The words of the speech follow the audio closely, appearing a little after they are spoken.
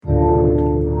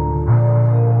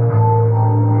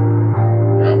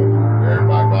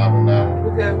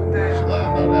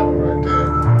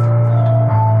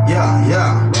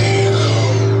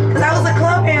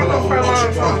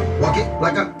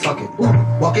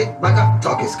it like I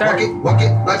talk it. Walk it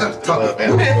like I talk it.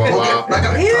 Walk it like I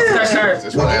talk it. Is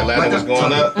this when Atlanta was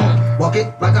going up? Walk it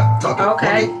like I talk it.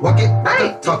 Okay. Walk it like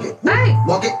I talk it. Hey.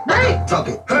 Walk it like I talk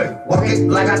it. Walk it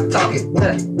like I talk it.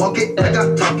 Walk it like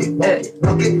I talk it.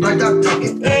 Walk it like I talk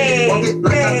it. Walk it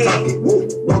like I talk it.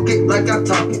 Walk it like I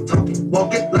talk it.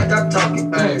 Walk it like I talk it.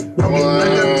 Walk it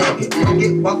like I talk it.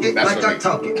 Walk it like I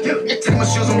talk it. Take my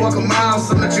shoes and walk a mile,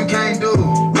 something that you can't do.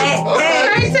 Okay,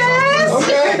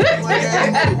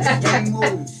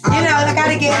 You know, I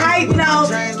gotta get hype, you know,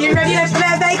 get ready for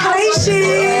that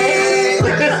vacation.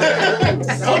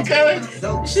 Okay.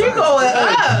 She going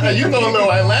up. Hey, you know a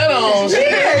little Atlanta on shit.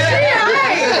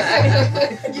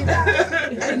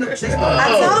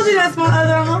 I told you that's my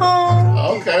other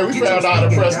home. Okay, we found out how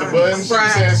to press the button. She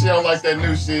said she don't like that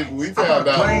new shit, but we found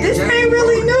out. This ain't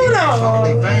really new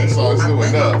though. This song's new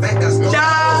enough.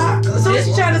 Nah, so what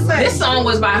you trying to say? This song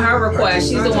was by her request.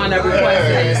 She's the one that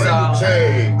requested it, so.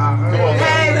 Hey, come on.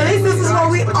 Hey, at least this is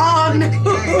what we all knew.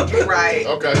 Right.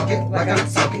 Okay. Like I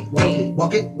talk it.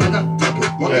 Walk it like I talk it.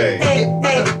 Walk it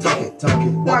like I talk it.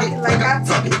 Walk it like I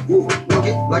talk it. Walk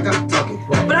it like I talk it.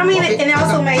 But I mean, it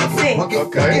also made sense. Okay.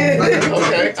 Okay.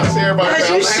 I see everybody But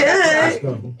you bouncing.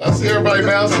 should. I see everybody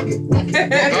bouncing. All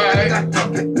right.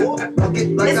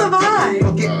 It's a vibe.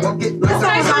 This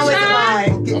song was always a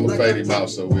vibe. I'm gonna fade him out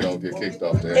so we don't get kicked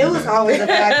off there. It was always a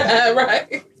vibe.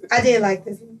 Right. I did like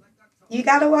this. You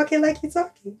gotta walk it like you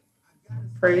talking.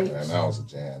 Pretty. Man, that was a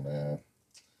jam, man.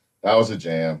 That was a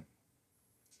jam.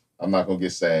 I'm not gonna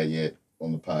get sad yet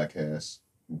on the podcast.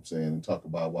 I'm saying and talk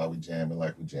about why we jamming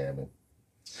like we jamming.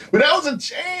 But that was a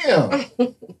jam.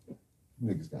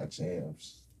 Niggas got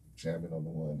jams. Jamming on the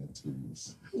 1 and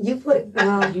 2s. You put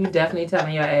You definitely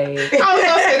telling your age. I was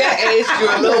gonna say that aged you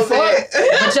a little bit.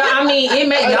 But y'all, I mean, it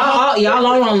make y'all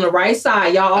all on the right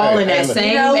side. Y'all all in that same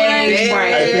You know what? age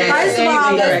bracket. First of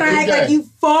all, let's not act like you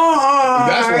far.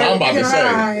 That's what I'm about to say.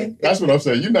 Right. That's what I'm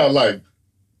saying. You're not like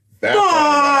that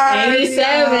Far.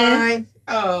 87.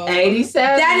 Oh.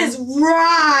 87. That is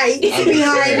right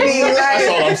behind me. Like, That's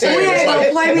all I'm saying. we ain't It's gonna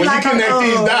like, play me when like you connect I'm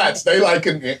these old. dots, they like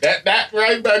that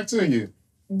right back to you.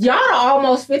 Y'all are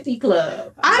almost 50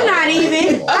 club. I'm not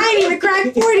even. I ain't even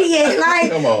cracked 40 yet.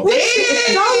 Like, Come on.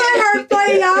 don't let her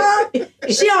play, y'all.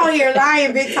 She on here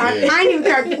lying big time. Yeah. I ain't even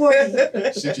cracked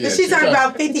 40. She talking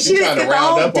about 50. She just get the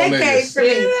whole decade for me.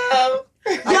 Yo,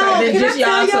 Then can just I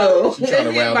y'all tell y'all? so. She trying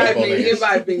to round up on It niggas.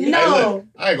 might be. Hey, No. look,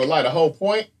 I ain't gonna lie. The whole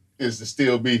point is to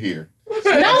still be here. No,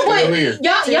 but Still here.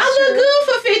 y'all look good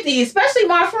for 50, especially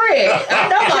my friend. I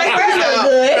know my friend look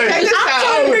good. Hey, I'm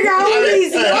trying to figure out who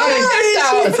these Hey, what is she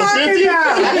talking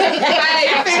about?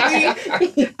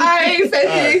 I ain't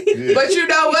 50, yeah. but you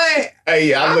know what?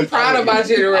 Hey, I'm proud of my I look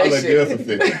generation. good for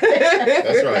 50.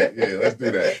 That's right. Yeah, let's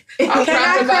do that. I'm Can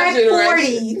proud I of my crack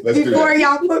generation. 40 Let's do before that.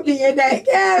 y'all put me in that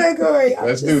category? I'm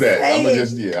Let's just do that. I'm gonna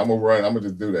saying. I'm gonna run. I'm gonna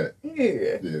just do that.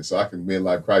 Yeah. Yeah, so I can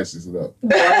midlife crisis it up.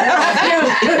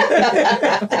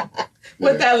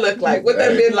 What that look like? What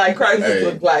that midlife crisis Hey.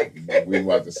 look like? We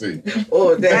about to see.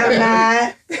 Oh, I'm damn.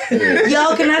 not. Yeah.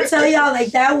 Yo, can I tell y'all, like,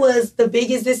 that was the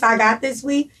biggest diss I got this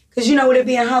week? Because you know, with it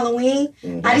being Halloween,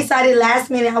 I decided last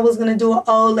minute I was going to do an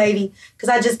old lady because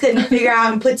I just couldn't figure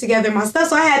out and put together my stuff.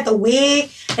 So I had the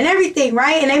wig and everything,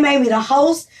 right? And they made me the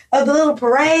host of the little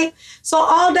parade. So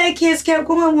all day kids kept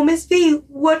going, well, Miss V,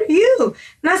 what are you?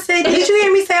 And I said, did you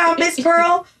hear me say I'm Miss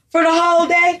Pearl for the whole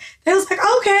day? They was like,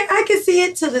 okay, I can see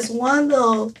it, to this one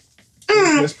little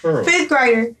Miss Pearl. 5th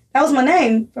grader. That was my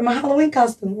name for my Halloween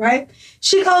costume, right?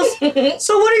 She goes,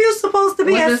 so what are you supposed to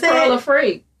be? I Was this Pearl a said,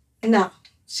 freak? no,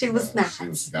 she was not. She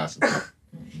was gossiping.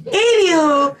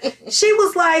 Anywho, she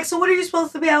was like, so what are you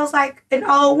supposed to be? I was like, an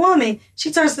old woman.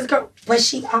 She turns to the girl, but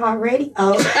she already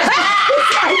old.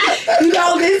 You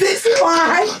know, this is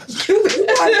why you be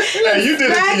wanting Hey, you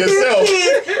did it back to to yourself.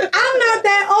 kids. I'm not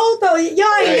that old though. Y'all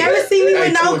ain't Hey, never seen me hey,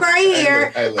 with no look, gray hey, hair.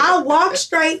 look, hey, look. I walk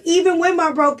straight even with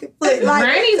my broken foot. Like,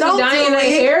 Granny's don't be dyeing do their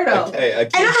it. hair though. Hey, a And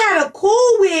I had a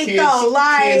cool wig though.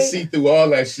 Like, can't see through all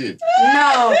that shit.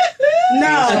 no.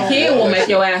 A kid will make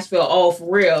your ass feel old for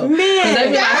real. Man, They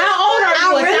be like, how old are you?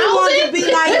 I really want to be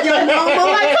like your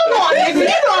mama. Like, come on, nigga. You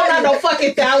know I'm not no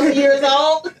fucking 1,000 years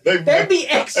old. That'd be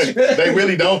extra. They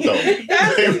really don't though.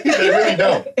 They really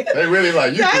don't. They really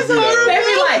like you. That's can be like, They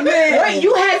be like, Man. wait,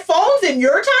 you had phones in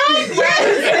your time?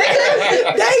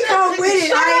 They come with it.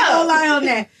 Shut I ain't up. gonna lie on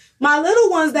that. My little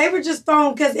ones, they were just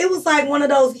thrown because it was like one of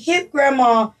those hip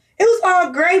grandma. It was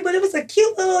all great, but it was a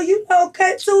cute little,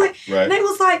 cut to it. Right. And they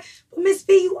was like, but Miss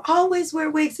V, you always wear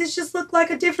wigs. It just looked like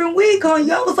a different wig on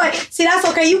you. I was like, see, that's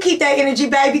okay. You keep that energy,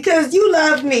 baby, because you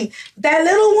love me. That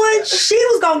little one, she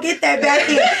was going to get that back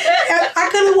in. I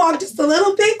could have walked just a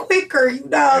little bit quicker,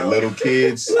 And little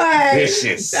kids, Like,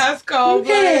 vicious. That's cold.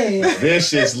 yeah.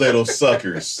 Vicious little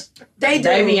suckers. They do.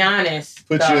 They be honest.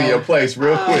 Put you in your place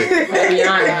real quick. They be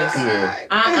honest.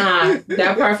 Yeah.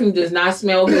 That perfume does not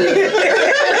smell good.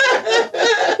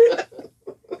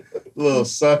 Little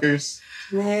suckers.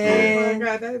 Man,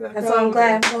 God, that's why I'm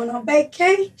glad I'm going on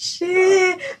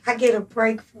vacation. I get a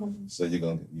break from them. So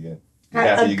you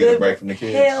after you get a good break from the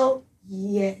kids? Hell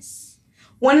yes.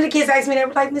 One of the kids asked me, they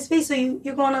were like, Miss V, so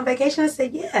you're going on vacation? I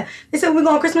said, yeah. They said, we're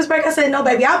going on Christmas break? I said, no,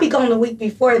 baby, I'll be gone the week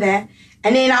before that.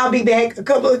 And then I'll be back a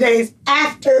couple of days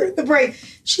after the break.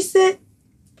 She said,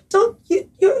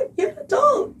 you're an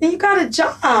adult and you got a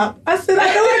job. I said,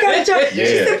 I know I got a job. Yeah.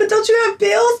 She said, but don't you have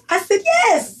bills? I said,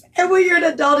 yes. And when you're an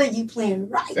adult and you playing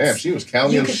right. Damn, she was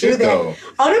counting You your could shit, do that. though.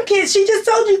 All them kids, she just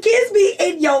told you kids be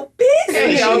in your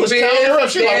business. Yeah, she was counting her up.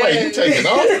 She like, wait, you taking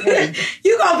off? Wait.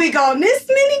 You gonna be gone this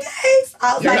many days?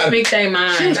 I was You like, got- Speak their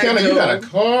mind. She was counting, you got a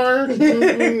car?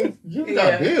 You got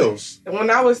Yeah. bills. And when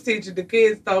I was teaching, the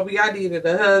kids told me I needed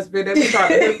a husband. They was trying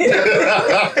to hook me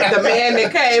up. The man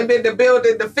that came in the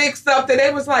building to fix something,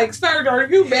 they was like, sir, are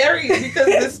you married? Because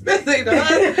this spending the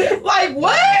husband. Like,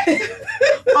 what?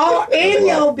 all in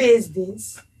your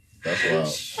business. That's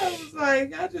wild. I was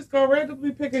like, I just gonna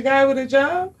randomly pick a guy with a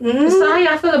job? Mhm. So how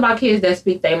y'all feel about kids that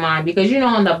speak their mind? Because in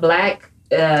the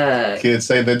Kids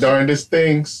say the darndest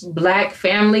things. black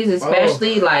families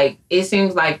especially, like it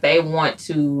seems like they want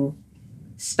to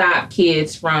stop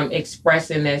kids from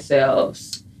expressing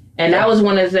themselves. And that was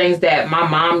one of the things that my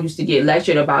mom used to get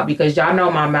lectured about, because y'all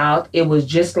know my mouth, it was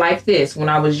just like this when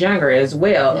I was younger as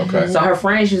well. Okay. So her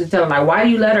friends used to tell her, like, why do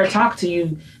you let her talk to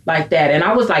you like that? And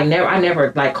I was like, I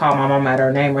never like called my mom out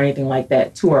her name or anything like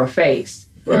that to her face.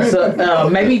 Right. So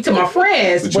maybe to my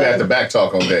friends. But you have to back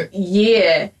talk on that.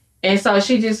 Yeah. And so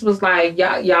she just was like,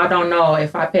 y'all don't know,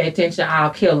 if I pay attention,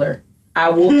 I'll kill her. I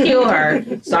will kill her.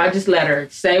 So I just let her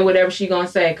say whatever she gonna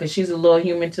say, because she's a little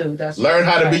human too. That's Learn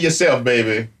how to be yourself,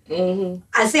 baby. Mm-hmm.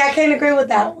 I can't agree with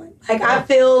that one. Like, I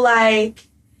feel like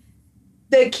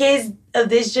the kids of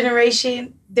this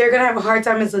generation, they're gonna have a hard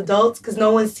time as adults because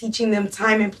no one's teaching them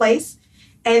time and place.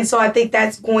 And so I think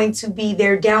that's going to be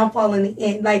their downfall in the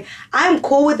end. Like, I'm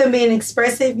cool with them being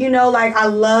expressive, like I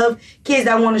love kids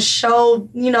that want to show,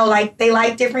 like they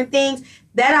like different things.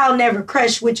 That I'll never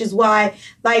crush, which is why,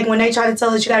 like, when they try to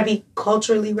tell us you gotta be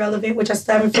culturally relevant, which I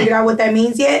still haven't figured out what that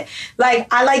means yet. Like,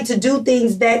 I like to do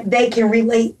things that they can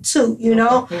relate to,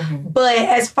 Mm-hmm. But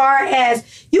as far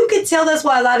as, you can tell that's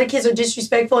why a lot of kids are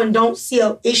disrespectful and don't see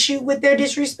an issue with their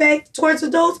disrespect towards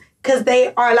adults, because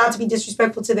they are allowed to be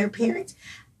disrespectful to their parents.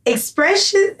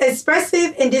 Expressive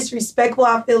and disrespectful,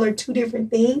 I feel, are two different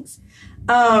things.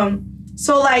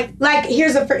 So like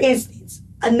here's for instance,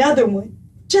 another one.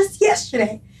 Just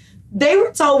yesterday, they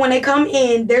were told when they come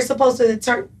in, they're supposed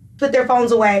to put their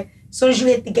phones away as soon as you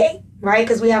hit the gate, right?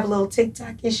 Because we have a little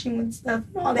TikTok issue and stuff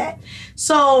and all that.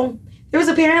 So there was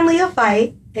apparently a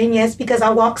fight. And yes, because I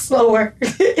walked slower,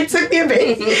 it took me a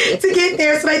bit to get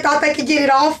there. So they thought they could get it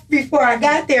off before I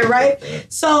got there, right?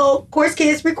 So, of course,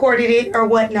 kids recorded it or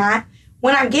whatnot.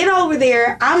 When I get over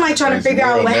there, I'm like trying to figure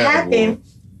out what happened.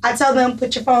 I tell them,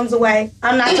 put your phones away.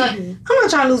 I'm not trying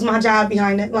to lose my job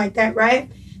behind it like that, right?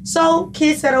 So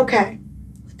kids said, okay.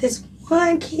 But this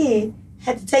one kid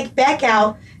had to take it back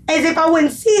out as if I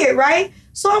wouldn't see it, right?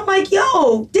 So I'm like,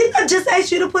 yo, didn't I just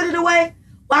ask you to put it away?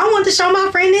 Well, I wanted to show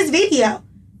my friend this video.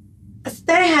 I said,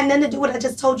 that had nothing to do with what I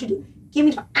just told you to.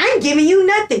 I ain't giving you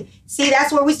nothing. See,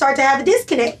 that's where we start to have a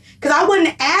disconnect. Because I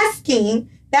wasn't asking.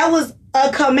 That was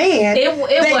a command. It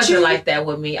wasn't like that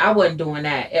with me. I wasn't doing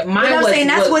that. I'm saying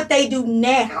that's what they do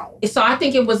now. So I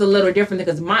think it was a little different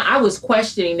because I was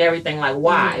questioning everything, like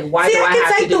why? Why See, do I can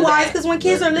have take to do the whys that? because when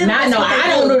kids are little, I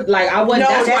don't look like I wasn't. No,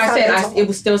 that's why that's I how said they it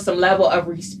was still some level of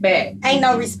respect. Ain't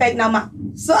no respect no more.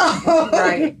 So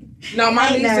Right. No, my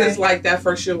Ain't niece no. is like that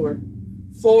for sure.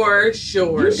 For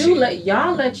sure. You do let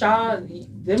y'all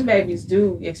them babies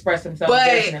do express themselves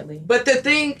definitely. But the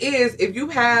thing is, if you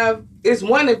have, it's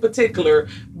one in particular,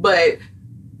 but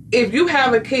if you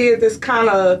have a kid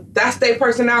that's their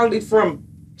personality from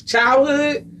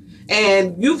childhood,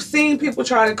 and you've seen people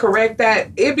try to correct that,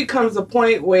 it becomes a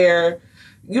point where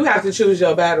you have to choose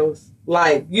your battles.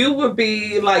 Like, you would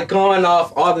be like going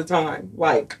off all the time,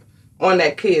 like on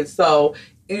that kid. So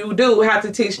you do have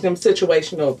to teach them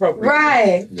situational appropriate.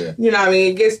 right. Yeah. You know what I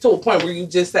mean? It gets to a point where you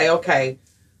just say, okay,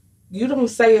 you don't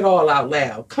say it all out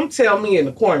loud. Come tell me in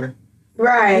the corner.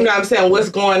 Right. You know what I'm saying? What's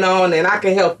going on, and I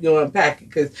can help you unpack it,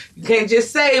 because you can't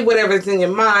just say whatever's in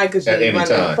your mind because you're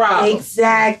running a problem.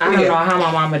 Exactly. I don't know how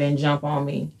my mama didn't jump on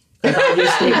me. Cause I'm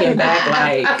just thinking back,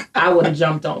 like I would have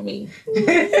jumped on me. She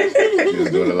was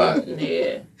doing a lot.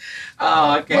 Yeah.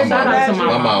 Oh, okay. My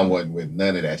my mom wasn't with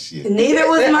none of that shit. Neither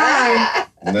was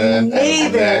mine. None Neither.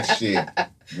 of that shit.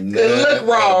 look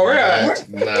raw, right?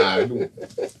 Nah.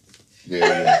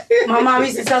 Yeah. My mom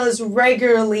used to tell us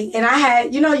regularly, and I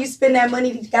had, you spend that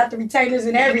money, you got the retainers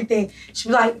and everything. She'd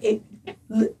be like,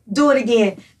 do it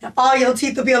again. And all your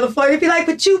teeth will be on the floor. You'd be like,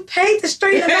 but you paid to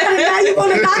straighten them out, and now you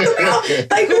want to knock them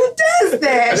out? Like, who does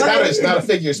that? It's not a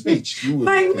figure of speech.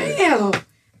 Like, man,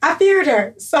 I feared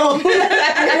her. So,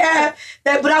 yeah,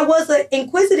 but I was an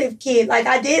inquisitive kid. Like,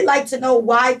 I did like to know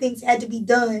why things had to be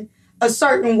done a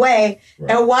certain way, right,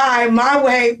 and why my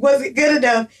way wasn't good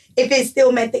enough if it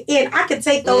still met the end. I could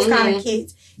take those kind of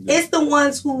kids. Yeah. It's the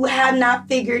ones who have not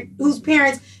figured, whose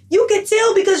parents, you can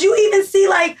tell because you even see,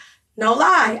 like, no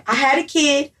lie, I had a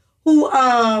kid who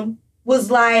was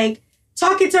like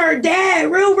talking to her dad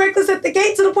real reckless at the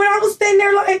gate, to the point I was standing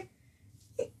there like,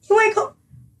 you ain't going,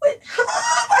 like,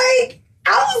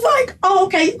 I was like, oh,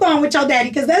 okay, you going with your daddy,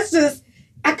 because that's just,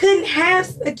 I couldn't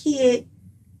have a kid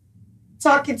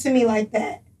talking to me like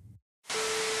that.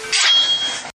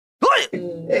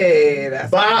 Hey,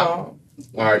 that's Bob.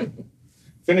 All right.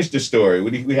 Finish the story.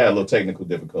 We had a little technical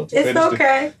difficulty. It's Finish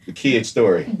okay. The kid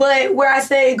story. But where I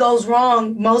say it goes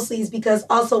wrong mostly is because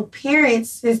also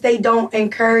parents, since they don't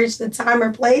encourage the time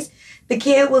or place, the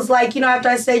kid was like, after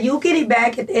I said, you'll get it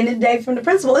back at the end of the day from the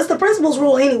principal. It's the principal's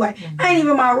rule anyway. Mm-hmm. Ain't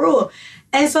even my rule.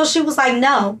 And so she was like,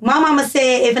 no. My mama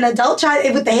said, if an adult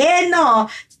tries, with the head and all,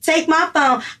 take my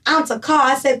phone, I'm to call.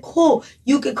 I said, cool.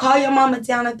 You could call your mama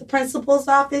down at the principal's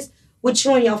office with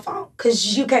you and your phone,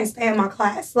 because you can't stay in my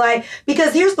class. Like,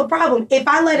 because here's the problem. If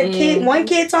I let a kid, one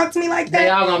kid talk to me like that, they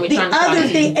all gonna be trying to talk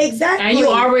to you. Exactly. And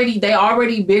they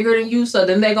already bigger than you, so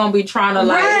then they gonna be trying to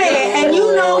like. Right, and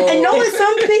knowing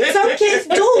some kids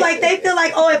do, like, they feel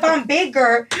like, oh, if I'm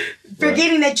bigger,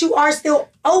 forgetting that you are still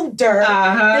older,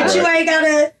 that you ain't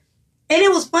gotta. And it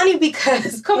was funny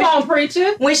because... Come on,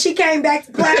 preacher. When she came back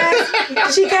to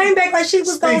class, she came back like she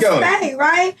was going to stay,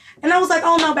 right? And I was like,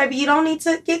 oh, no, baby, you don't need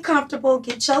to get comfortable.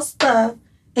 Get your stuff.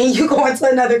 And you go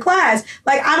into another class.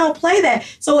 Like, I don't play that.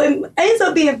 So it ends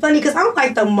up being funny because I'm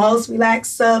like the most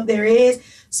relaxed sub there is.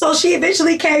 So she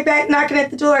eventually came back knocking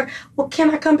at the door. Well, can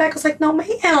I come back? I was like, no,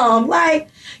 ma'am. Like,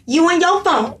 you and your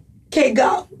phone can't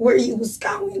go where you was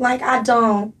going. Like, I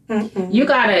don't. Mm-mm. You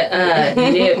gotta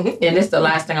nip, and this is the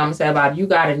last thing I'm gonna say about it. You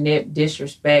gotta nip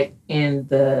disrespect in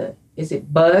the, is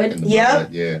it bud? Yep.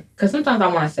 Yeah. Because sometimes I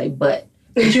want to say butt.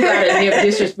 But you gotta nip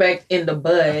disrespect in the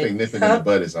bud. I think nipping in the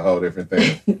bud is a whole different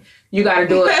thing. You gotta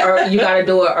do it. You gotta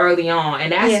do it early on,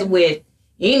 and that's with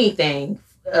anything.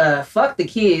 Fuck the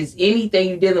kids. Anything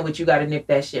you dealing with, you gotta nip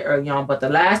that shit early on. But the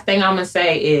last thing I'm gonna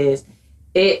say is,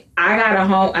 I had a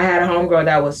homegirl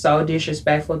that was so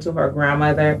disrespectful to her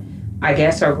grandmother. I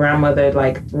guess her grandmother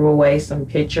like threw away some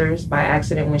pictures by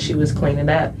accident when she was cleaning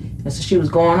up. And so she was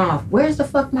going off, where's the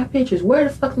fuck my pictures? Where the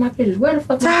fuck my pictures? Where the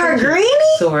fuck my pictures? To her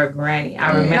granny? To her granny.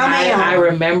 I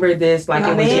remember this like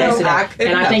it was yesterday.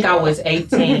 And I think I was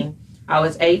 18.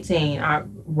 I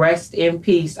rest in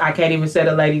peace. I can't even say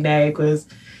the lady name because...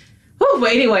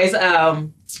 But anyways,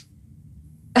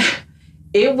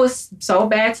 it was so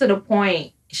bad to the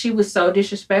point, she was so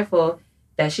disrespectful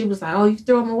that she was like, oh, you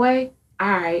threw them away? All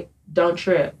right, don't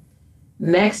trip.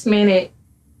 Next minute,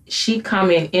 she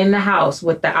coming in the house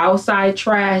with the outside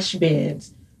trash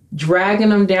bins, dragging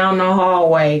them down the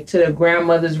hallway to the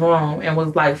grandmother's room and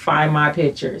was like, find my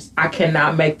pictures. I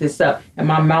cannot make this up. And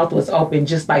my mouth was open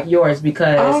just like yours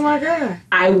because oh my God,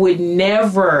 I would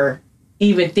never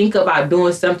even think about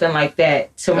doing something like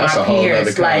that to my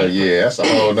parents. That's a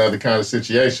whole other kind of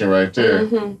situation right there.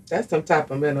 Mm-hmm. That's some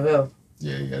type of mental health.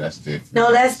 Yeah, that's different.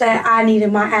 No, that's that I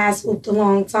needed my ass whooped a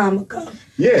long time ago.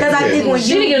 Yeah. Because I think when she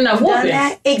you didn't get enough done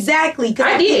that, exactly. Because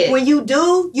I think when you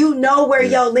do, you know where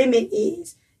your limit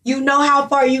is. You know how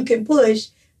far you can push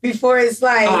before it's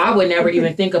like... Oh, I would never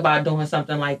even think about doing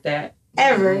something like that.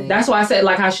 Ever. That's why I said,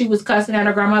 like, how she was cussing at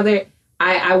her grandmother,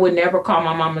 I would never call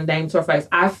my mama's name to her face.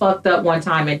 I fucked up one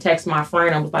time and texted my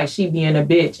friend. I was like, she being a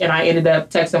bitch. And I ended up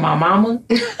texting my mama.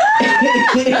 But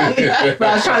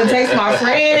I was trying to text my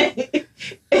friend.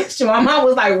 My mom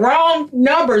was like, wrong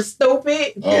number,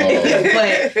 stupid. Oh.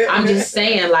 But I'm just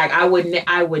saying, like, I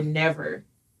would never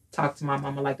talk to my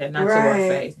mama like that, not to her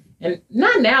face. And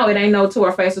not now, it ain't no to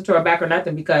her face or to her back or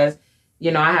nothing because,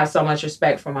 I have so much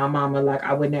respect for my mama. Like,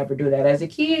 I would never do that. As a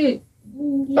kid,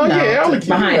 Yeah, only keep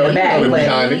behind the back.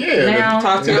 behind But it. Yeah, now,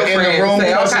 Talk to in your the friends. room,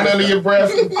 Say all cussing kinds of under stuff. your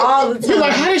breath. All the You're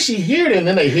like, time. how did she hear it? And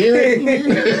then they hear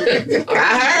it.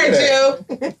 I heard you.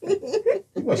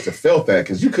 You must have felt that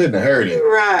because you couldn't have heard it.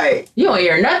 Right. you don't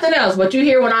hear nothing else, but you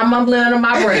hear when I'm mumbling under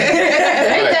my breath.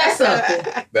 Ain't that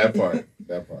something? That part.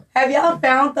 Have y'all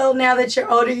found though, now that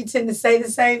you're older, you tend to say the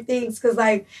same things? Because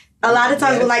like a lot of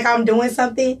times when like I'm doing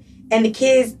something and the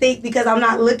kids think because I'm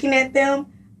not looking at them,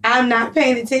 I'm not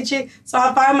paying attention. So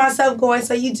I find myself going,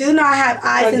 so you do not have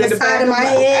eyes in the side of my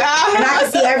head and I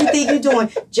can see everything you're doing.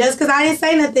 Just because I didn't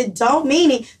say nothing don't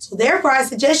mean it. So therefore I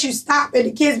suggest you stop. And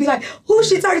the kids be like, who's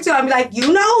she talking to? I'll be like,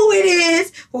 you know who it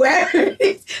is, whoever it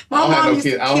is. My mom used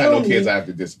to I don't have no kill kids me. I have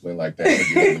to discipline like that.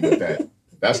 For dealing with that.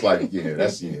 That's like,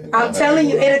 I'm telling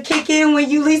you, it'll kick in when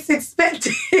you least expect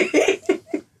it.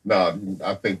 No,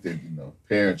 I think that,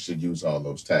 parents should use all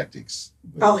those tactics.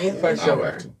 Oh, hell, for I sure. don't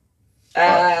have to.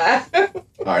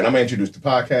 All right, I'm going to introduce the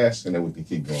podcast and then we can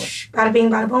keep going. Bada bing,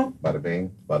 bada boom. Bada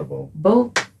bing, bada boom.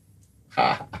 Boo.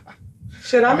 Ha.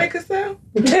 Should I make a sound?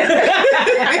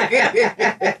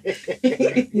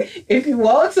 If you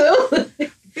want to.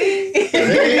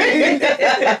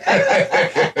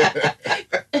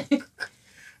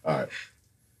 All right.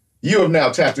 You have now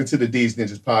tapped into the D's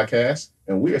Ninjas podcast,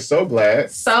 and we are so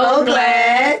glad So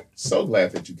glad.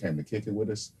 that you came to kick it with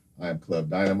us. I am Club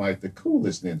Dynamite, the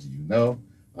coolest ninja you know.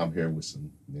 I'm here with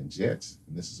some ninjettes,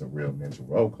 and this is a real ninja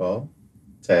roll call.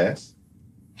 Taz.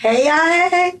 Hey,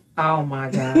 hey. Oh my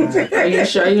God. Are you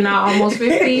sure you're not almost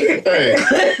 50? Hey,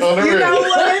 on the You real. know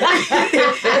what?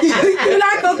 You're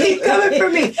not going to keep coming for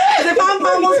me. Because if I'm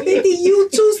almost 50, you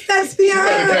 2 steps She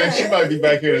behind. might be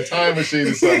back here in a time machine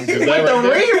or something. 'Cause that The right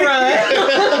there-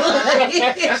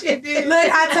 rerun. She did. Look,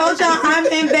 I told y'all I'm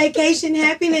in vacation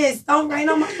happiness. Don't rain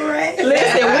on my parade.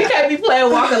 Listen, we can't be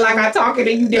playing walking like I talking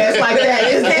and you dance like that.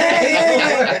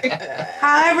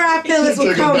 However I feel is what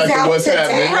Took it comes back to out what's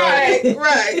today. happening.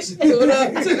 Right. Do it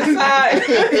up to the side.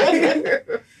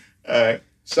 All right.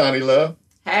 Shawnee Love.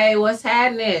 Hey, what's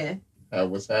happening?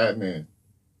 What's happening?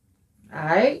 All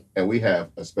right. And we have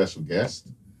a special guest,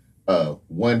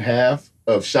 one half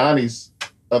of Shawnee's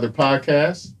other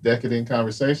podcast, Decadent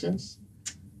Conversations.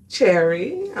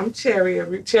 Cherry. I'm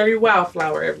Cherry. Cherry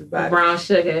Wildflower, everybody. Brown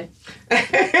sugar.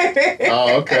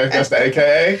 Oh, okay. That's the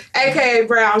AKA. AKA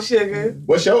Brown Sugar.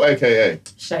 What's your AKA?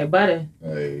 Shea butter.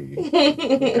 Hey.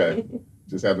 Okay.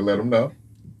 Just had to let them know.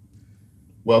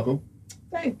 Welcome.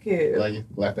 Thank you.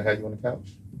 Glad to have you on the couch.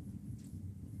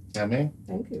 Yeah, man.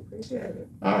 Thank you. Appreciate it.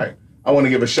 All right. I want to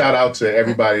give a shout out to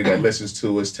everybody that listens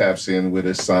to us, taps in with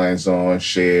us, signs on,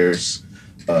 shares,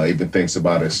 even thinks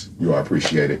about us. You are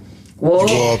appreciated. Whoa.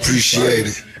 You all appreciate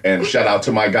it. And shout out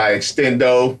to my guy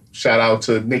Extendo. Shout out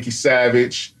to Nikki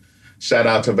Savage. Shout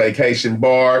out to Vacation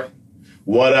Barb.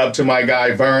 What up to my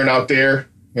guy Vern out there?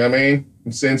 You know what I mean?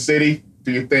 In Sin City.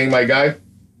 Do your thing, my guy.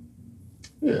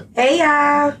 Yeah. Hey,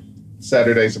 y'all.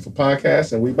 Saturdays are for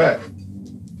podcasts, and we back.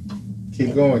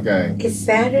 Keep going, gang. It's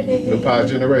Saturday. The pod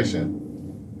generation.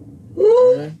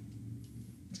 Woo.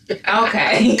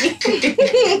 Okay.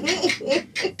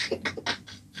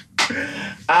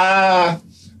 All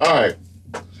right.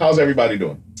 How's everybody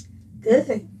doing?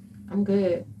 Good. I'm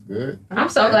good. Good. I'm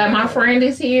so glad my friend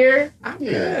is here. I'm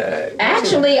Yeah. good.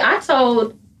 Actually, I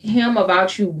told him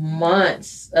about you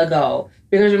months ago.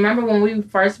 Because remember when we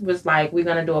first was like, we're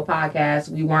gonna do a podcast,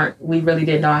 we really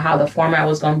didn't know how the format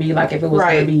was gonna be, like if it was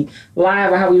Right. gonna be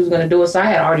live or how we was gonna do it. So I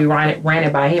had already ran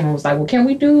it by him and was like, well, can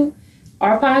we do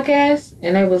our podcast?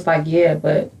 And they was like, yeah,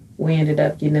 but we ended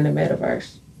up getting in the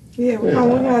metaverse. Yeah, we're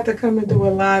gonna have to come and do a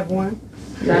live one.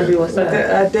 That'd be what's With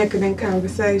up. the Decadent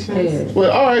Conversations. Yeah.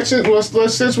 Well, all right.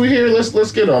 Since we're here,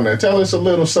 let's get on there. Tell us a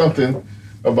little something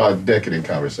about Decadent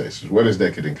Conversations. What is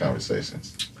Decadent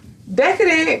Conversations?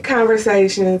 Decadent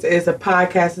Conversations is a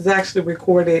podcast. It's actually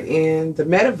recorded in the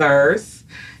metaverse.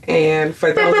 And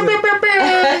for those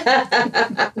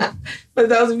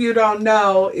of you who don't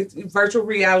know, it's virtual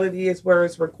reality is where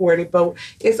it's recorded, but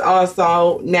it's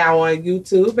also now on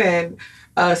YouTube and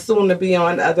soon to be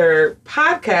on other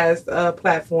podcast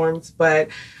platforms. But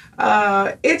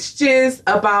it's just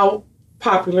about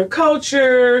popular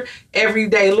culture,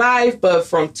 everyday life, but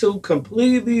from 2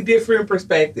 completely different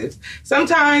perspectives.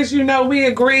 Sometimes, we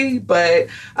agree, but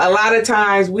a lot of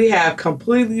times we have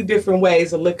completely different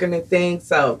ways of looking at things.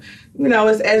 So,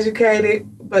 it's educated,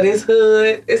 but it's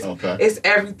hood. It's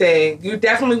everything. You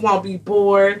definitely won't be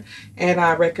bored, and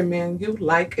I recommend you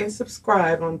like and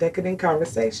subscribe on Decadent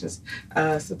Conversations.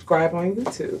 Subscribe on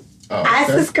YouTube. Oh, I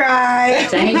subscribe.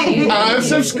 Thank you. I'm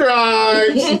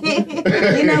subscribed.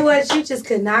 You know what? You just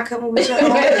could not come up with your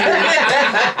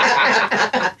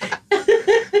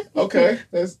own. Okay,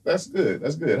 that's good.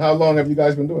 That's good. How long have you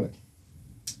guys been doing it?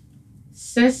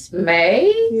 Since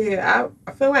May. Yeah,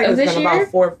 I feel like Of it's this been year?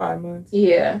 about 4 or 5 months.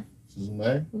 Yeah. Since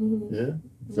May. Mhm.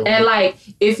 Yeah. And like,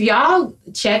 if y'all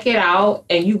check it out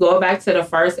and you go back to the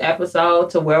first episode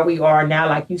to where we are now,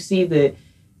 like you see the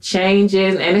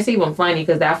changes, and it's even funny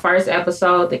because that first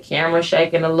episode, the camera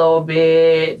shaking a little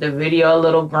bit, the video a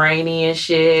little grainy and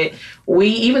shit.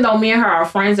 Even though me and her are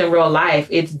friends in real life,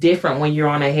 it's different when you're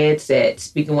on a headset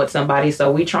speaking with somebody.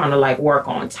 So we trying to like work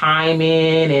on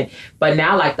timing, but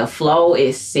now like the flow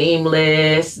is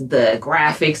seamless, the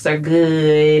graphics are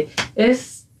good.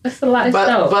 It's a lot of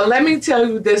stuff. But let me tell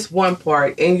you this one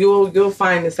part, and you'll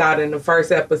find this out in the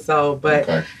first episode. But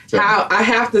Okay. how I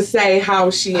have to say how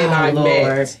she and I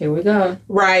met, Here we go.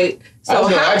 right? I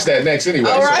was going to ask that next anyway.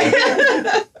 All so-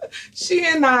 right. She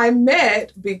and I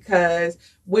met because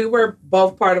we were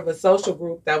both part of a social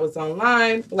group that was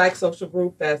online, Black social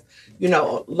group that's,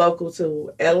 local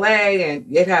to LA, and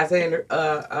it has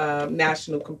a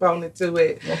national component to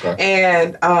it. Okay.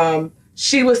 And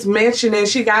she was mentioning,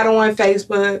 she got on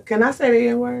Facebook. Can I say the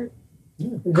N-word?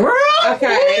 Girl,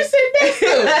 Okay. who you sit next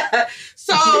to?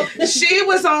 So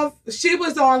she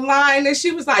was online and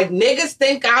she was like, niggas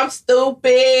think I'm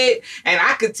stupid, and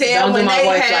I could tell Don't do when my they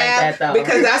voice like have that, though.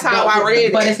 because that's how I read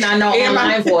it. But it's not no In my-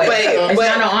 online voice. It's but-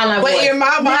 not no online But voice. in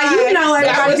my mind, Now you know that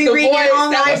everybody was be the reading voice.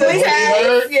 online That was voice. the That's what she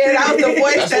heard. Yeah, that was the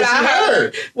voice That's that what she I heard.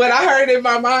 heard. What I heard in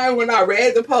my mind when I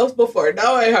read the post before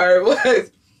knowing her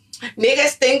was,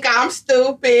 niggas think I'm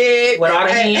stupid. With all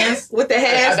the And- hands? With the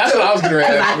hands. That's too. what I was going to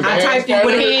ask. I typed it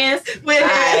with hands. With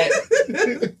Alright.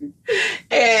 hands.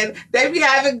 And they be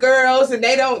having girls and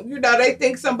they don't, they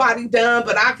think somebody dumb,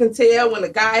 but I can tell when a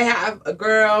guy have a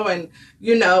girl and,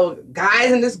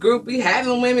 guys in this group be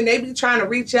having women, they be trying to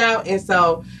reach out. And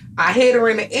so I hit her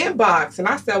in the inbox and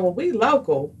I said, well, we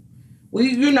local.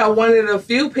 We, one of the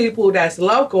few people that's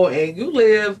local and you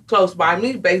live close by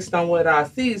me based on what I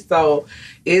see. So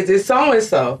is it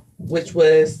so-and-so? Which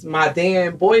was my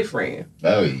then boyfriend.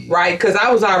 Oh, yeah. Right? Because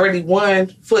I was already 1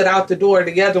 foot out the door,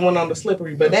 the other one on the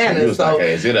slippery banana. She was So, like,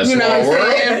 hey, is it a you know small what I'm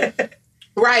world? saying?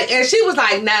 Right. And she was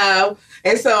like, no.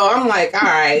 And so I'm like, all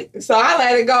right. So I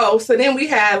let it go. So then we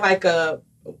had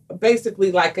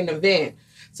basically like an event.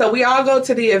 So we all go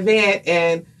to the event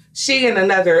and she and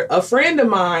a friend of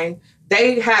mine,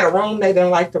 they had a room. They didn't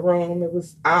like the room. It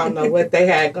was, I don't know what they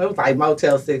had. It was like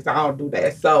Motel 6. I don't do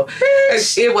that. So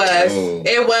it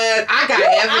was, I got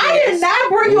evidence. I did not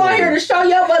bring you on here to show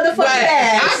your motherfucking But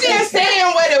ass. I'm just saying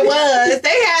what it was. They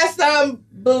had some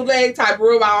bootleg type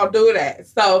room. I don't do that.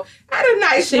 So I had a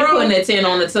nice She room. putting a 10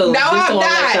 on the 2. No, Just I'm to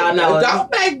let y'all not. know.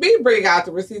 Don't make me bring out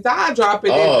the receipts. I'll drop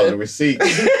it Oh, the in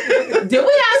receipts. Did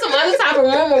we have some other type of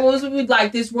room, or was we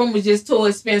like this room was just too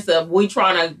expensive? We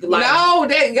trying to like No,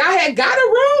 y'all had got a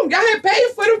room. Y'all had paid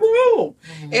for the room.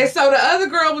 Mm-hmm. And so the other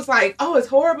girl was like, oh, it's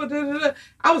horrible. Da, da, da.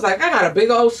 I was like, I got a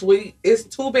big old suite. It's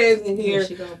 2 beds in here.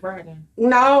 She go Brandon.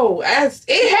 No,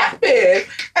 it happened.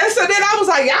 And so then I was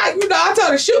like, y'all, I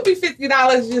told her, shoot me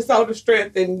 $50 just on the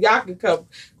strength and y'all can come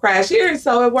crash here. And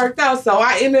so it worked out. So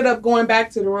I ended up going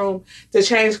back to the room to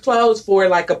change clothes for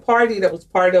like a party that was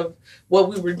part of what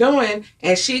we were doing.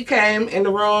 And she came in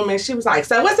the room and she was like,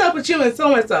 so what's up with you and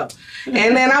so-and-so?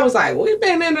 And then I was like, we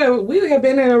have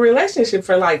been in a relationship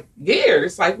for like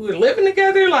years. Like we were living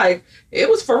together. Like it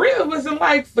was for real. It wasn't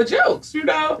like for jokes,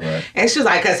 Right. And she's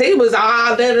like, cause he was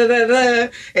all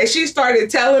da-da-da-da. And she started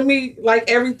telling me like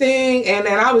everything. And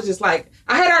then I was just like,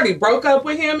 I had already broke up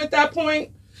with him at that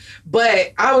point.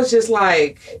 But I was just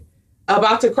like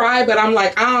about to cry, but I'm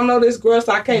like, I don't know this girl,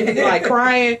 so I can't be like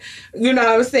crying, you know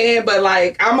what I'm saying? But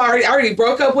like, I already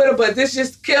broke up with her, but this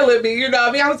just killing me, you know what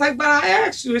I mean? I was like, but I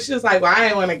asked you. And she was like, well, I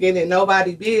ain't want to get in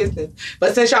nobody's business.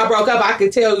 But since y'all broke up, I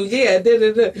could tell you, yeah,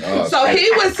 da-da-da. Oh, So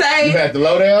he would say, You had the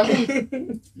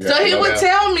lowdown? so he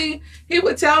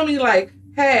would tell me like,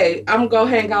 hey, I'm gonna go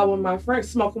hang out with my friend,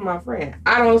 smoke with my friend.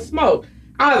 I don't smoke.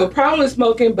 I have a problem with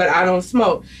smoking, but I don't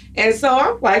smoke. And so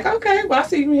I'm like, okay, well, I'll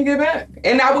see you when you get back.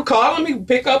 And I would call him, he'd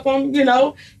pick up on,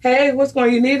 hey, what's going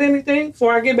on? You need anything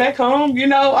before I get back home?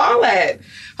 All that.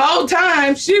 Whole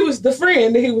time, she was the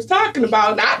friend that he was talking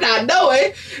about, not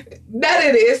knowing none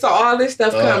of this. So all this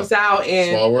stuff comes out.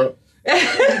 And Small world?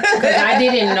 Because I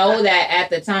didn't know that at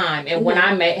the time. And when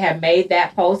I had made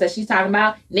that post that she's talking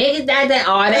about, niggas, that,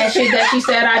 all that shit that she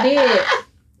said I did.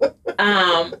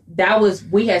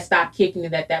 We had stopped kicking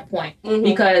it at that point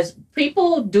because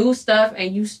people do stuff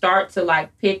and you start to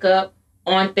like pick up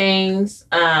on things.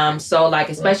 So like,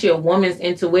 especially a woman's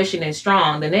intuition is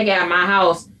strong. The nigga at my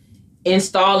house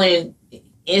installing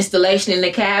installation in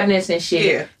the cabinets and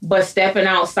shit, but stepping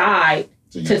outside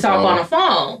to talk on the phone.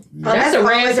 Oh, That's a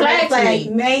red always flag to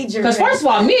me. Major. Because first of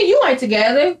all, me and you ain't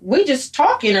together. We just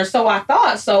talking, or so I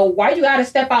thought. So why you got to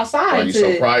step outside? Are you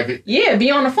so private? Yeah,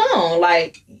 be on the phone.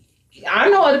 Like, I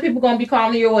know other people gonna be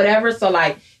calling you or whatever. So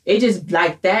like, it just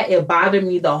like that. It bothered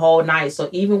me the whole night. So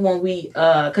even when we,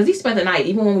 cause he spent the night.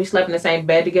 Even when we slept in the same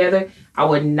bed together, I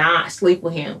would not sleep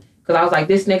with him. Cause I was like,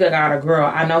 this nigga got a girl.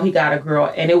 I know he got a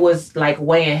girl, and it was like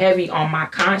weighing heavy on my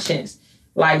conscience.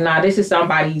 Like, nah, this is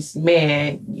somebody's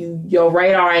man. Your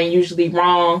radar ain't usually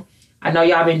wrong. I know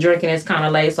y'all been drinking. It's kind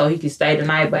of late, so he could stay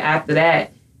tonight. But after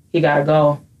that, he gotta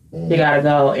go. He gotta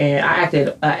go. And I acted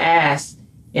an ass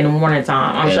in the morning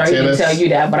time. I'm sure he can tell you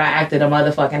that, but I acted a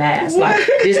motherfucking ass. Like,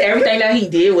 just everything that he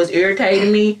did was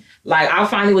irritating me. Like, I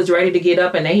finally was ready to get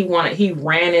up, and then he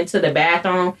ran into the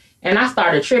bathroom. And I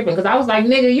started tripping because I was like,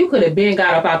 nigga, you could have been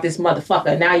got up out this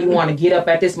motherfucker. Now you want to get up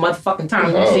at this motherfucking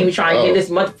time. You see me trying to get this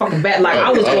motherfucking back. Like,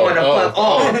 I was going to fuck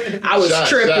off. I was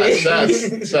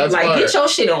tripping. Shots like, fired. get your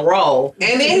shit and roll.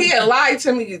 And then he had lied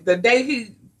to me the day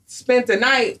he spent the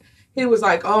night. He was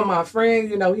like, oh, my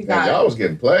friend, he got... Man, y'all was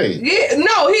getting played. Yeah,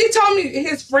 no, he told me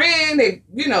his friend had,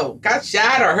 got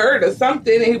shot or hurt or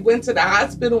something. And he went to the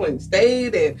hospital and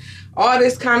stayed and all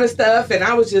this kind of stuff. And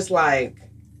I was just like...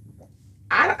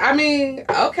 I mean,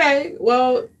 okay,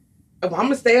 well, I'm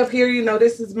going to stay up here.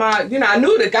 This is my, I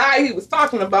knew the guy he was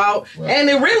talking about, and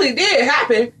it really did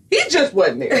happen. He just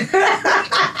wasn't there. Look,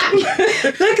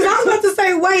 because I was about to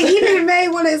say, wait, he didn't make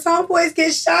one of his homeboys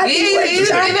get shot. He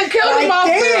didn't kill him off.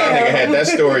 Nigga had that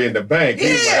story in the bank.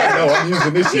 He was like, I know, I'm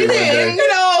using this shit one day.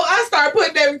 I started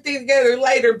putting everything together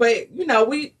later, but,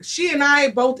 she and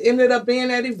I both ended up being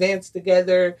at events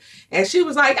together, and she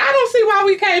was like, I don't see why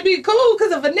we can't be cool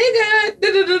because of a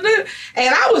nigga,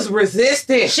 and I was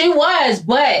resistant. She was,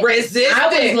 but resistant. I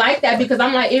was like that because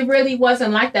I'm like, it really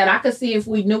wasn't like that. I could see if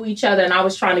we knew each other and I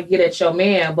was trying to get at your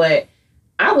man, but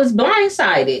I was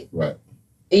blindsided. Right.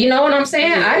 You know what I'm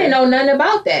saying? Yeah. I didn't know nothing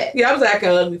about that. Yeah, I was acting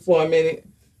ugly for a minute.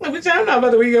 Like, bitch, I'm not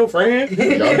about to be your friend. Y'all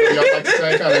like the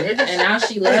same kind of niggas? And now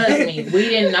she loves me. We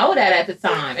didn't know that at the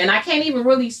time. And I can't even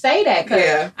really say that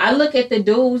because I look at the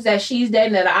dudes that she's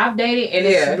dating that I've dated and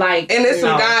it's like... And there's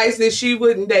some guys that she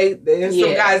wouldn't date and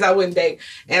some guys I wouldn't date.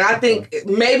 And I think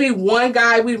maybe one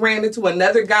guy we ran into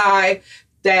another guy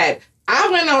that... I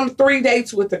went on 3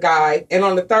 dates with the guy, and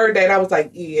on the third date, I was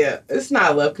like, yeah, it's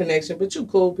not a love connection, but you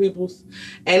cool peoples.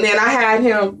 And then I had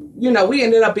him, we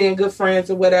ended up being good friends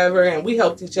or whatever, and we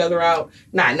helped each other out.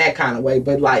 Not in that kind of way,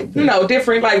 but like,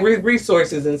 different like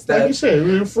resources and stuff. Like you said,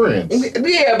 we were friends.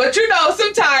 Yeah, but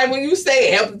sometimes when you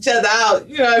say help each other out,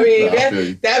 you know what I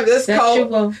mean? That's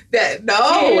cold. That's the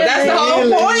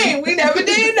whole point. We never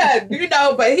did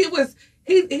nothing, but he was...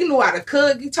 He knew how to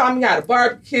cook. He taught me how to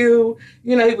barbecue.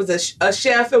 He was a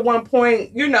chef at one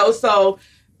point, so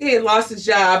he had lost his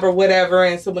job or whatever.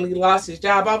 And so when he lost his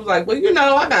job, I was like, well,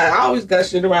 I always got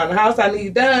shit around the house I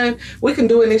need done. We can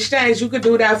do an exchange. You could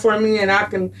do that for me and I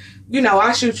can,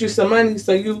 I'll shoot you some money.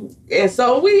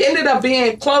 So we ended up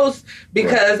being close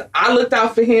because I looked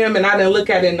out for him and I didn't look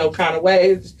at it in no kind of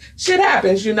way. Shit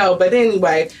happens, But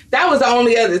anyway, that was the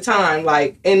only other time.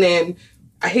 And then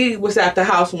he was at the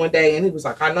house one day and he was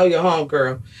like, I know you're home,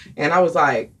 girl. And I was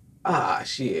like,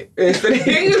 shit. And then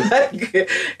he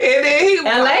was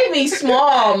LA be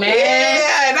small, man.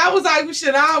 Yeah. And I was like,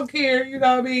 shit, I don't care. You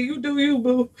know what I mean? You do you,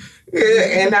 boo. Yeah,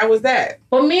 and that was that.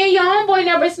 But me and your homeboy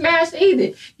never smashed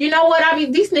either. You know what?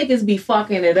 These niggas be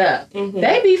fucking it up. Mm-hmm.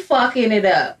 They be fucking it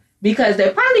up. Because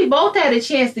they probably both had a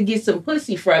chance to get some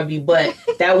pussy from me, but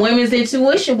that women's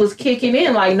intuition was kicking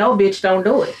in like, no, bitch, don't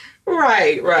do it.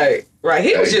 Right.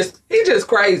 He just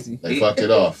crazy. They fucked it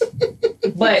off.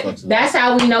 But that's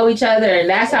how we know each other, and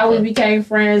that's how we became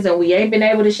friends, and we ain't been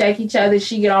able to shake each other.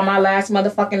 She get on my last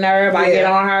motherfucking nerve. I get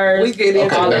on hers. We get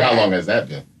in. Okay, how long has that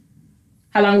been?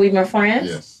 How long we been friends?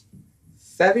 Yes.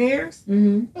 7 years.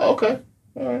 Mm-hmm. Oh, okay.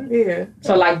 All right. Yeah.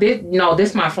 So like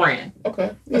this my friend.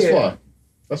 Okay.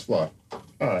 That's fine.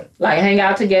 All right. Like hang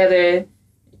out together,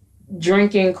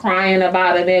 drinking, crying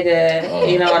about a nigga.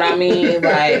 You know what I mean?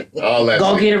 Like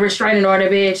go get a restraining order,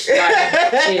 bitch.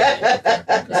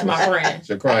 Like, that's my friend.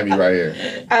 She'll cry me right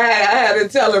here. I had to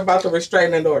tell her about the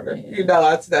restraining order. Yeah.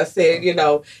 I said,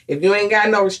 if you ain't got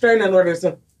no restraining orders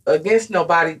against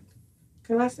nobody,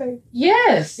 can I say?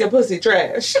 Yes. Your pussy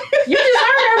trash. You just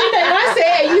heard everything I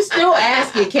said. You still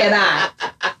asking, can I?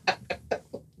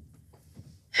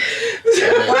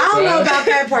 Well, I don't know about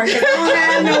that part. 'Cause I don't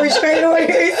have no restraining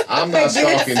orders. I'm not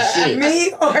stalking shit.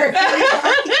 Me or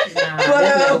Nah, this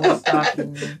nigga was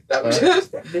stalking me.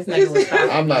 This nigga was stalking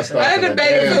me. I'm not stalking. I had to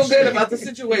make her feel good about the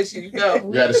situation. You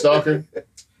had a stalker?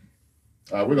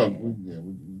 We're gonna.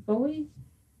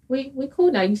 But we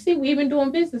cool now. You see, we even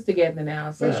doing business together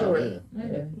now. So For sure. Yeah.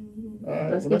 Yeah. All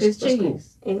right. Let's well, get this that's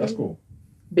cheese. cool. That's cool.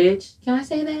 Bitch, can I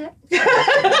say that?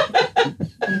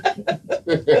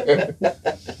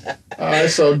 All right.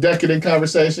 So decadent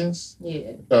conversations.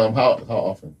 Yeah. How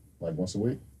often? Like once a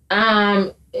week?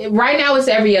 Right now it's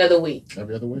every other week,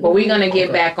 Every other week? but we're gonna get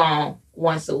Okay. back on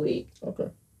once a week. Okay.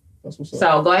 That's what's up.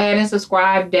 So go ahead and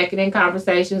subscribe. Decadent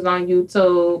Conversations on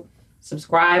YouTube.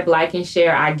 Subscribe, like, and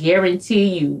share. I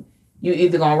guarantee you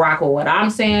either gonna rock with what I'm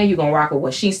saying, you gonna rock with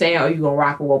what she's saying, or you gonna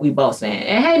rock with what we both saying.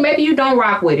 And hey, maybe you don't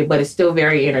rock with it, but it's still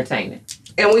very entertaining.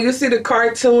 And when you see the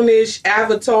cartoonish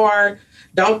avatar,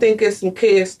 don't think it's some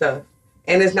kid stuff.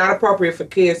 And it's not appropriate for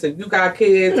kids. If you got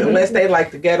kids, unless they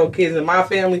like the ghetto kids in my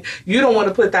family, you don't want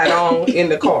to put that on in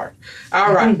the car.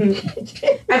 All right. And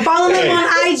follow them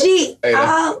on IG. Hey,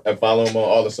 and follow them on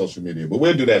all the social media. But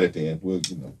we'll do that at the end. We'll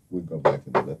go back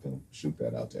and let them shoot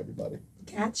that out to everybody.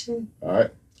 Gotcha. All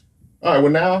right. Well,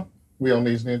 now we on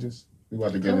these ninjas. We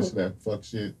about to get into that fuck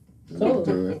shit. Cool.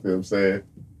 Do it, you know what I'm saying?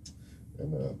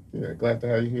 And yeah, glad to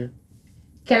have you here.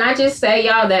 Can I just say,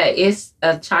 y'all, that it's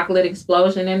a chocolate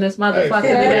explosion in this motherfucker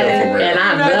Hey, today? for real. And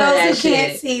I For love that those who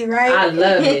can't shit. see, right? I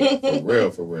love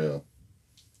it. For real.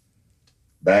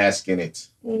 Bask in it.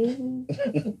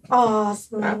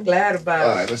 Awesome. I'm glad All about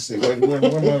it. right, let's see. Where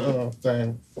my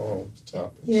thing for the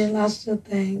topic? You lost your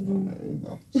thing. There you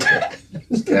go.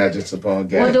 It's gadgets upon Well,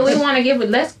 gadgets. do we want to give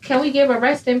it? Can we give a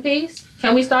rest in peace?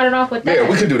 Can we start it off with that? Yeah,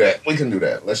 we can do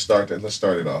that. Let's start that. Let's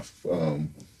start it off.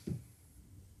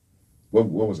 What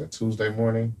was it? Tuesday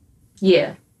morning.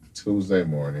 Yeah. Tuesday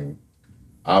morning,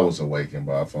 I was awakened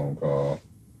by a phone call.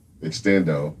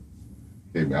 Extendo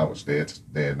hit me. I was dead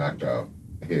knocked out.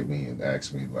 Hit me and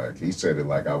asked me, like, he said it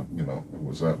like I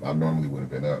was up. I normally would have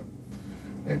been up,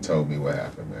 and told me what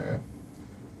happened, man.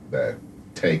 That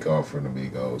Takeoff from the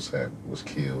Migos was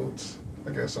killed, I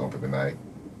guess, over the night,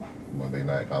 Monday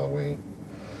night, Halloween.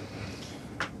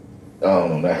 I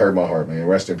don't know. That hurt my heart, man.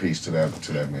 Rest in peace to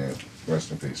that man.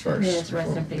 Rest in peace first. Yes,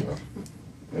 rest in peace.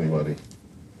 Anybody?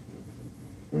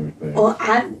 Anything? Well,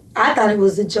 I thought it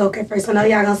was a joke at first. I know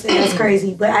y'all gonna say that's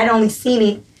crazy, but I'd only seen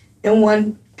it in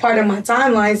one part of my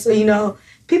timeline. So,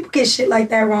 people get shit like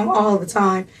that wrong all the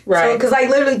time. Right. So, because like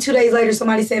literally 2 days later,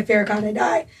 somebody said Farrakhan had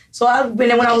died. So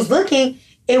when I was looking,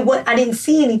 I didn't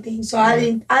see anything. So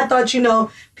I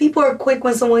thought, people are quick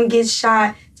when someone gets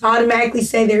shot to automatically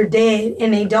say they're dead,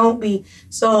 and they don't be.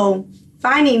 So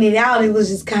finding it out, it was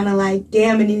just kind of like,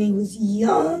 damn, and then he was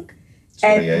young.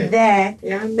 28. At that.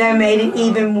 Yeah, That made it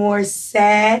even more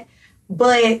sad.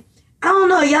 But I don't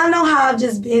know. Y'all know how I've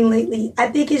just been lately. I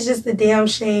think it's just a damn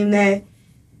shame that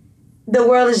the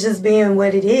world is just being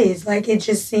what it is. Like, it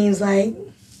just seems like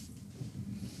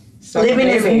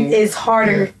living is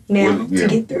harder now to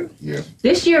get through. Yeah.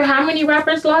 This year, how many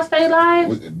rappers lost their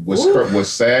lives? What's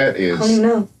sad is, I don't even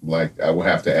know. like, I will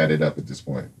have to add it up at this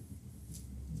point.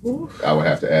 I would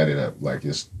have to add it up. Like,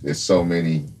 it's so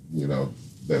many,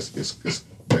 it's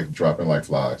like dropping like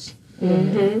flies.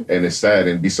 Mm-hmm. And it's sad.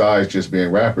 And besides just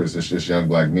being rappers, it's just young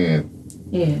black men,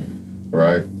 Yeah.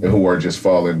 right? And who are just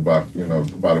falling by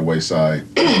the wayside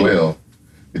as well.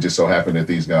 It just so happened that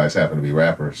these guys happen to be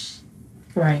rappers,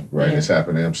 Right. right? Yeah. It's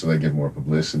happened to them, so they get more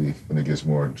publicity and it gets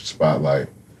more spotlight.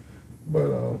 But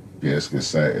yeah, it's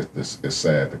sad. It's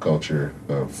sad. The culture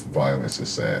of violence is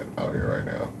sad out here right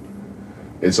now.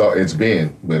 It's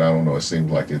been, but I don't know. It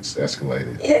seems like it's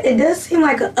escalated. It does seem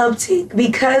like an uptick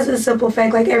because of the simple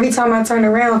fact, like every time I turn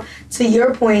around, to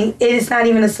your point, it is not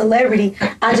even a celebrity.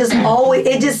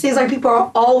 It just seems like people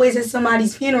are always at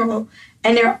somebody's funeral,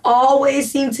 and they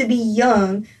always seem to be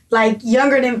young, like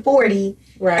younger than 40,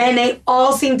 Right. and they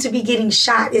all seem to be getting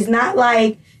shot. It's not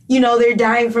like, they're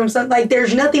dying from something, like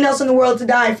there's nothing else in the world to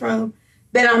die from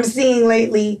that I'm seeing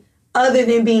lately other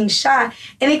than being shot.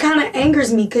 And it kind of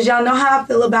angers me because y'all know how I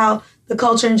feel about the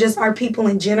culture and just our people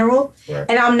in general. Right.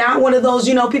 And I'm not one of those,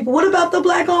 people, what about the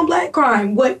black on black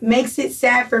crime? What makes it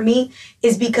sad for me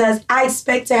is because I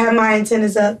expect to have my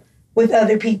antennas up with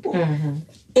other people. Mm-hmm.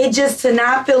 It just to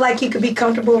not feel like you could be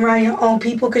comfortable around your own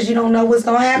people because you don't know what's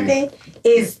going to happen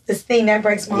is the thing that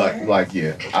breaks my heart.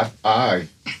 I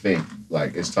think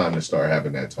like it's time to start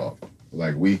having that talk.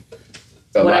 Like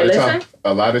a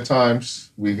lot of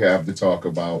times we have to talk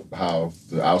about how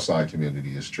the outside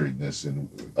community is treating us, and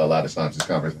a lot of times this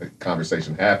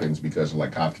conversation happens because of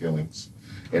like cop killings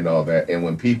and all that. And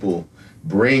when people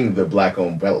bring the black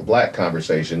on black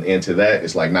conversation into that,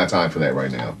 it's like not time for that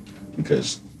right now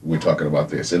because we're talking about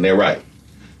this, and they're right.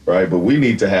 But we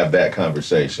need to have that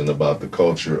conversation about the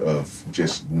culture of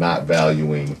just not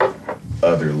valuing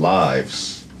other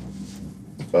lives,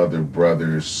 other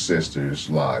brothers, sisters'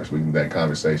 lives. That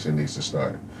conversation needs to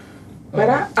start. But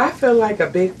I feel like a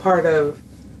big part of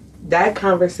that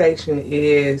conversation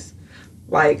is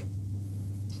like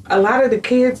a lot of the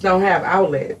kids don't have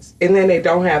outlets, and then they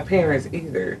don't have parents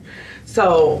either.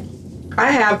 So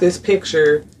I have this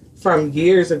picture from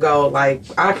years ago, like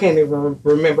I can't even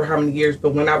remember how many years,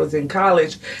 but when I was in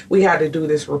college, we had to do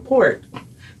this report.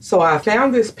 So I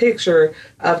found this picture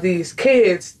of these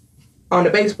kids on the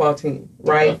baseball team,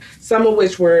 right? Some of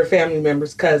which were family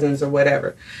members, cousins, or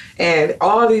whatever. And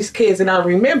all these kids, and I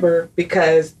remember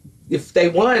because if they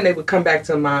won, they would come back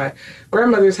to my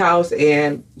grandmother's house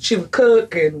and she would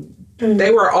cook, and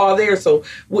they were all there. So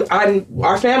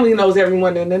our family knows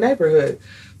everyone in the neighborhood.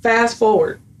 Fast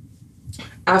forward,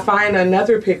 I find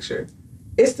another picture.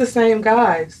 It's the same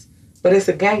guys, but it's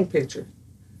a gang picture,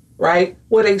 right?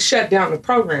 Well, they shut down the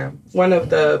program. One of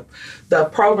the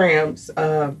programs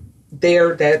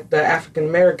there that the African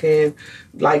American,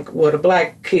 the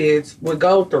black kids would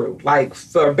go through, like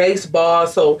for baseball.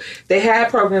 So they had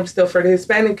programs still for the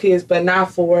Hispanic kids, but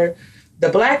not for the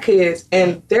black kids.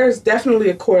 And there's definitely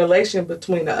a correlation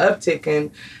between the uptick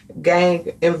in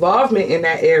gang involvement in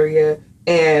that area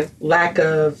and lack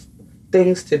of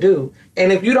things to do.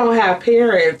 And if you don't have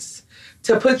parents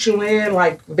to put you in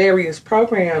like various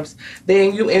programs,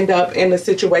 then you end up in a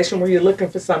situation where you're looking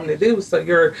for something to do. So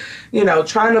you're,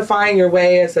 trying to find your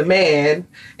way as a man,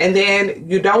 and then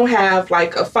you don't have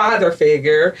like a father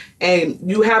figure, and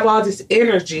you have all this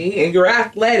energy and you're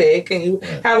athletic and you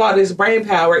have all this brain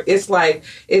power. It's like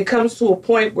it comes to a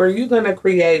point where you're going to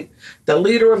create the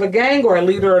leader of a gang or a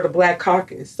leader of the Black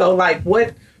Caucus. So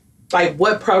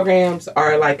what programs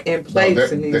are like in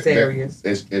place in these areas?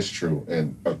 It's true,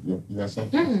 and you got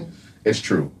something? It's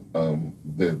true.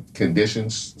 The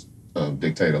conditions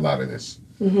dictate a lot of this,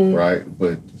 right?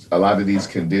 But a lot of these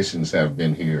conditions have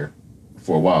been here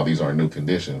for a while. These aren't new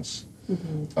conditions.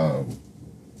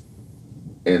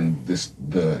 And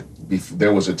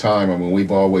there was a time. I mean,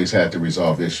 we've always had to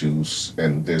resolve issues,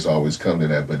 and there's always come to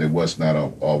that. But it was not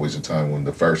always a time when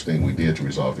the first thing we did to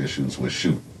resolve issues was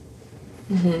shoot.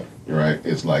 Right?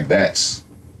 It's like that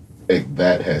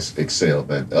has excelled.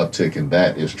 That uptick in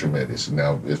that is tremendous.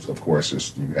 Now, of course,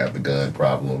 you have the gun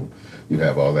problem, you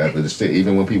have all that, but it's still,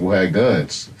 even when people had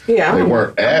guns, they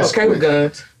weren't as quick. With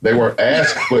guns. They weren't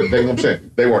as quick. They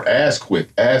weren't as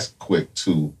quick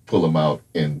to pull them out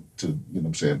into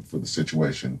for the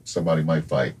situation. Somebody might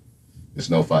fight. There's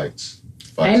no fights.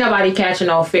 Ain't nobody catching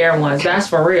no fair ones. That's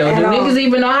for real. Do niggas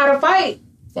even know how to fight?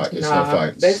 It's no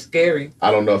fights. That's scary. I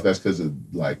don't know if that's because of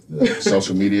like the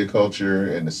social media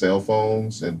culture and the cell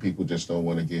phones, and people just don't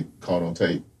want to get caught on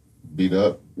tape, beat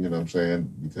up. You know what I'm saying?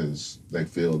 Because they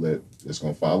feel that it's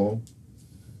gonna follow them.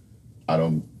 I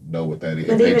don't know what that is.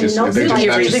 But if they're just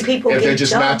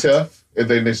not tough, if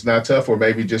they're just not tough, or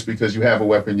maybe just because you have a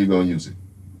weapon, you're gonna use it.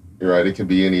 You're right. It can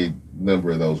be any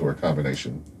number of those, or a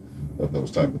combination of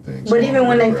those type of things. But even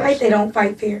when they fight, they don't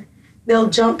fight fair.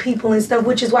 They'll jump people and stuff,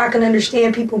 which is why I can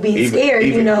understand people being scared,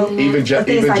 even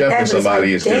jumping like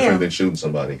somebody is different than shooting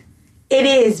somebody. It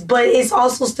is, but it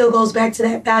also still goes back to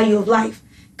that value of life.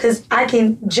 Because I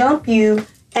can jump you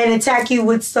and attack you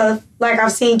with stuff like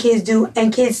I've seen kids do,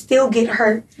 and kids still get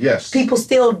hurt. Yes. People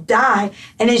still die.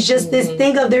 And it's just this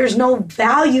thing of there's no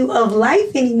value of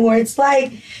life anymore. It's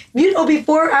like,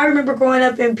 before I remember growing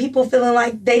up and people feeling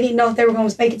like they didn't know if they were going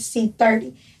to make it to see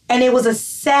 30. And it was a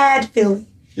sad feeling.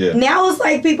 Yeah. Now it's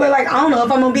like people are like, I don't know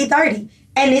if I'm gonna be 30,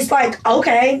 and it's like,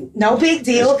 okay, no big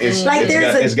deal. It's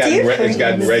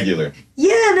gotten regular.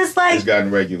 Yeah, and it's like it's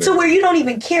gotten regular to where you don't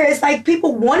even care. It's like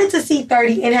people wanted to see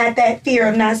 30 and had that fear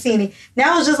of not seeing it.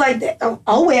 Now it's just like,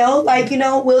 oh well, like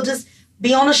we'll just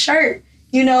be on a shirt.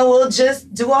 We'll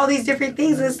just do all these different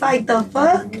things. It's like the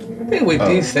fuck. I think we're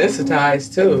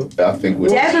desensitized too. I think we're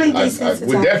definitely desensitized.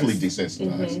 We're definitely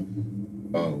desensitized.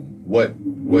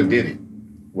 What did it?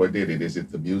 What did it? Is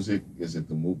it the music? Is it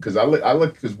the movie? Because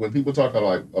because when people talk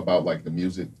about the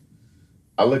music,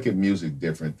 I look at music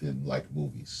different than like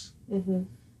movies.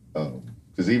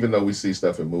 Because even though we see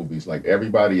stuff in movies, like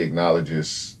everybody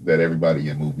acknowledges that everybody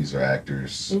in movies are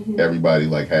actors. Everybody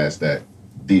has that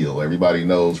deal. Everybody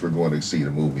knows we're going to see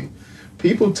the movie.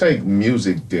 People take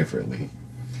music differently.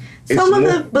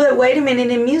 But wait a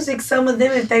minute, in music, some of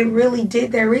them, if they really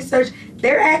did their research,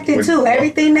 they're acting too.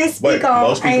 Everything they speak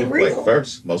on ain't real.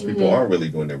 Most people aren't really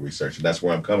doing their research, and that's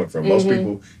where I'm coming from. Most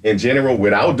people, in general,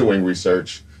 without doing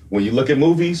research, when you look at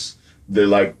movies, they're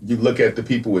like, you look at the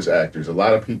people as actors. A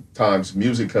lot of times,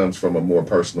 music comes from a more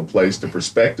personal place. The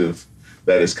perspective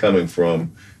that it's coming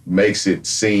from makes it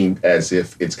seem as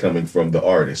if it's coming from the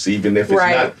artist, even if it's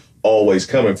not always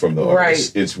coming from the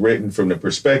artist. It's written from the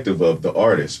perspective of the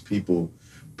artist. People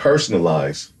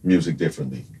personalize music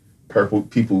differently.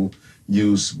 People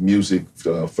use music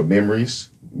for memories.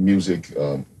 Music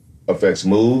affects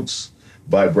moods.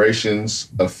 Vibrations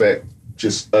affect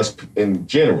just us in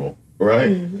general,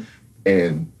 right? Mm-hmm.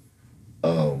 And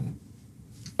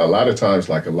a lot of times,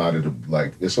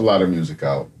 it's a lot of music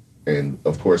out, and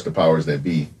of course, the powers that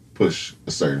be push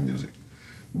a certain music.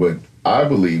 But I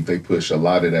believe they push a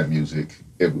lot of that music.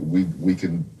 If we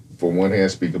can, for one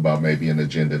hand, speak about maybe an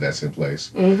agenda that's in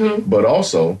place, but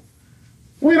also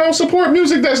we don't support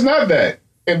music that's not that,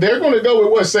 and they're going to go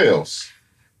with what sells.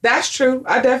 That's true.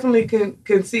 I definitely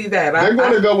can see that. They're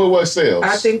going to go with what sells.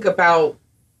 I think about,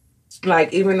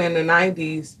 like, even in the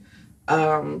 90s,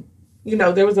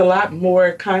 there was a lot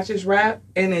more conscious rap,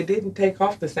 and it didn't take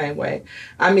off the same way.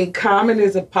 I mean, Common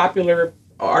is a popular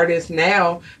artist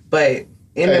now, but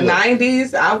in the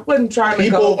 90s, I wasn't trying to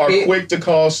go. People are quick to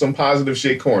call some positive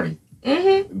shit corny.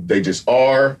 Mm-hmm. They just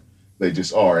are.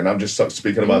 And I'm just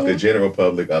speaking about the general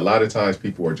public. A lot of times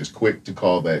people are just quick to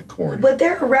call that corny. But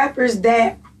there are rappers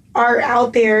that are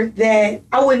out there that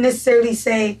I wouldn't necessarily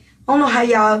say, I don't know how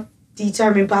y'all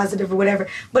determine positive or whatever,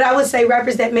 but I would say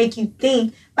rappers that make you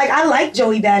think. Like, I like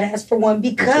Joey Badass for one,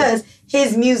 because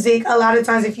his music, a lot of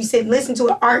times if you sit and listen to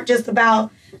it, aren't just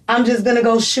about, I'm just going to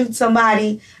go shoot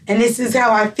somebody and this is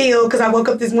how I feel because I woke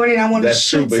up this morning and I want to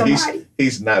shoot somebody. That's true, but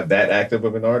he's not that active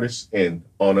of an artist. And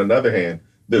on another hand,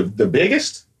 the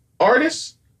biggest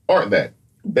artists aren't that.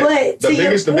 But the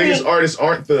biggest artists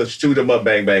aren't the shoot 'em up,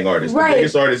 bang bang artists. Right. The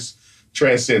biggest artists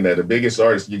transcend that. The biggest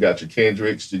artists, you got your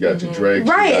Kendricks, you got your Drakes,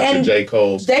 right. you got and your J.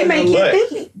 Cole's. They make you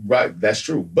think. Right, that's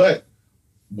true. But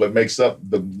what makes up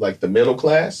the middle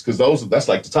class, because that's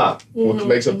like the top. What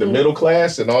makes up the middle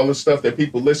class and all the stuff that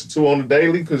people listen to on the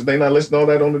daily, because they not listening to all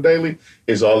that on the daily,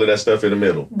 is all of that stuff in the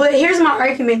middle. But here's my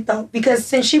argument though, because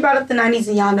since she brought up the 90s,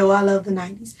 and y'all know I love the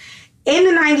 90s. In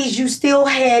the 90s, you still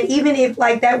had, even if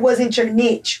like that wasn't your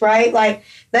niche, right? Like,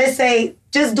 let's say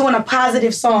just doing a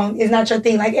positive song is not your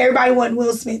thing. Like, everybody wanted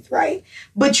Will Smith, right?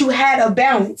 But you had a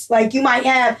balance. Like, you might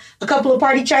have a couple of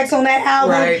party tracks on that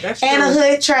album, right, that's and true. a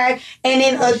hood track, and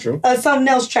then a something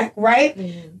else track, right?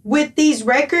 With these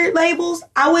record labels,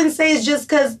 I wouldn't say it's just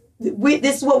because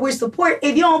this is what we're supporting.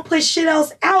 If you don't put shit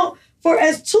else out for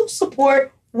us to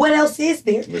support, what else is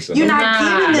there? You're not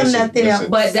giving them nothing else.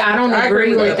 But I don't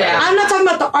agree with that. I'm not talking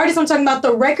about the artists. I'm talking about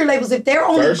the record labels. If they're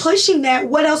only pushing that,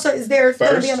 what else is there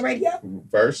going to be on the radio?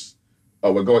 First,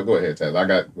 go ahead, Taylor.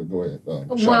 Go ahead.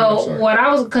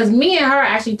 Because me and her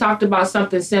actually talked about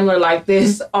something similar like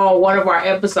this on one of our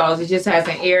episodes. It just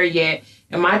hasn't aired yet.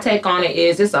 And my take on it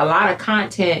is it's a lot of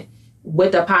content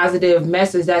with a positive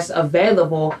message that's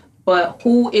available, but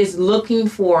who is looking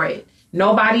for it?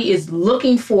 Nobody is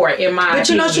looking for it, in my opinion. But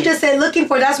you know, she just said looking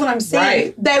for. That's what I'm saying.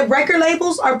 Right. That record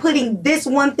labels are putting this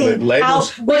one thing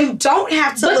out, but you don't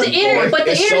have to. But the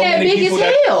internet big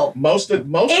as hell. Most of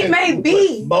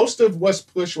what's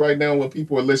pushed right now, what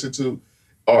people are listening to,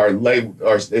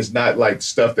 it's not like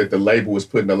stuff that the label is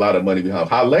putting a lot of money behind.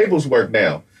 How labels work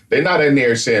now, they're not in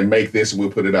there saying make this and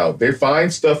we'll put it out. They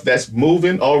find stuff that's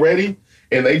moving already,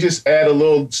 and they just add a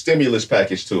little stimulus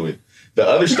package to it. The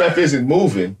other stuff isn't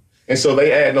moving. And so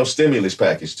they add no stimulus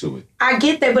package to it. I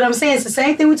get that, but I'm saying it's the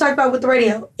same thing we talked about with the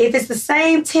radio. If it's the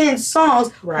same 10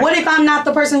 songs, what if I'm not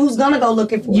the person who's gonna go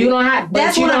looking for it? You don't have.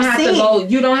 That's what I'm saying.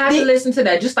 You don't have to listen to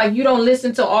that. Just like you don't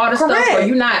listen to all the stuff, or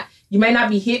you may not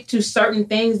be hip to certain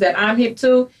things that I'm hip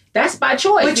to. That's by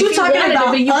choice. But you're talking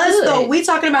about us, though. We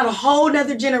talking about a whole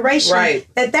nother generation. Right.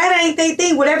 That ain't their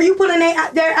thing. Whatever you put in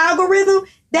their algorithm,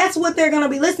 that's what they're going to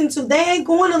be listening to. They ain't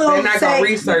going to say,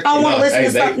 research I want to listen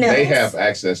to something else. They have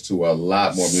access to a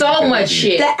lot more music. So much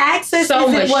shit. The access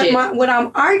isn't what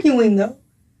I'm arguing, though.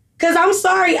 Because I'm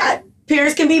sorry,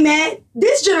 parents can be mad.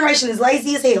 This generation is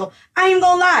lazy as hell. I ain't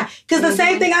going to lie. Because the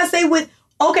same thing I say with,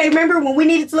 okay, remember when we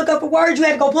needed to look up a word, you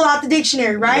had to go pull out the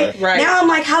dictionary, right? Now I'm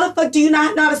like, how the fuck do you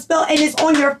not know how to spell? And it's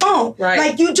on your phone. Right.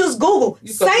 Like, you just Google,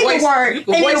 say the word, and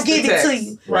it'll give it to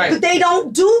you. Right. But they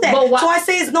don't do that. So I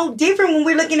say it's no different when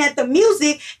we're looking at the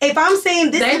music. If I'm saying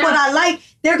this is what I like,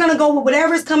 they're going to go with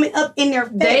whatever's coming up in their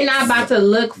face. They're not about to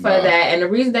look for that. And the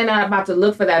reason they're not about to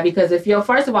look for that, because if your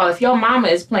mama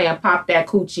is playing Pop That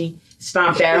Coochie,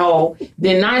 Stomp That Hole,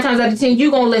 then 9 times out of 10,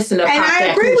 you're going to listen to Pop That Coochie. And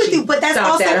I agree with you, but that's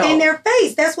also in their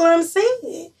face. That's what I'm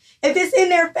saying. If it's in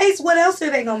their face, what else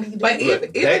are they going to be doing?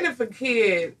 But even if a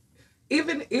kid,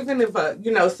 even if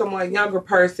a, someone younger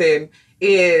person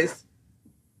is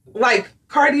like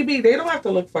Cardi B, they don't have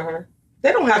to look for her.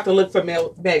 They don't have to look for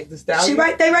Meg Thee Stallion.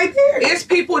 They right there. It's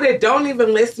people that don't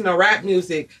even listen to rap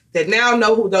music that now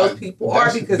know who those people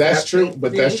are because that's true.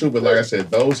 But that's true. But like I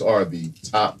said, those are the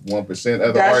top 1%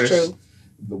 of the artists. That's true.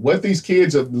 what these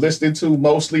kids are listening to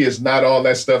mostly is not all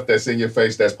that stuff that's in your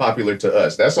face that's popular to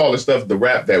us. That's all the stuff, the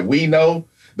rap that we know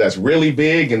that's really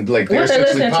big, and like they're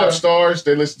essentially pop stars.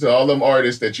 They listen to all them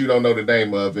artists that you don't know the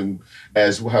name of, and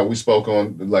as how we spoke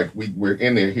on, like we're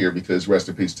in there here because rest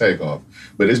in peace Takeoff.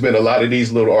 But there's been a lot of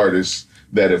these little artists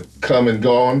that have come and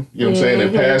gone, you know what I'm saying,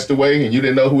 and passed away, and you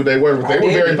didn't know who they were. But they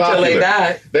were very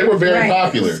popular. They were very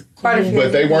popular,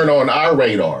 but they weren't on our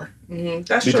radar.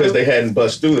 That's because true. they hadn't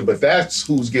bust through it. But that's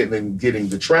who's getting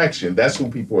the traction. That's who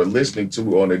people are listening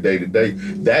to on a day to day.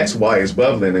 That's why it's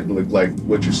bubbling. And look like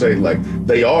what you say, like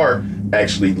they are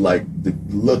actually like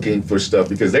looking for stuff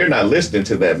because they're not listening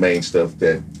to that main stuff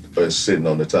that is sitting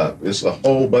on the top. It's a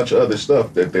whole bunch of other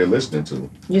stuff that they're listening to.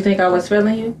 You think I was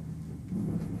feeling you?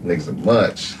 Niggas are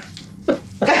much.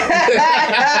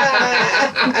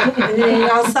 And then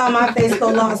y'all saw my face go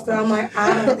lost, and I'm like,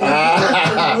 I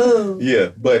don't know. Yeah,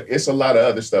 but it's a lot of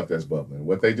other stuff that's bubbling.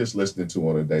 What they just listening to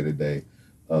on a day to day.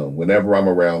 Whenever I'm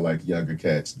around like younger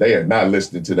cats, they are not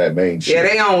listening to that main shit. Yeah,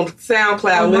 they on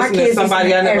SoundCloud listening to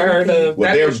somebody I never heard of.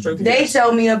 Well, that's true. They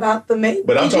tell me about the main.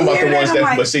 But I'm talking about the ones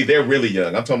that, but see, they're really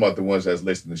young. I'm talking about the ones that's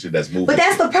listening to shit that's moving. But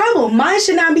that's the problem. Mine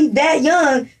should not be that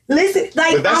young. Listen,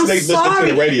 like, I'm sorry.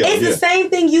 To the radio. It's the same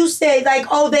thing you said. Like,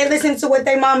 oh, they listen to what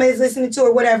their mama is listening to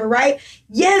or whatever, right?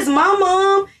 Yes, my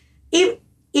mom,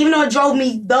 even though it drove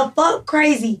me the fuck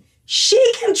crazy,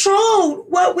 she controlled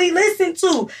what we listened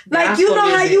to. Like, you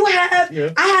know how you have,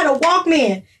 I had a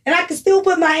Walkman and I could still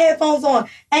put my headphones on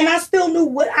and I still knew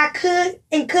what I could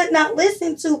and could not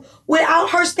listen to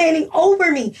without her standing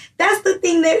over me. That's the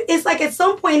thing that it's like at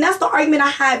some point, and that's the argument I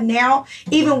have now,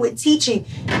 even with teaching.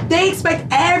 They expect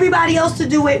everybody else to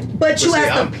do it, but you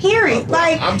as the parent.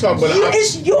 Like, I'm talking about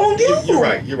it's you on you.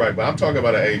 You're right. But I'm talking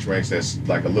about an age range that's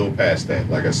like a little past that.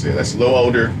 Like I said, that's a little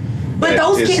older. But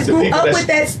those kids grew up with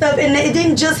that stuff and it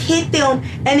didn't just hit them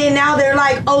and then now they're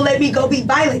like, oh, let me go be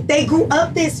violent. They grew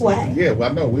up this way. Yeah, well,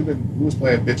 I know. We was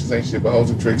playing bitches ain't shit but hoes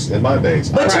and tricks in my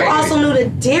days. But you also knew the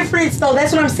difference though.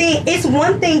 That's what I'm saying. It's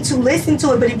one thing to listen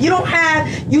to it, but if you don't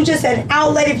have, you just an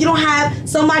outlet, if you don't have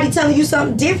somebody telling you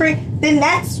something different, then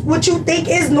that's what you think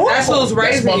is normal. That's who's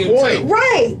raising you. Point.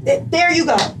 Right. There you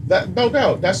go. No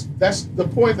doubt. That's the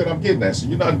point that I'm getting at. So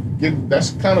you're not getting,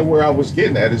 that's kind of where I was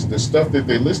getting at, is the stuff that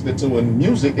they're listening to in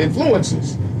music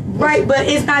influences. Right, but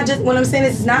it's not just, what I'm saying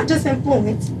is it's not just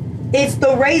influence. It's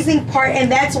the raising part,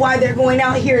 and that's why they're going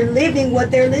out here living what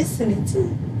they're listening to.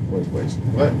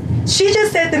 What? She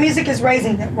just said the music is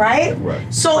raising them, right?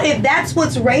 Right. So if that's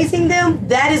what's raising them,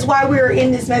 that is why we're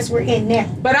in this mess we're in now.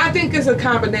 But I think it's a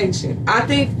combination. I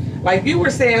think, like you were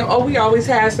saying, oh, we always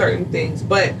had certain things,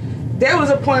 but there was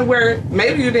a point where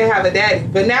maybe you didn't have a daddy,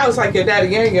 but now it's like your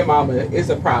daddy and your mama is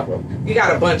a problem. You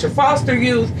got a bunch of foster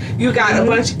youth. You got a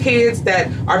bunch of kids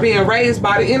that are being raised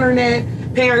by the internet,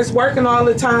 parents working all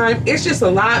the time. It's just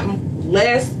a lot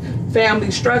less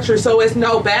family structure, so it's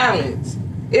no balance.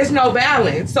 It's no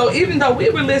balance. So even though we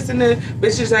were listening to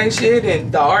Bitches Ain't Shit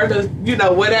and the art of, you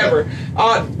know, whatever,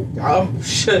 the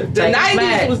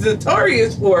 90s was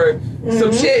notorious for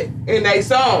some shit in their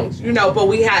songs, you know, but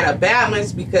we had a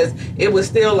balance because it was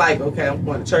still like, okay, I'm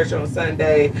going to church on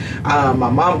Sunday. My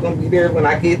mom's going to be there when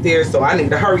I get there, so I need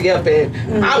to hurry up.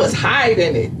 And I was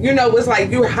hiding it. You know, it's like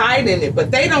you're hiding it,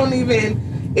 but they don't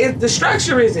even, the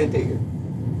structure isn't there.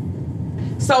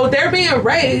 So they're being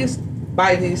raised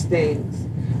by these things.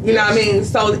 You know what I mean?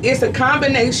 So it's a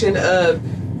combination of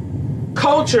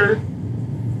culture,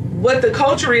 what the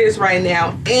culture is right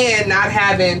now, and not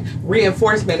having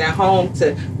reinforcement at home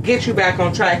to get you back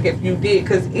on track if you did.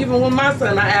 Because even with my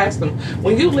son, I asked him,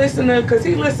 when you listen to, because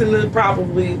he listened to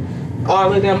probably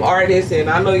all of them artists, and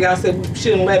I know y'all said we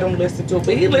shouldn't let him listen to it,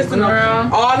 but he listened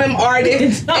to all them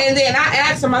artists. And then I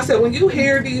asked him, I said, when you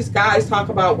hear these guys talk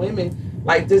about women,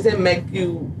 like, does it make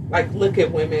you, like, look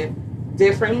at women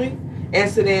differently? And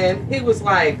so then he was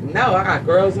like, no, I got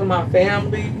girls in my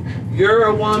family. You're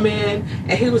a woman.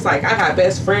 And he was like, I got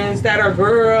best friends that are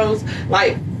girls.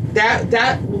 Like,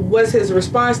 that was his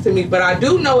response to me. But I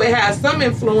do know it has some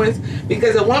influence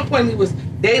because at one point he was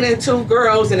dating two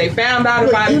girls and they found out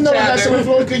about each other. You know it has some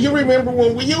influence because you remember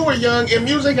when you were young and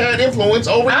music had influence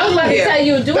over you. I was about to tell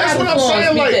you, do that's have what influence.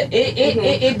 I'm saying. Like,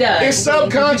 it does. It's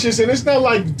subconscious and it's not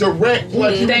like direct.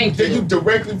 Like you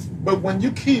directly. But when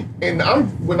you keep, and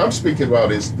when I'm speaking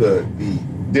about is the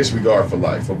disregard for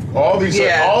life. All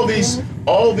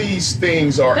these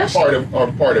things are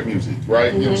part of music,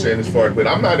 right? You know what I'm saying? As far, but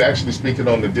I'm not actually speaking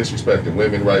on the disrespecting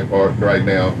women right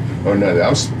now or none of that.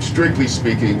 I'm strictly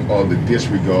speaking on the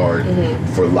disregard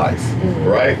for life,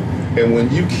 right? And when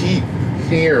you keep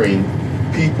hearing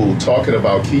people talking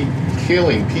about keep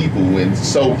killing people and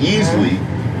so easily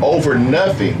over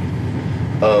nothing,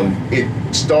 it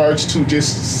starts to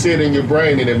just sit in your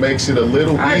brain, and it makes it a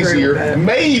little easier,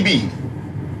 maybe,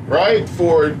 right,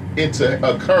 for it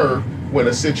to occur when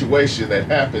a situation that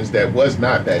happens that was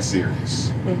not that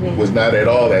serious, was not at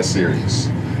all that serious.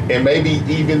 And maybe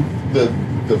even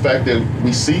the fact that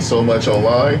we see so much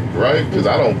online, right? Because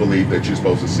I don't believe that you're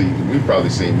supposed to see, we've probably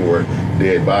seen more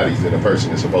dead bodies than a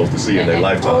person is supposed to see in their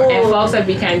lifetime. And folks have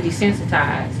become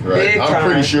desensitized. Right. I'm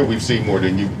pretty sure we've seen more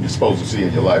than you're supposed to see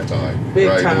in your lifetime.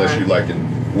 Right? Unless you're like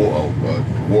in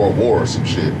World War or some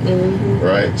shit.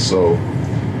 Right? So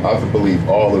I believe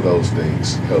all of those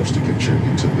things helps to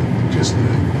contribute to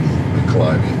the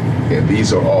climate. And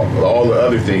these are all the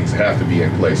other things have to be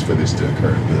in place for this to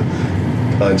occur. The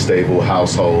unstable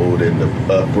household and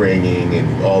the upbringing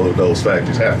and all of those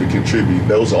factors have to contribute.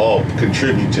 Those all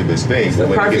contribute to this thing.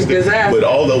 But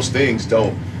all those things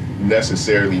don't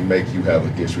necessarily make you have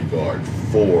a disregard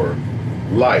for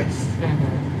life.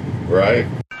 Right?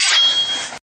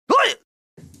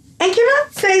 And can I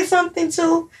say something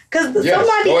too? Because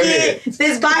somebody did this.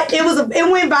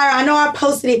 It went viral. I know I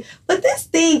posted it, but this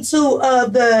thing too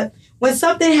of when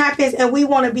something happens and we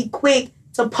want to be quick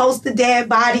to post the dead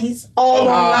bodies all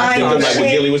online. Like what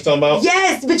Gilly was talking about?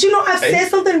 Yes, but I've said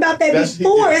something about that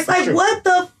before. It's like, what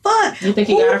the fuck? You think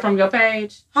he got it from your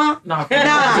page? Huh? No. Nah.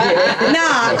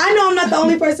 I know I'm not the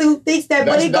only person who thinks that,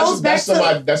 but it goes back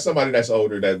to... That's somebody that's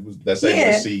older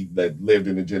that lived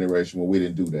in a generation where we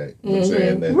didn't do that. You know what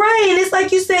I'm saying? Right, and it's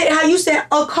like you said, how you said,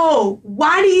 a code.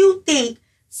 Why do you think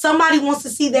somebody wants to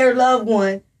see their loved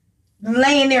one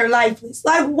laying there lifeless?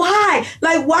 Like, why?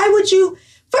 Like, why would you...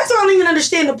 First of all, I don't even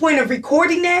understand the point of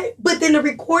recording that, but then to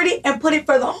record it and put it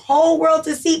for the whole world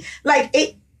to see, like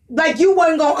you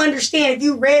wasn't going to understand if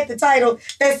you read the title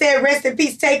that said "Rest in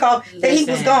Peace, Takeoff," that he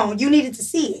was gone. You needed to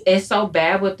see it. It's so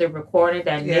bad with the recording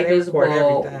that niggas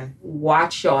will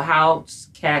watch your house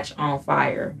catch on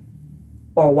fire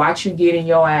or watch you getting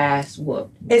your ass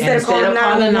whooped. Instead of calling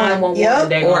 911,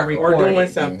 they're going to record or doing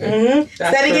something.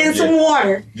 Instead of getting some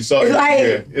water. You saw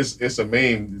it's a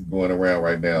meme going around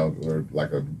right now, or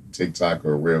like a TikTok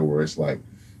or a reel where it's like,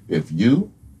 if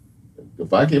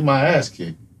I get my ass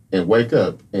kicked and wake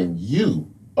up and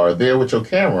you are there with your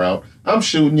camera out, I'm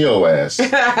shooting your ass.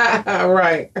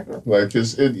 Right. Like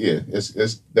it's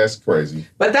that's crazy.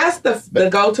 But that's the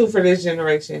go-to for this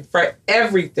generation for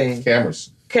everything.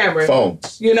 Cameras,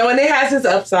 phones. And it has its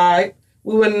upside.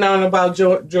 We wouldn't have known about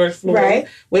George Floyd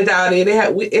without it.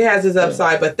 It has its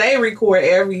upside, but they record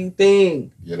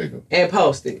everything. Yeah, they do. And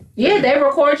post it. Yeah, they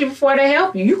record you before they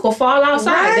help you. You could fall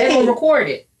outside. They gonna record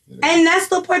it. And that's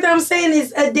the part that I'm saying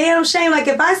is a damn shame. Like,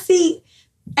 if I see,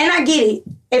 and I get it,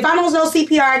 if I don't know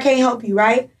CPR, I can't help you,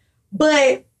 right?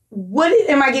 But what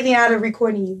am I getting out of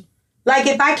recording you? Like,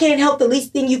 if I can't help, the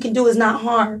least thing you can do is not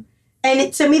harm.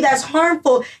 And to me, that's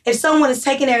harmful if someone is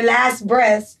taking their last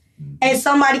breaths and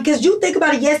somebody, because you think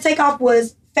about it, yes, Takeoff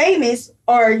was famous,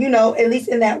 or, at least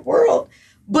in that world.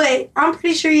 But I'm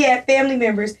pretty sure he had family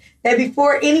members that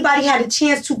before anybody had a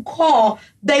chance to call,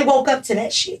 they woke up to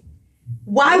that shit.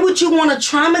 Why would you want to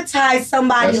traumatize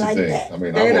somebody like that? I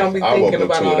mean, I woke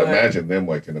up to it. Imagine them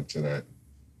waking up to that.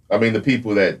 I mean, the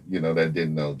people that that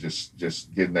didn't know, just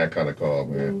getting that kind of call,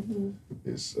 man,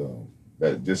 is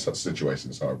this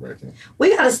situation is heartbreaking.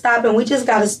 We got to stop, and we just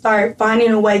got to start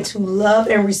finding a way to love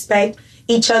and respect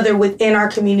each other within our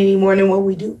community more than what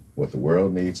we do. What the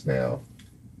world needs now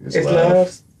is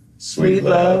love, sweet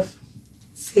love.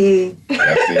 See,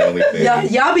 that's the only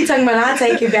thing. Y'all be talking about I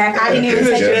take it back. I didn't even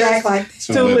take it back like that.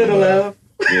 Too little love.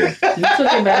 Yeah. You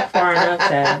took it back far enough,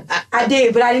 Taz. I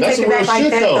did, but I didn't take it back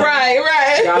like that. Though. Right.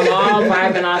 Y'all all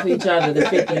vibing off each other, the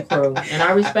 50 crew. And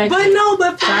I respect But it. No,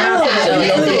 but you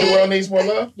don't think the world needs more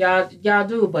love? Y'all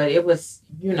do, but it was,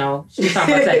 she was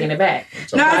talking about taking it back.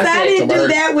 No, I didn't do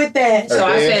that with that. So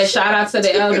I said, shout out to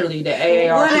the elderly, the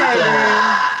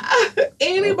AARP.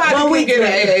 Anybody can get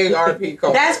an AARP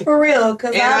card. That's for real,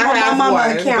 because I have my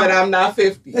mama account. But I'm not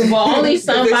 50. Well, only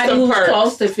somebody who's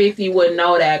close to 50 would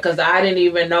know that, because I didn't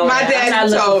even know my that. dad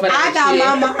told me. I got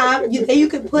mama. You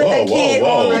could put a kid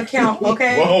on an account,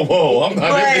 okay? Whoa, I'm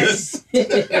not in this.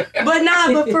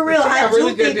 But for real, I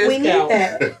do think we need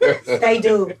that. They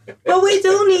do. But we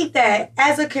do need that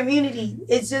as a community.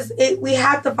 It's just, we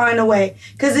have to find a way.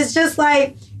 Because it's just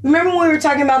like, remember when we were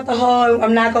talking about the whole,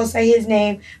 I'm not going to say his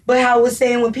name, but how I was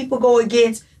saying when people go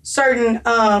against certain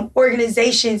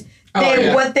organizations,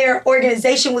 what their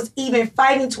organization was even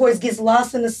fighting towards gets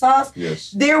lost in the sauce.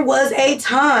 Yes. There was a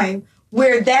time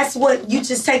where that's what you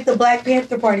just take the Black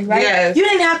Panther Party, right? Yes. You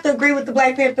didn't have to agree with the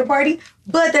Black Panther Party,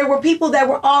 but there were people that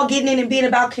were all getting in and being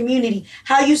about community.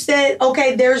 How you said,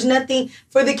 okay, there's nothing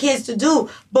for the kids to do,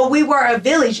 but we were a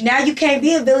village. Now you can't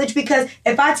be a village because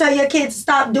if I tell your kids to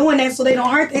stop doing that so they don't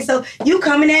hurt themselves, you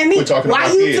coming at me. We're talking Why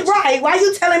about you kids. right? Why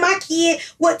you telling my kid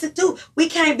what to do? We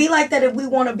can't be like that if we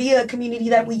want to be a community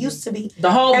that we used to be. The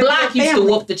whole And block be a used to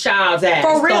family. whoop the child's ass.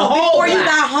 For real, the whole before you block.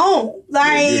 got home. You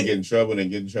Like, get in trouble and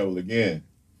get in trouble again.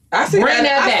 I see Bring that.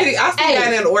 that I back. see Hey,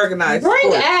 that in organized Bring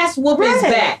sports. ass whoopings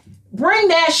Right. back. Bring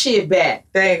that shit back.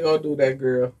 They ain't gonna do that,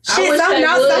 girl. I shit, wish some they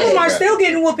of would. them are still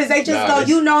getting whoopings. They just Nah, go, this-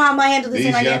 you know how I'm going to handle this. These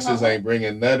when I get youngsters home. ain't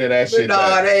bringing none of that shit No,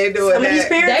 back. they ain't doing Some of these that.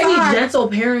 parents They are. need gentle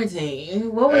parenting.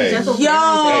 What was Hey. gentle Yo.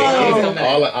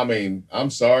 parenting? Hey, I'm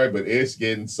sorry, but it's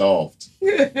getting soft.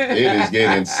 It is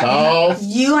getting soft.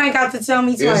 You ain't got to tell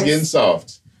me twice. It's getting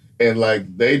soft. And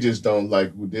like they just don't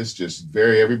like this. Just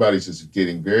everybody's just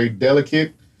getting very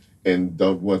delicate and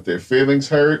don't want their feelings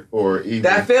hurt or even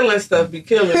That feeling stuff be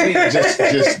killing me. just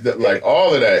like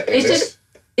all of that. And It's just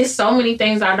it's so many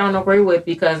things I don't agree with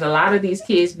because a lot of these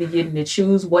kids be getting to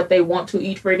choose what they want to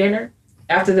eat for dinner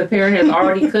after the parent has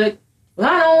already cooked. Well,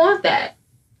 I don't want that.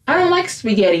 I don't like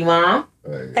spaghetti, Mom.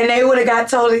 like, And they would have got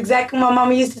told exactly what my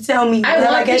mama used to tell me. I Well,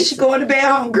 I want guess pizza. she going to bed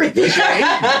hungry. I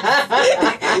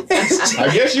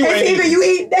guess you It's ain't either you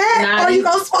eat that Nah, or you these-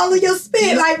 gonna swallow your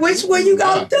spit. Like, which one you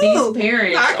gonna These do?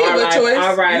 parents I give are a like, choice.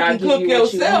 all right, You I'll can give cook you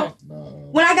what you yourself. want.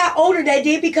 When I got older, that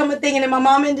did become a thing, and then my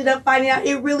mom ended up finding out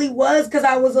it really was because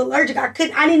I was allergic. I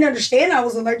didn't understand I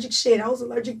was allergic. Shit, I was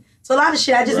allergic to a lot of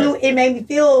shit. I just Right. knew it made me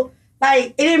feel like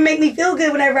it didn't make me feel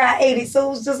good whenever I ate it. So it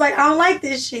was just like I don't like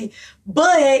this shit.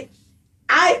 But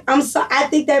I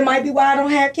think that might be why I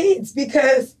don't have kids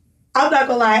because I'm not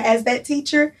gonna lie. As that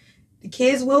teacher, the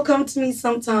kids will come to me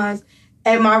sometimes,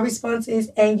 and my response is,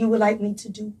 "And you would like me to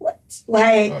do what?"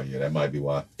 Like. Oh yeah, that might be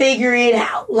why. Figure it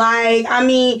out. Like, I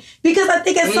mean, because I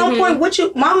think at some point,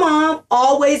 my mom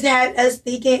always had us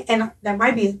thinking, and that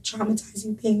might be a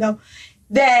traumatizing thing though,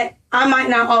 that I might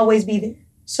not always be there.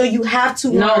 So you have to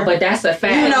No, learn. but that's a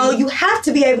fact. You know, you have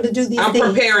to be able to do these I'm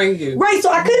things. preparing you. Right,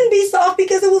 so I couldn't be soft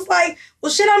because it was like,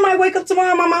 well, shit, I might wake up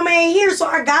tomorrow and my mama ain't here, so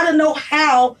I gotta know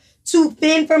how to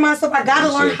fend for myself. I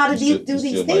gotta learn how to do these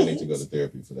You might need to go things. to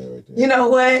therapy for that right there. You know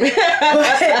what?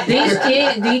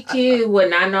 These kids would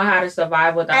not know how to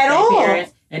survive without At their all.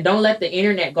 parents. And don't let the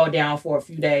internet go down for a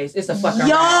few days. It's a fucking Yo,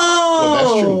 wrap. Well,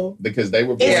 that's true because they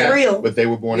were born, It's real. but they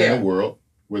were born in Yeah. a world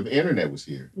where the internet was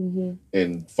here Mhm.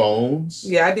 and phones.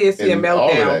 Yeah, I did see a and all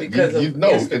of meltdown that. because of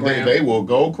no, Instagram. they will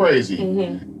go crazy.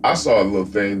 Mhm. I saw a little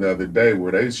thing the other day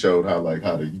where they showed how you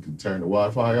can turn the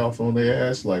Wi-Fi off on their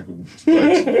ass, like you know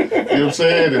what I'm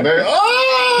saying, and they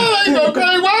they go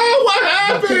crazy. Wow, what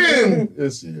happened?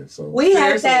 It's so we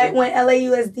had Seriously. that when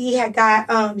LAUSD had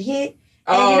got hit.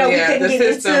 And, Oh, you know, yeah, we couldn't the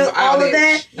get system into all of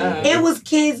that. outage. It was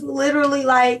kids literally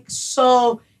like,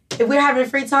 so if we're having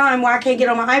free time where I can't get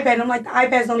on my iPad, I'm like, the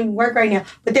iPads don't even work right now.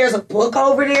 But there's a book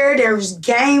over there. There's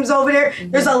games over there.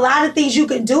 There's a lot of things you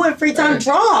can do in free time. Right.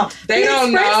 Draw. They Be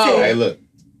don't expressive. know. Hey, look,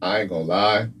 I ain't gonna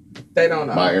lie. They don't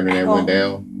know. My internet Oh. went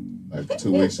down like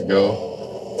 2 weeks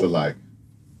ago for like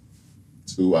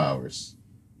 2 hours.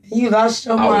 You lost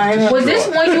your I was mind. just- Was this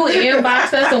when you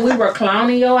inboxed us and we were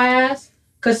clowning your ass?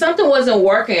 Because something wasn't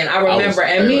working, I remember.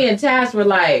 And me and Taz were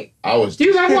like, I was. do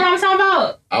you remember what I'm talking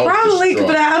about? I was Probably, distraught.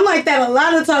 but I'm like that a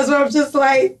lot of times where I'm just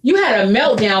like, You had a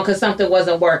meltdown because something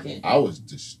wasn't working. I was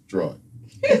distraught.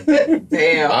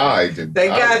 Damn. I did. They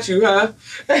got you, huh?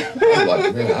 I'm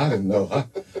like, man, I didn't know.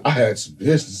 I had some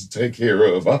business to take care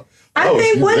of. I was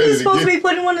think what ready he was supposed to get- be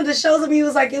putting one of the shows of you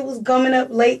was like it was coming up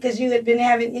late because you had been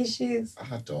having issues.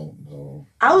 I don't know.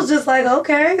 I was just like,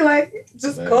 okay, like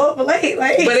just Man. go up late,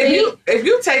 like. But if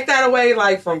you take that away,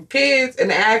 like from kids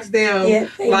and ask them, yeah,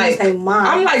 they like, say mom.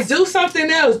 I'm like, do something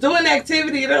else, do an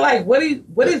activity. They're like, what is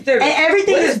there? And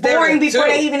everything what is there boring to before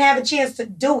do? they even have a chance to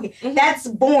do it. Mhm. That's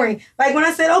boring. Like when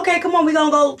I said, okay, come on, we're going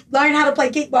to go learn how to play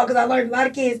kickball because I learned a lot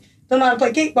of kids don't know how to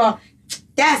play kickball.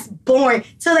 That's boring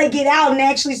till they get out and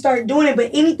actually start doing it.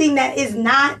 But anything that is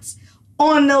not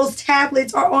on those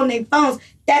tablets or on their phones,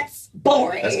 that's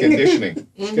boring. That's conditioning.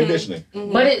 It's Mhm. conditioning.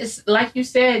 Mhm. But it's like you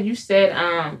said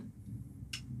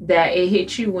that it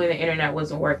hit you when the internet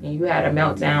wasn't working. You had a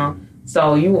meltdown.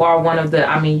 So you are one of the,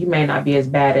 you may not be as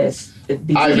bad as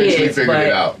these I eventually kids, figured but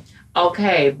it out.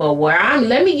 okay, but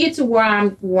let me get to where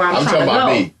I'm I'm trying talking to about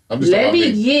go. me. I'm just Let talking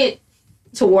about me get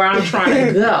to where I'm trying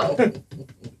to go.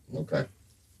 Okay.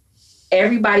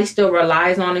 Everybody still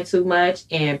relies on it too much,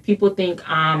 and people think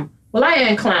I'm Well, I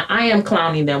am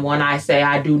clowning them when I say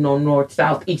I do know north,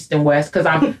 south, east, and west because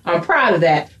I'm proud of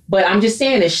that. But I'm just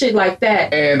saying it's shit like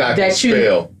that. And I can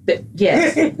spell.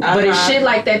 Yes, but it's shit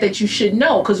like that you should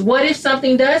know. Because what if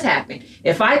something does happen?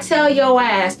 If I tell your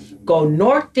ass, go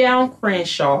north down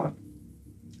Crenshaw,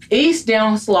 east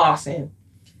down Slauson,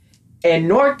 and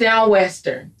north down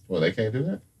Western. Well, they can't do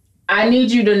that. I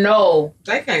need you to know.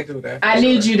 They can't do that. I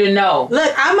need you to know.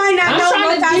 Look, I might not know I'm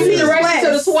what trying to give you directions west.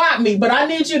 to the swap meet, but I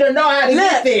need you to know how to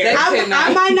get there.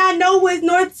 I might not know what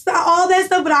north, all that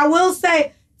stuff, but I will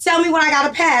say, tell me when I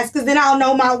gotta pass, because then I'll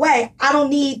know my way. I don't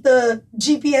need the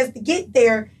GPS to get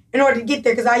there in order to get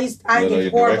there, because I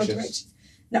get horrible directions.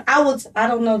 No, I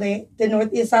don't know the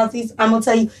north, east, south, east. I'm gonna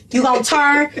tell you, you gonna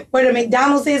turn where the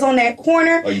McDonald's is on that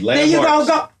corner. Then you gonna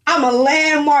go. I'm a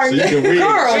landmark. So you can read.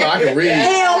 Girl. So I can read.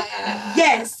 Hell,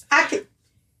 yes, I can.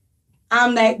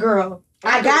 I'm that girl.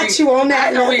 I got you on that.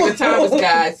 I can read the Thomas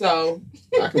Guide, so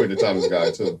I can read the Thomas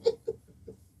Guide too.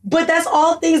 But that's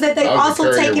all things that they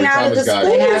also taken out of the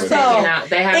school. It's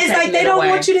like they don't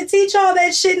want you to teach all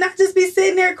that shit, not just be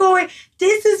sitting there going,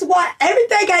 "This is what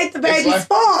everything ain't the baby's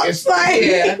fault."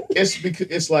 It's because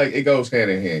it's like it goes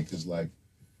hand in hand. Because like,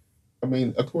 I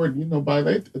mean, according by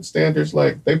their standards,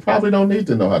 like they probably don't need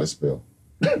to know how to spell.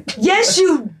 Yes,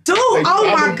 you do.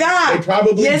 My God. They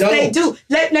probably yes, don't. They do.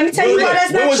 Let me tell you why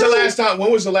that's not true.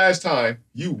 When was the last time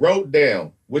you wrote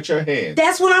down with your hand?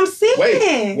 That's what I'm saying.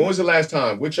 Wait, when was the last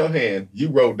time with your hand you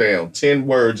wrote down 10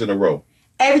 words in a row?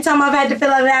 Every time I've had to fill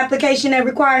out an application that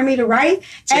required me to write.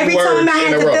 Every time I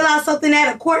had to fill out something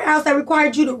at a courthouse that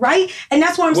required you to write. And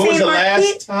that's what I'm saying. When was the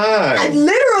last time?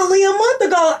 Literally a month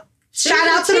ago. Shout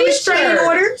out to the restraining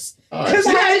orders. Because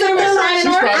I had to fill out an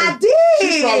order. I did.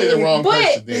 She's probably the wrong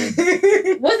person then.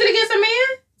 Was it against a man?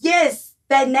 Yes.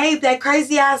 That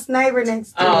crazy ass neighbor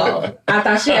next door. Oh, I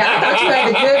thought you had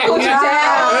a good coochie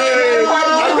towel.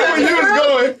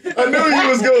 I knew where you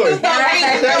was going.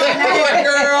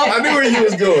 I knew where you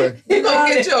was going. You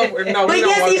gonna get you over. No, but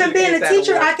yes, even being a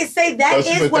teacher, I can say that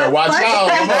is what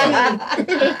frustrates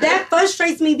me. That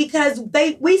frustrates me because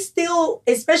we still,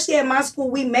 especially at my school,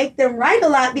 we make them write a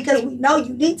lot because we know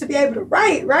you need to be able to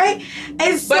write, right?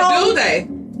 And so, but do they?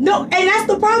 No, and that's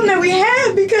the problem that we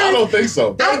have because I don't think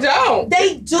so. They don't.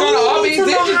 They do need to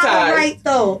know how to write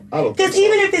though. Because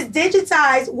even if it's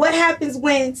digitized, what happens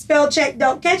when spell check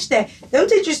don't catch that? Them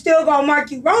teachers still gonna mark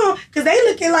you wrong because they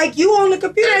looking like you on the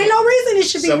computer. Ain't no reason it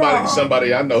should be wrong.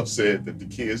 Somebody I know said that the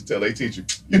kids tell their teacher,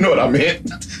 "You know what I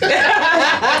meant."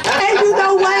 And you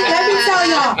know what?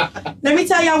 Let me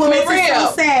tell y'all what makes it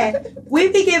so sad. We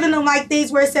be giving them like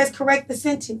things where it says correct the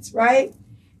sentence, right?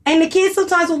 And the kids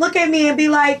sometimes will look at me and be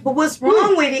like, "But what's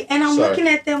wrong with it?" And I'm looking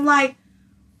at them like,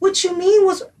 "What you mean?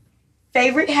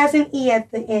 Favorite has an E at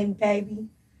the end, baby.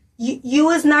 You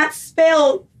is not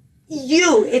spelled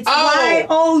you. It's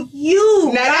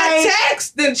Y-O-U. Now that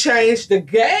text done changed the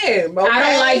game. Okay? I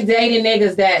don't like dating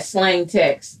niggas that slang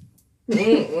text.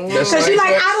 Because you're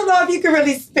like, I don't know if you can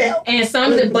really spell. And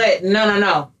something, but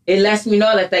no. It lets me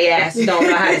know that they ass don't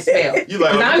know how to spell.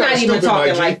 I'm not even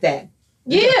talking like that.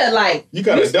 Yeah, like you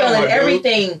spelling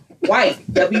everything white,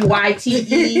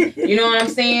 W-Y-T-E. You know what I'm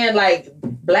saying? Like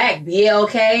black,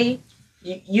 B-L-K.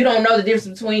 You don't know the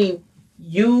difference between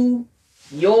you,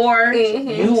 your,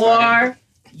 you are,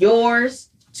 yours,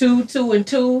 two, and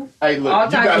two. Hey, look, all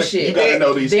type of shit. You gotta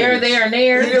know these things. There, and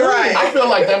there. You're right. I feel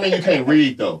like that means you can't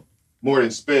read though. More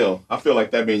than spell. I feel like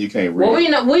that means you can't read. Well, we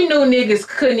knew niggas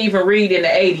couldn't even read in the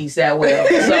 80s that well.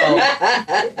 So,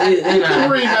 you can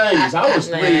read names. I was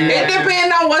reading. It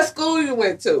depends on what school you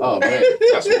went to. Oh, man.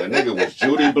 That's when a nigga was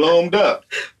Judy Bloomed up.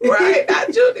 Right.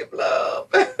 Not Judy Blum.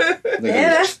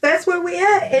 Yeah, that's where we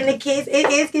at. And the kids, it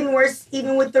is getting worse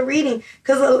even with the reading.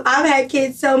 Because I've had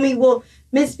kids tell me, well,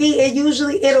 Miss V,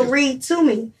 it'll read to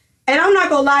me. And I'm not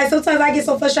gonna lie, sometimes I get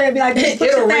so frustrated and be like, baby, push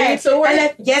the thing.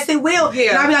 Yes, it will. Yeah.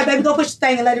 And I'll be like, baby, go push the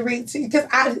thing and let it read to you.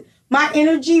 Because my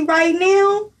energy right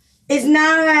now is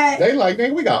not. They like,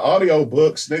 nigga, we got audio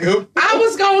books, nigga. I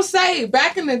was gonna say,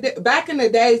 back in the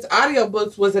days,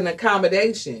 audiobooks was an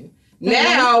accommodation.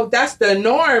 Now that's the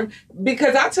norm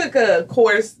because I took a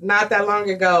course not that long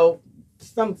ago,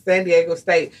 some San Diego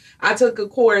State. I took a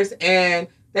course and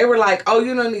they were like, "Oh,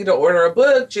 you don't need to order a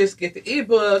book, just get the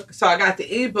ebook." So I got the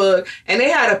ebook, and they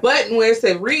had a button where it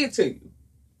said "read to you."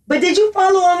 But did you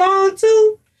follow along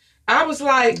too? I was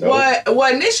like, nope. What?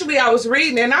 Well, initially I was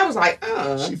reading, and I was like,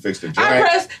 She fixed the drink.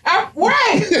 Right.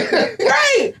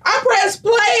 I pressed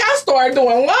play. I started doing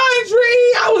laundry.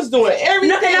 I was doing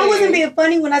everything. No, and I wasn't being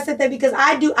funny when I said that because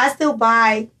I still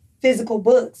buy physical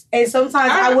books. And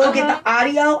sometimes I will get the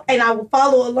audio and I will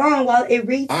follow along while it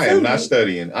reads. I am not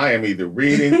studying. I am either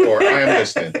reading or I am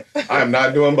listening. I am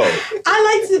not doing both.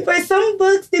 I like to, for some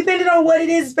books, depending on what it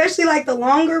is, especially like the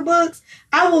longer books,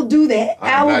 I will do that.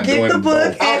 I will get the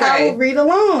book and I will read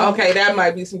along. Okay, that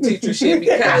might be some teacher shit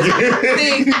because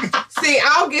see,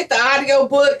 I'll get the audio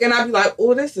book and I'll be like,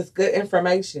 oh, this is good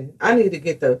information. I need to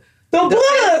get the book,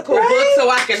 physical right? book so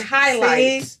I can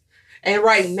highlight and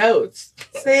write notes.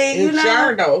 See, you know,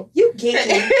 journal. You get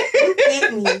me. You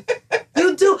get me.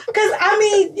 You do. Because, I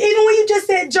mean, even when you just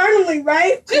said journaling,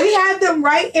 right? We have them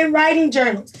write in writing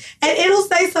journals. And it'll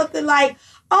say something like,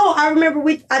 oh, I remember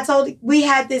we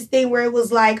had this thing where it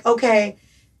was like, okay,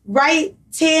 write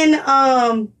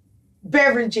 10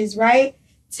 beverages, right?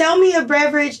 Tell me a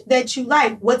beverage that you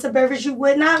like. What's a beverage you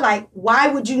would not like? Why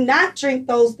would you not drink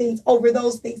those things over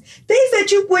those things? Things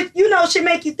that you would, should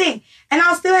make you think. And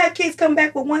I'll still have kids come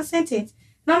back with one sentence.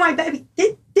 And I'm like, baby,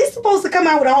 this is supposed to come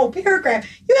out with a whole paragraph.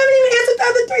 You haven't even answered the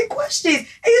other 3 questions. And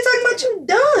you're talking about you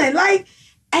done. Like,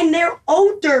 and they're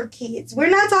older kids. We're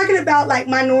not talking about like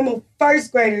my normal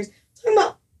first graders. We're talking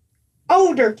about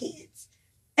older kids.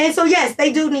 And so, yes,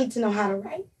 they do need to know how to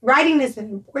write. Writing is an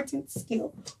important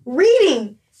skill.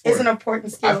 Reading is an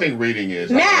important skill. I think reading is.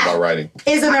 Math about writing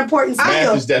is an important skill.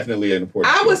 Math is definitely an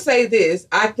important skill. I would say this.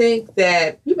 I think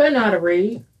that you better know how to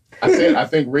read. I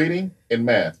think reading and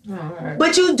math. Right.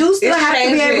 But you do still have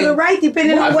to be able to write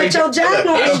depending on what your job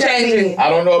is changing. I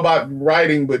don't know about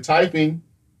writing, but typing.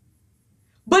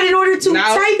 But in order to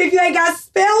type, if you ain't got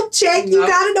spell check, you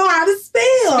got to know how to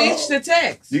spell. Speech to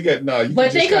text. You get no. You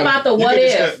but think about the what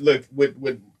if. Look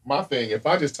with my thing. If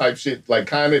I just type shit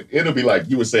like it'll be like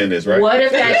you were saying this, right? What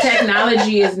if that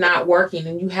technology is not working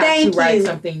and you have to write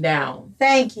something down?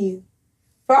 Thank you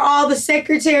for all the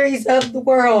secretaries of the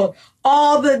world,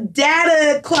 all the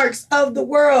data clerks of the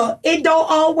world. It don't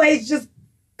always just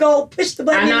go push the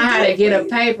button. I know how to get a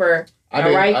paper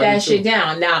and write that shit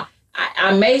down. Now,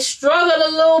 I may struggle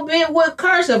a little bit with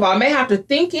cursive. I may have to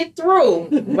think it through,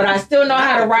 but I still know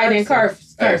how to write in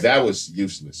cursive. Hey, that was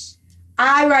useless.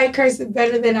 I write cursive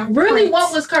better than I really. print.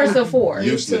 What was cursive for?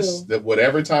 Useless. That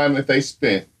whatever time that they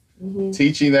spent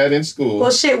teaching that in school.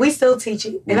 Well, shit, we still teach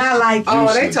it, and I like.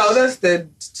 Oh, they told us to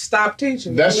stop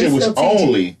teaching. That shit was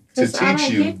only to teach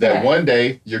you that one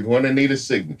day you're going to need a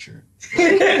signature.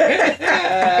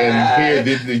 And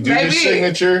here, you do your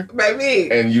signature,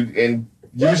 and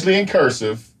usually in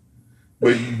cursive.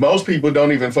 But most people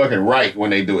don't even fucking write when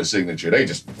they do a signature. They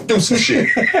just do some shit.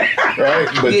 Right?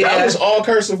 But that was all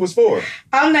cursive was for.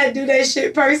 I'm not do that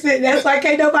shit person. That's why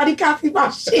can't nobody copy my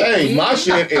shit. Hey, my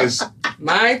shit is...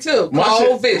 Mine too.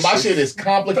 My shit is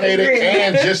complicated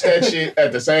and just that shit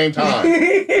at the same time.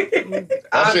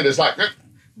 My shit is like...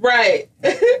 Right.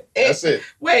 That's it.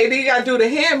 Wait, then you gotta do the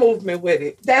hand movement with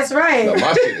it. That's right. No,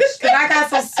 my shit is... Cause I got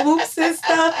some swoops and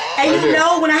stuff. And you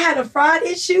know, when I had a fraud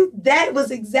issue, that was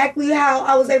exactly how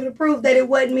I was able to prove that it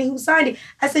wasn't me who signed it.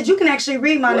 I said, you can actually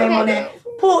read my name on that.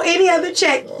 Pull any other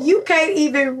check. You can't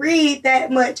even read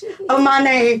that much of my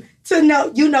name to know,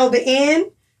 the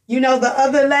N, the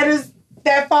other letters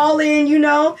that fall in,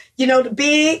 the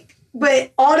big,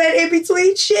 but all that in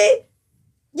between shit,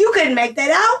 you couldn't make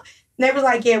that out. And they were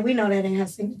like, yeah, we know that ain't her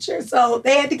signature. So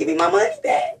they had to give me my money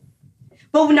back.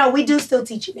 But no, we do still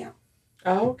teach it now.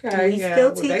 Okay. We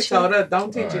still teach they told us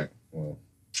don't teach it. Well,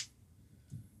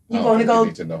 you going to go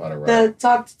to know how to write. the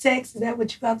talk to text? Is that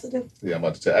what you about to do? Yeah, I'm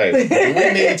about to tell. Hey, we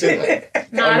need to.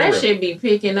 No, that shit be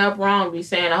picking up wrong. Be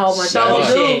saying a whole bunch of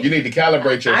shit. You need to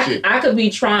calibrate your shit. I could be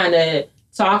trying to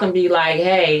talk and be like,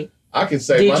 hey, I can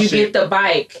say did you get the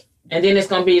bike? And then it's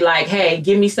going to be like, hey,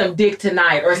 give me some dick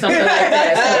tonight or something like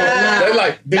that. So, they're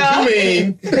like,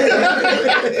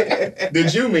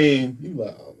 did you mean? You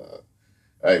like, oh, no.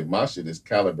 Hey, my shit is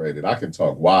calibrated. I can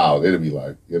talk wild. It'll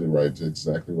write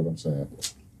exactly what I'm saying.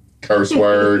 Curse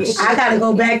words. I got to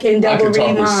go back and double read mine.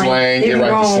 I can talk with slang. It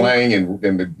write the slang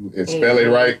and spell it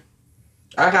right.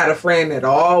 I got a friend that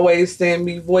always send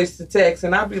me voice to text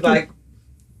and I'll be like,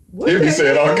 He'll be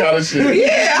saying all kind of shit.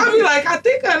 Yeah, I'll be like, I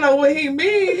think I know what he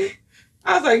means.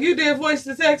 I was like, you did voice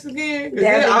to text again? Because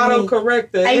they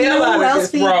autocorrect the hell out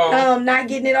of this wrong. Not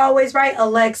getting it always right?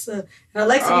 Alexa. And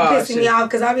Alexa be pissing me off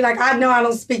because I'll be like, I know I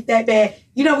don't speak that bad.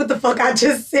 You know what the fuck I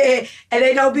just said? And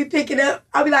they don't be picking up.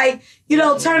 I'll be like,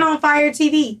 turn on Fire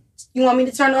TV. You want me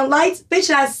to turn on lights?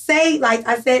 Bitch, I say lights.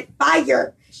 I said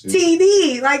Fire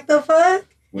TV. Like the fuck?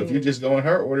 Well, if you just go in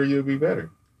her order, you'll be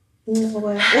better. You know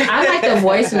what? I like the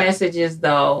voice messages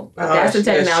though. That's the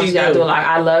technology I do. Like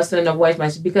I love sending a voice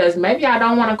message because maybe I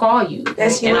don't want to call you,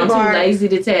 and I'm too lazy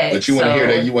to text. But you want to hear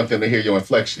that. You want them to hear your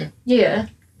inflection. Yeah.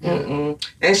 And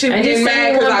she be getting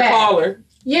mad because I call her.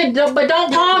 Yeah, but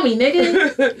don't call me,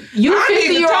 nigga. You I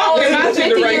need to talk in my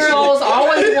 50-year-olds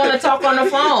always want to talk on the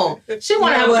phone. She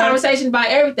want to have a conversation about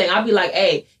everything. I'll be like,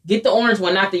 hey, get the orange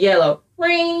one, not the yellow.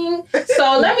 Ring.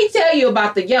 So let me tell you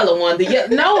about the yellow one. No.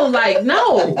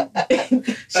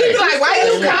 She's like, why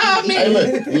you call me? Hey,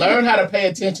 look, learn how to pay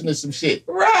attention to some shit.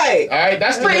 Right. All right,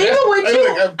 that's But even with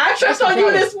you, I trust on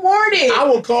you this morning. I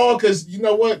will call because you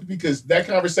know what? Because that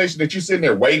conversation that you sitting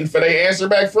there waiting for their answer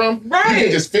back from, right? You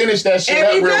can just finish that shit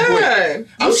up real quick.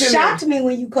 You shocked me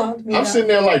when you called me. I'm sitting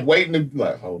there like waiting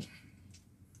to hold.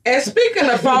 And speaking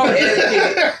of phone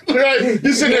etiquette, right?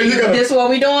 You sitting there, you go. This what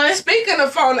we doing? Speaking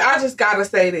of phone, I just gotta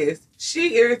say this.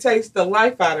 She irritates the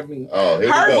life out of me. Oh,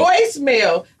 here her we go.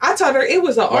 Voicemail. I told her it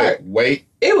was an art. Wait.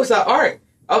 It was an art.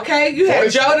 Okay, you had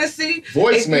Jodeci.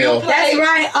 Voicemail. That's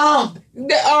right. Oh, on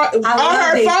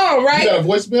her phone, right? You got a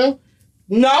voicemail?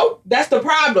 No, that's the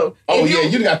problem. Oh yeah,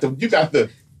 you got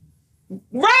the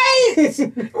right.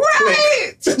 Shit.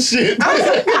 I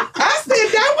said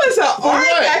that was an art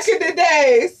back in the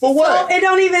days. For what? So it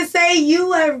don't even say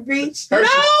you have reached. Her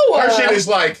shit is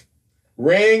like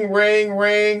ring, ring,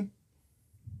 ring.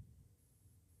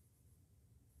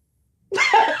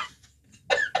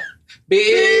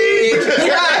 Big.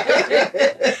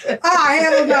 Oh,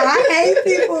 hell no. I hate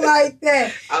people like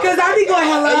that. Because I be going,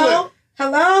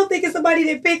 hello, thinking somebody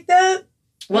that picked up.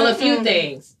 Well, a few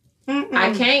things.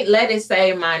 I can't let it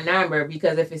say my number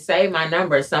because if it say my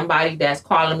number, somebody that's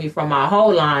calling me from my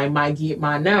whole line might get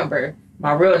my number,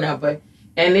 my real number.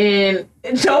 And then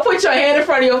don't put your hand in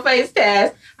front of your face,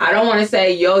 Taz. I don't want to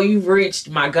say, yo, you've reached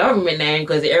my government name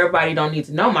because everybody don't need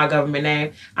to know my government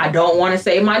name. I don't want to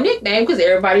say my nickname because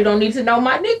everybody don't need to know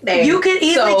my nickname. You could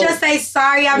easily just say,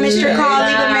 sorry, I missed your call,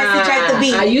 leave a message at the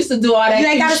beep. I used to do all that. You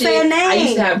ain't got to say a name. I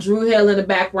used to have Drew Hill in the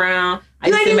background. I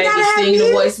used to maybe sing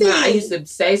the voicemail. I used to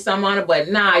say something on it, but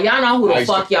nah, y'all know who the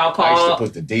fuck y'all call. I used to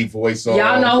put the deep voice on.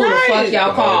 Y'all know who the fuck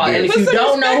y'all call. And if you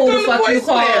don't know who the fuck you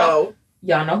call,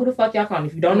 y'all know who the fuck y'all call.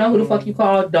 If you don't know who the fuck you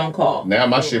call, don't call. Now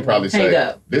my shit probably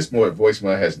say, this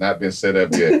voicemail has not been set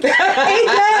up yet.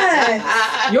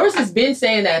 Yours has been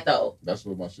saying that though. That's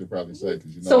what my shit probably say.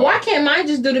 Cause you know so why can't mine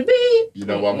just do the beep? You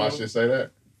know why my shit say that?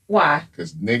 Why?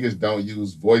 Because niggas don't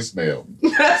use voicemail. So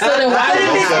then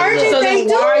why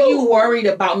are you worried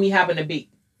about me having a beep?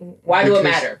 Why do it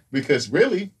matter? Because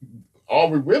really,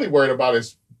 all we're really worried about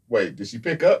is, wait, did she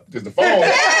pick up? Because the phone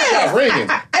not ringing.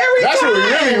 That's what we're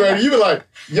really worried. You be like,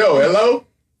 yo, hello?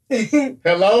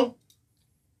 Hello?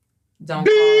 Don't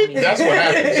call me. That's what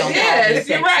happens. Yes,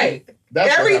 you're right.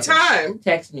 Every time.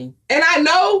 Text me. And I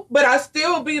know, but I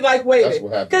still be like, waiting. That's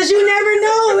what happens. Because you never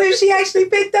know if she actually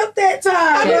picked up that time.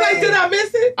 I be like, did I miss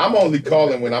it? I'm only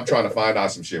calling when I'm trying to find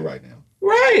out some shit right now.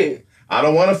 Right. I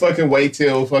don't want to fucking wait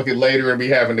till fucking later and be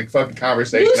having the fucking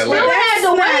conversation. You still had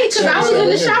to wait because I was in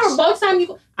the shower. Both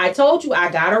times I told you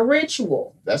I got a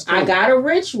ritual. That's cool. I got a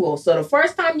ritual. So the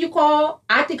first time you called,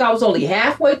 I think I was only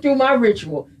halfway through my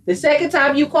ritual. The second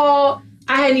time you called,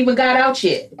 I hadn't even got out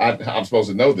yet. I'm supposed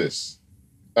to know this.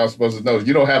 I'm supposed to know.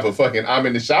 You don't have a fucking I'm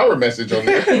in the shower message on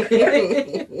there.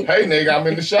 Hey, nigga, I'm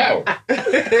in the shower.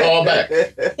 Call back.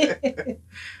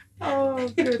 Oh,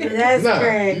 that's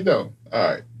great. You don't. All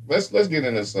right. Let's get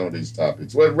into some of these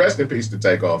topics. Well, rest in peace to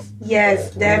Takeoff.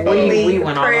 Yes, definitely. We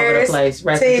went all over the place.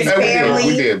 Rest in peace. Family.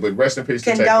 We did, but rest in peace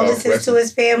to Takeoff. Condolences to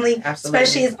his family, Absolutely.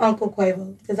 especially his Uncle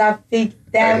Quavo, because I think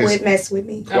that would mess with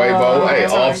me. Quavo,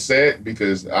 Offset,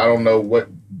 because I don't know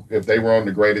if they were on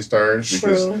the greatest terms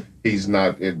because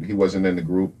he wasn't in the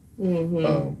group.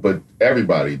 Mm-hmm. But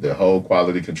everybody, the whole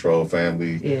Quality Control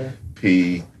family,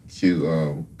 P,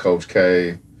 Q, Coach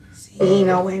K. He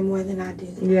know way more than I do.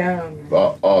 Yeah.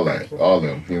 All them. You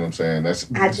know what I'm saying?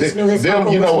 I just knew his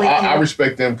uncle was with him. I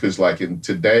respect them because, like, in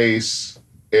today's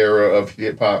era of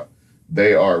hip hop,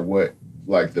 they are what,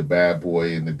 like, the Bad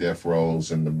Boy and the Death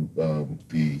Rows and the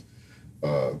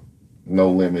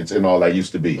No Limits and all that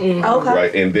used to be. Okay.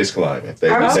 Right? In this climate. They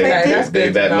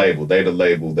that label. They the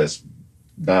label that's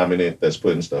dominant, that's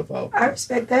putting stuff out. I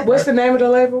respect that. What's the name of the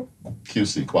label?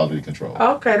 QC, Quality Control.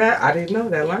 Okay, I didn't know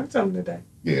that. Learned something today.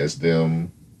 Yeah, it's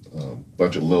them,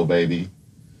 bunch of Lil Baby,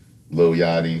 Lil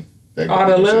Yachty. All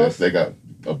the littles? They got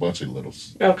a bunch of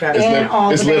littles. Okay.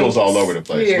 It's littles all over the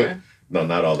place. Yeah. But no,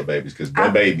 not all the babies, because the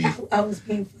baby. I was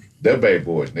being funny. The baby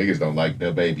boys, niggas don't like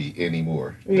the baby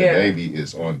anymore. The baby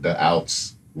is on the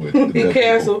outs with the he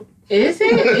canceled. Is he?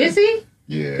 Is he?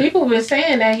 Yeah. People been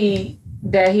saying that he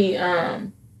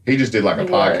He just did like a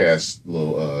podcast,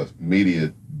 little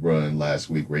media run last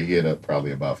week where he hit up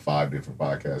probably about 5 different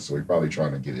podcasts. So he's probably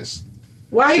trying to get his.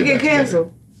 Why he get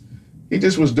canceled? He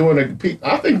just was doing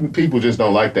I think people just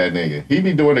don't like that nigga. He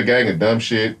be doing a gang of dumb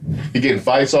shit. He getting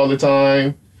fights all the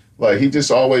time. Like he just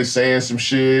always saying some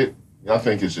shit. I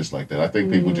think it's just like that. I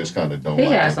think people just kind of don't. He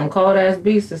like had him. some cold ass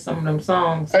beats to some of them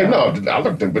songs. Hey, so. no, I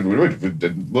looked at the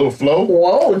little flow.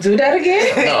 Whoa, do that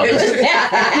again. No,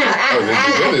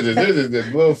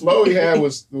 the little flow he had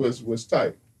was tight. You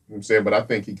know what I'm saying? But I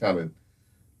think he kind of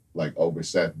like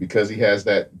oversat because he has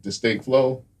that distinct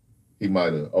flow. He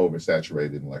might have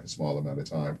oversaturated in like a small amount of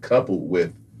time, coupled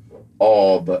with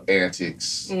all the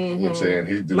antics. You know what I'm saying?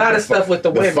 He did A lot of stuff with the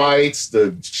women. fights,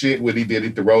 the shit what he did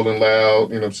at the Rolling Loud.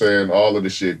 You know what I'm saying? All of the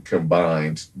shit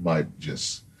combined might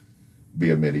just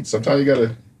be a minute. Sometimes you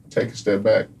gotta take a step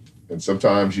back, and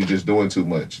sometimes you're just doing too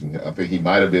much. And I think he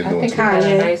might have been doing think too he had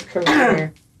much. a nice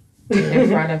career in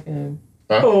front of him.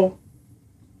 Oh,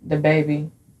 The baby.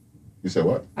 You said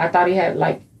what? I thought he had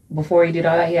like before he did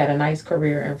all that, he had a nice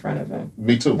career in front of him.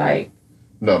 Me too. Like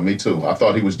No, me too. I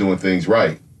thought he was doing things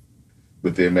right.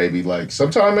 But then maybe like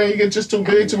sometimes man you get just too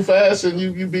big too fast and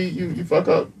you fuck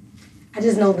up. I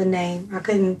just know the name. I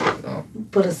couldn't Oh.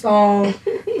 put a song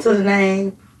to the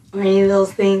name or any of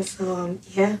those things. So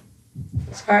yeah,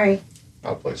 sorry.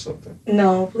 I'll play something.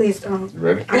 No, please don't. You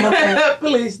ready? I'm okay.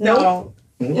 please Nope.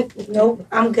 don't. Nope,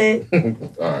 I'm good.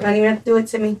 All right. Don't even have to do it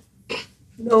to me.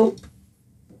 Nope.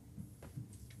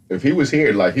 If he was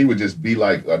here, like he would just be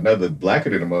like another blacker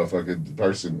than a motherfucking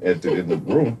person in the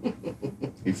room.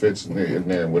 He fits in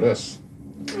there with us.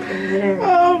 Whatever.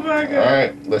 Oh my All god.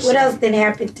 right, let's What else did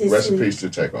happen this week? recipes to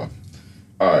take off.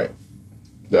 All right.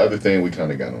 The other thing we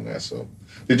kind of got on that. So,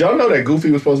 did y'all know that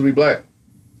Goofy was supposed to be black?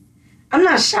 I'm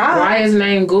not shocked. why is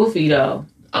name Goofy though?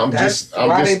 I'm That's just.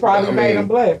 why they probably made him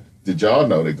black. Did y'all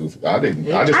know that Goofy? I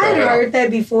didn't. I just I found had out. heard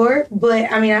that before,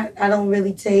 but I mean, I don't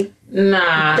really take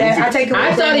Nah. that. I take it with I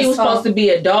a thought grain he of was salt. supposed to be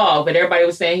a dog, but everybody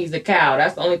was saying he's a cow.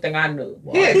 That's the only thing I knew.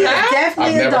 Wow. Yeah, He's cow?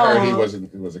 definitely I've a never dog. heard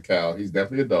he was a cow. He's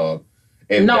definitely a dog.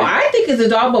 And No, they- I think it's a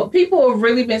dog, but people have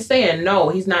really been saying no,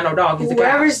 he's not no dog. He's a cow.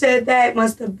 Whoever said that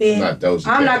must have been. not those.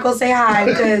 I'm not gonna say hi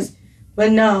because,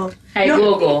 but no. Hey No.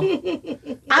 Google.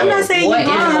 I'm not saying you What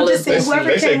wrong. I'm animal just is saying this? whoever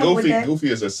They say came up with Goofy. that.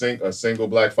 Goofy is a single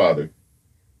black father.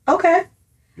 Okay.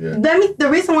 Yeah. The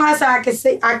reason why I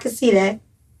said I could see that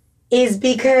is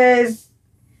because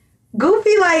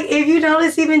Goofy, like, if you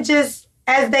notice, even just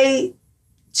as they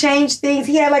changed things,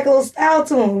 he had like a little style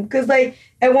to him. Cause like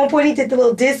at one point he did the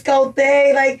little disco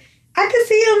thing. Like I could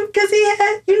see him because he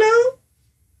had,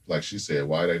 Like she said,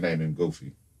 why they name him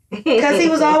Goofy? because he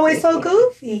was always so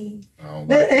goofy. I don't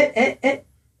like it.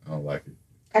 I don't like it.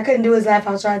 I couldn't do his laugh.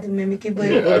 I tried to mimic it, but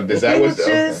Yeah, is that it what? was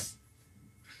just,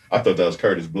 I thought that was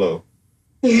Curtis Blow.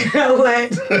 you know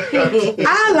what?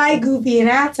 I like Goofy and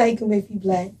I'll take him if he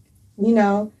black.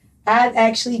 I'd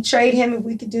actually trade him if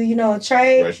we could do, a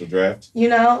trade. Racial draft.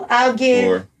 I'll give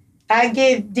Or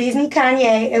Disney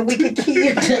Kanye and we could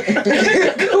keep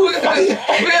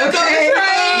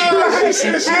she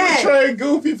would Hey. trade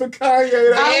Goofy for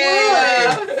Kanye.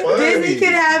 I That's funny. Disney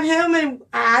could have him and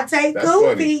I take That's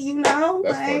Goofy, funny. That's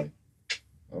like funny.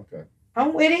 Okay.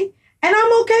 I'm with it. And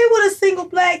I'm okay with a single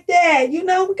black dad. We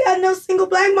got no single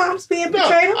black moms being No,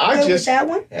 portrayed. I'm I good just with that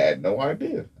one. had no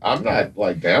idea. I'm not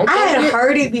like down. I had with it.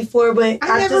 heard it before, but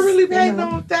I never just, really paid you know.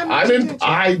 no that I much didn't. attention.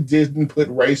 I didn't put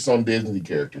race on Disney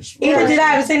characters. Either did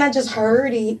I. I'm saying I just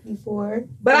heard it before.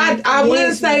 But I would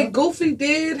Yes, say you know. Goofy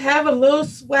did have a little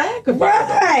swag about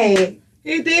him. Right.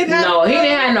 He did have No, he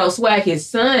didn't have no swag. His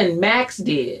son Max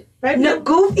did. Maybe No,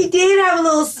 Goofy did have a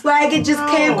little swag. It just No.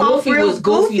 came off Goofy real was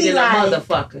goofy than a like.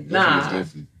 motherfucker. Goofy was Nah,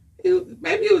 Goofy.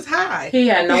 maybe he was high. he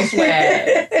had no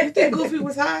swag. You think Goofy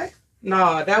was high?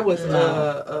 No, that was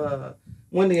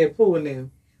Winnie and Pooh and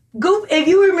them. If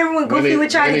you remember when Goofy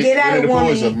would try to get at a Winnie the Pooh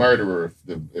is a woman. murderer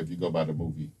if you go by the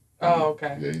movie. Oh,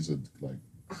 okay. Yeah, he's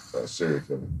a serial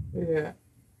killer. Yeah.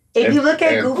 If you look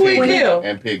at and Goofy Who when he he, killed?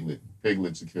 And Piglet.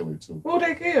 Piglet's a killer too. Who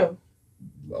they killed?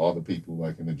 All the people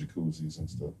like in the jacuzzis and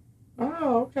stuff.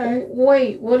 Oh, okay.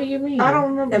 Wait, what do you mean? I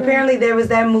don't remember. that. apparently there was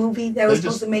that movie that was They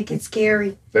just- supposed to make it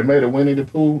scary. They made a Winnie the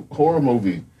Pooh horror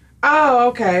movie. Oh,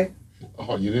 okay.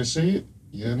 Oh, you didn't see it?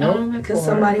 You didn't I know? don't know. Because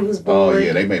somebody was Oh bored.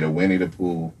 yeah, they made a Winnie the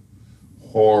Pooh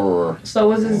horror. So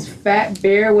was this fat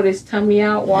bear with his tummy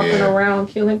out walking Yeah. around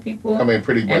killing people? I mean,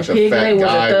 pretty And much a Piglet fat was a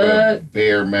guy with a thug?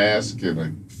 bear mask and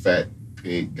a fat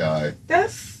pig guy.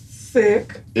 That's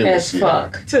sick It As yeah.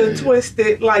 fuck. to Yeah. twist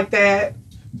it like that.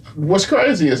 What's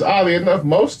crazy is, oddly enough,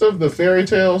 most of the fairy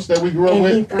tales that we grew up And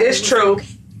he with thought It's it was true.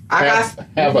 I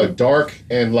have a dark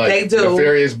and like They do.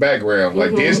 nefarious background.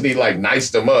 Like Mhm. Disney like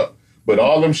niced them up, but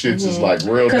all them shits is like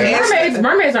real Because nasty.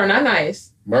 mermaids are not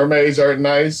nice. Mermaids are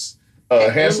nice.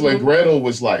 Hansel and Gretel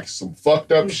was like some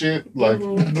fucked up shit. Like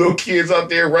little kids out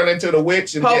there running to the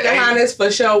witch and get ate. Pocahontas for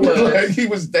sure was.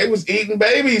 Like they was eating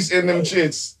babies in them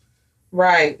shits.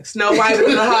 Right. Snow White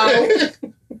was a hoe.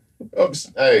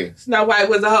 Oops, hey, Snow White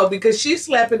was a hoe because she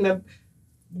slept in the.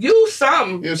 You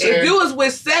something. You If saying- you was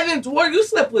with 7 dwarfs, you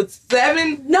slept with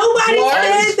 7. Nobody Dwarfs.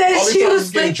 said that All these she hoes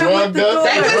was getting sleeping with drugged the up. They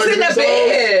dwarf. was in the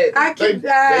bed. I they can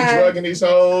die. drugging these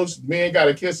hoes. Men got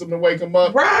to kiss them to wake them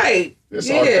up. Right. There's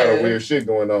all kind of weird shit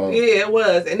going on. Yeah, it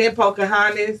was. And then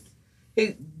Pocahontas.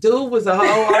 Dude was a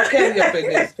whole R. Kelly up in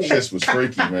this piece. Shit was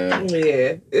freaky, man.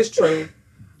 Yeah, it's true.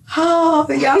 Oh,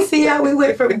 y'all see how we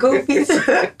went from Goofy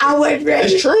to I wasn't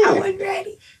ready. It's true. I wasn't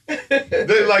ready.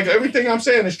 Like everything I'm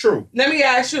saying is true. Let me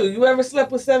ask you, you ever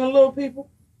slept with 7 little people?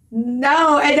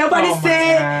 No, and nobody Oh my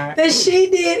said God. that she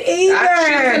did She was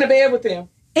in the either. bed with them.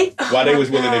 Why they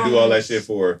was willing to do all that shit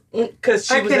for her? Because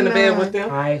she I was in the bed cannot. with them.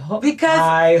 Hi ho. Because-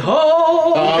 Hi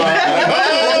ho.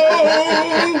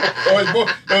 Or it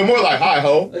was more like hi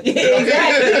ho. Yeah,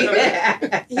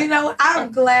 exactly. You know,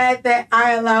 I'm glad that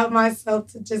I allowed myself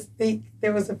to just think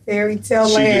there was a fairy tale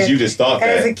You land just thought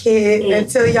as a that. kid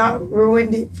until y'all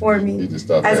ruined it for You me just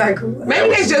thought as I that. grew up.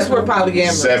 Maybe they just were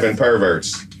polyamorous. 7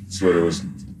 perverts. That's what it was.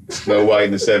 Snow White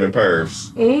and the 7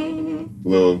 pervs. Mm-hmm.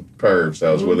 Little pervs that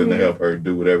was willing to help her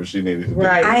do whatever she needed to do.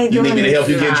 Right. I ain't You doing need me to this. help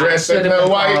you get dressed, Should've Snow been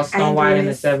White? called Snow ain't White doing and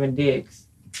the this. 7 Dicks.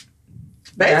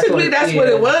 Basically, that's what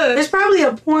it was. There's probably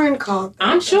a porn called.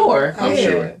 I'm sure. I'm Yeah.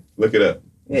 sure. Look it up.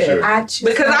 I'm Yeah. sure. I choose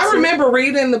Because not I to. remember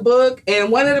reading the book,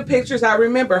 and one of the pictures I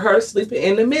remember her sleeping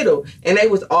in the middle, and they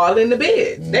was all in the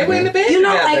bed. They were in the bed You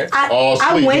know, together. like I All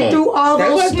sleep, went huh? through all That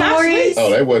those was not stories, Oh,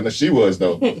 that wasn't. She was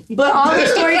though. but all the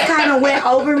stories kind of went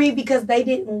over me because they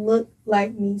didn't look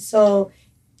like me. So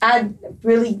I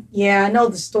really, I know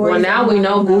the story. Well, now we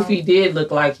know Goofy did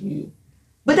look like you.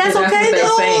 But that's That's okay what they're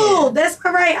though. saying. That's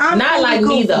all right. I'm Not cool like with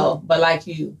me Goofy. though, but like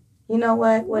you. You know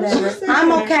what? Whatever. What's that?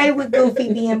 I'm okay with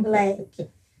Goofy being black.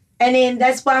 And then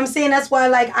that's why I'm saying that's why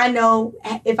like I know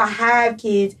if I have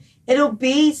kids, it'll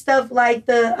be stuff like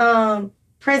the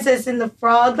Princess and the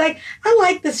Frog. Like I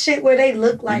like the shit where they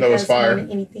look like know it's us fire. more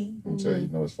than anything. I'm telling you,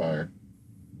 you know it's fire.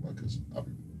 Because I'll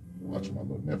be watching my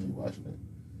little nephew watching it.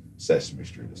 Sesame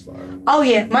Street is fire. Oh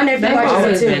yeah, my nephew They've watches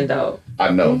always it been too. dope.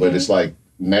 I know, but it's like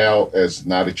now as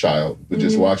not a child, but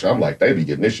just watching, I'm like, they be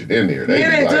getting this shit in there. They yeah,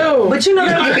 be they like, do. But you know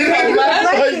that was created for black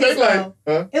Like, kids they like, though.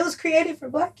 huh? It was created for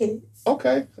black kids.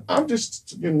 Okay, I'm just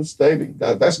stating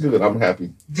that's good. I'm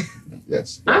happy.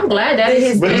 Yes. I'm glad that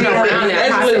it's But been you know, around that's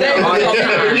that what they- all the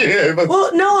time. Yeah, but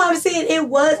Well, no, I'm saying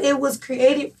it was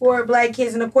created for black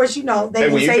kids, and of course, you know they Hey,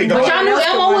 can when you say. think But about- y'all knew else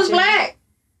can Elmo was watch it. black.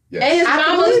 yeah. And his I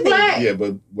mama was believe it. black. Yeah,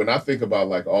 but when I think about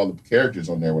like all the characters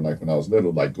on there, when I was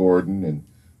little, like Gordon and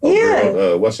Yeah.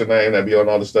 girl, what's her name that be on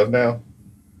all the stuff now?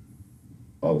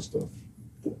 All the stuff.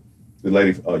 The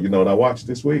lady, you know what I watched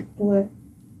this week? What?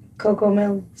 Coco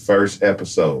Melon. First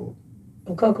episode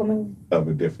Coco Melon. of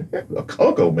a different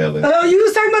Coco Melon. Oh, you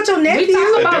was talking about your We nephew.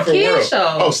 talk A about different kid world.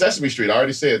 shows. Oh, Sesame Street. I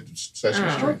already said Sesame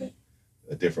Oh. Street. Okay.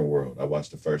 A different world. I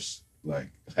watched the first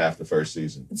half the first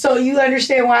season. So you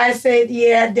understand why I said,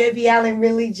 Debbie Allen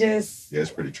really just Yeah,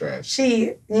 it's pretty trash.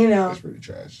 she, you know, It's pretty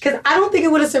trash. because I don't think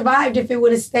it would have survived if it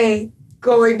would have stayed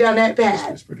going down that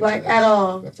path, It's pretty like trash. at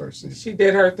all. That first season. She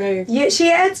did her thing. Yeah, she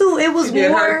had to. It was She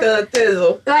did more her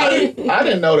thizzle. like, I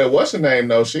didn't know that. What's her name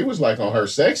though? She was like on her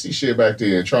sexy shit back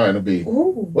then, trying to be.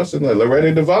 ooh. What's her name?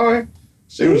 Loretta Devine.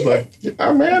 She was like,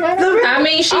 oh man, I don't. I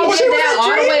mean, she Oh, did she was that a all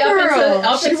the way dream girl.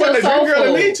 up She until wasn't a dream girl to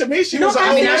Soul me. Food. To me, she No, was. I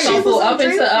I mean, Yeah, not she Soul was Food. a Up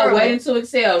dream into girl. Waiting to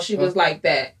Excel, she was like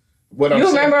that. What I'm You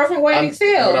saying- remember her from Waiting to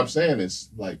What I'm Excel? saying is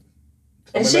like.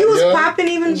 And coming she up was young, popping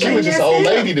even. She in was just an that old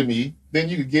cell. lady to me. Then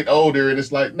you could get older, and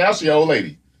it's like now she old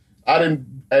lady. I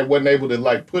wasn't able to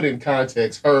like put in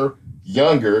context her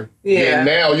younger. Yeah. And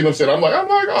now you know what I'm saying. I'm like,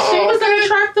 oh. She was okay. an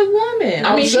attractive woman. I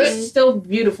I'm mean, saying- she's still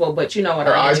beautiful, but you know what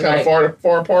Her I mean. eyes kind of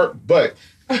far apart, but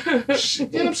she, you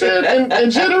know what I'm saying. In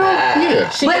general, yeah.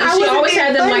 She, But I she wasn't always being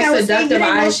had them funny. I like was saying, you seductive didn't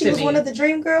know eyes she to was me. one of the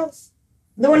Dream Girls,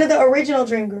 one of the original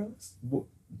Dream Girls.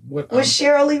 What? Was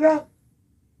Cheryl Lee Rowe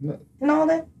No. and all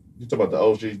that? You talking about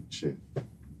the OG shit?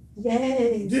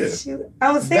 Yes. Yeah.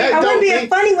 I was saying That I wasn't don't being mean-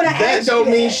 funny when I That asked you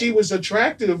don't mean that. she was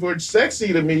attractive or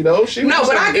sexy to me though. She was No, just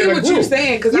but I in get a what you're group.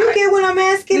 saying. Because You I get what I'm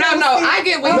asking? No, I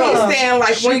get what Oh. you're saying.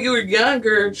 Like She- when you were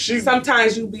younger, she-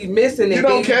 sometimes you be missing it. You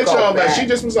then don't catch go all that. back. She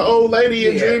just was an old lady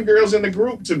in Yeah. Dreamgirls in the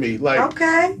group to me. Like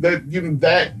Okay.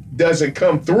 that doesn't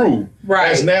come through.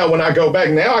 Right. As now when I go back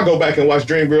and watch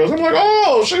Dreamgirls, I'm like,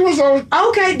 oh, she was on.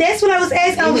 Okay, that's what I was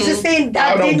asking. I was just saying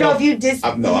I I don't didn't know go- if you dis.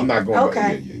 No, I'm not going. Okay.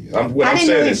 Back. Yeah. What I I'm didn't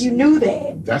know saying if is you knew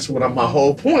that. that's what my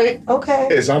whole point Okay.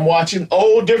 is. I'm watching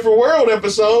old Different World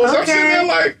episodes. I'm sitting there Okay.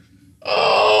 like,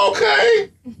 oh,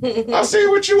 okay. I see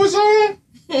what you was on.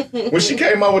 When she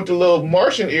came out with the little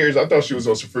Martian ears, I thought she was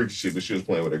on some freaky shit, but she was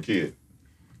playing with her kid.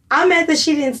 I'm mad that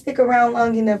she didn't stick around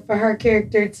long enough for her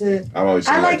character to. I've always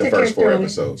seen I like like the the first 4 character.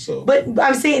 episodes. So, But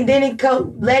I'm saying then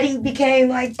Letty became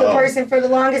like the Oh. person for the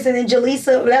longest, and then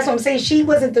Jaleesa. That's what I'm saying. She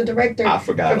wasn't the director I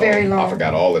forgot for very all. long. I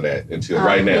forgot all of that until Oh.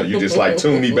 right now. You just like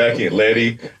tuned me back in.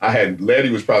 Letty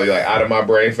was probably like out of my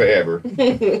brain forever,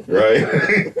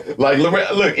 right? Like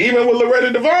look, even with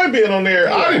Loretta Devine being on there,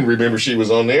 I didn't remember she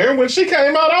was on there. And when she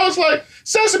came out, I was like,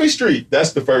 Sesame Street.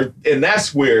 That's the first, and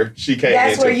that's where she came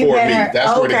That's into where you for met me. her.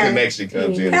 That's where the Okay. connection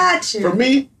comes in. Gotcha. For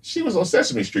me, she was on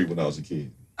Sesame Street when I was a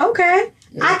kid, Okay.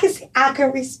 Yeah. I can see. I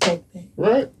can respect that.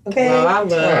 right? Okay. Well, I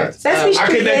love Alright. Sesame I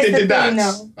Street connected is the the thing,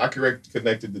 dots. though. I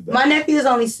connected the dots. My nephew is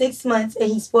only 6 months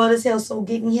and he's spoiled as hell, so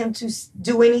getting him to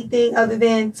do anything other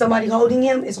than somebody holding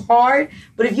him is hard.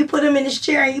 But if you put him in his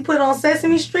chair and you put on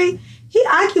Sesame Street, he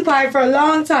occupied for a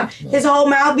long time. His whole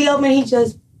mouth be open, he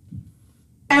just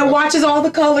and watches all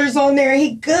the colors on there.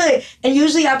 He good. And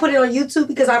usually I put it on YouTube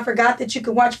because I forgot that you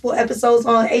could watch full episodes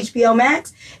on HBO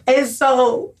Max. And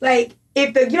so like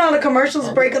if the commercials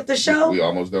break up the show, We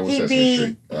almost done with He Sesame be-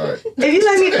 Street. All right. if you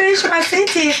let me finish my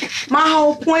sentence, my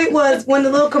whole point was when the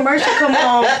little commercial come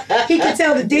on, he could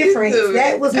tell the difference.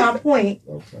 That was my point.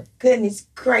 Okay. Goodness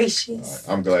All gracious.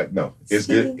 right. I'm glad. No, it's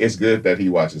good. It's good that he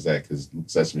watches that because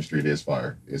Sesame Street is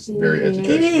fire. It's very Mhm.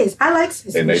 educational. It is. I like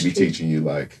Sesame And they be Street. teaching you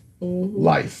like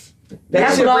life. That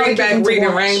That's should what I bring get back into Reading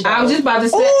watch. Rainbow. I was just about to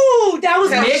say, Ooh, that was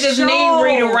my niggas show. need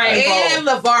Reading Rainbow. And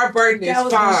LeVar Burton That is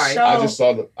was my fine. show. I just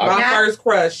saw the. My Now- first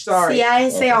crush. Sorry. See, I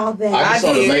didn't say all that. I just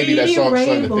saw the did. lady that sung the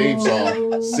theme Rainbow.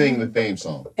 song, sing the theme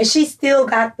song. And she still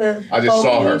got the. I just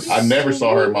saw her. vocals. I never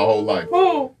saw her in my whole life.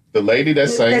 Who? The lady that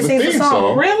sang That the sings the theme song.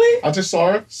 song. Really? I just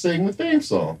saw her sing the theme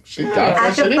song. She got I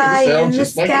that shit could in. fly It sounds in the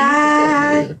just like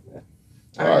sky. it.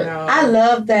 I All right. know. I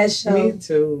love that show. Me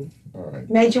too. All right.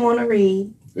 Made you want to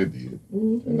read. It did.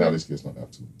 Mhm. And now these kids don't have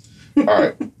to. All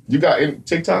right. You got any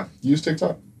TikTok? You use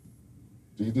TikTok?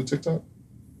 Do you do TikTok? Do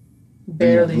you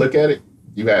barely. look at it?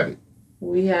 You have it.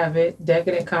 We have it.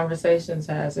 Decadent Conversations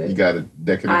has You it. got it.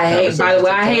 Decadent I hate. By the way,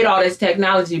 I Conversations hate all this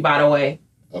technology. By the way,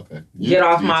 Okay. get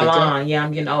off do you my TikTok? lawn. Yeah,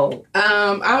 I'm getting old.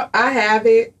 I have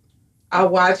it. I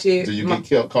watch it. Do you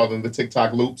get caught in the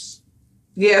TikTok loops?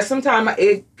 Yeah, sometimes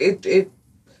it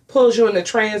pulls you in a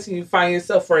trance and you find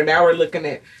yourself for an hour looking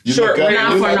at You short look up-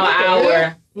 Not you for like, no what the hell?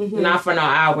 hour. Mhm. Not for no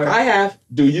hour. I have.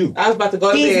 Do you? I was about to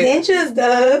go to These bed. ninjas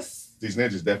does. These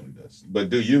ninjas definitely does. But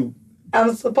do you?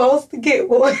 I'm supposed to get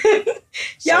one.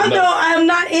 Y'all So no. know I'm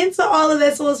not into all of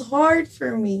that, so it's hard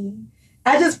for me.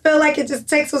 I just feel like it just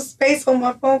takes up space on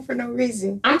my phone for no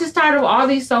reason. I'm just tired of all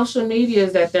these social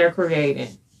medias that they're creating.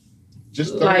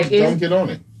 Just don't, Like, don't get on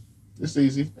it. It's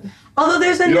easy. Although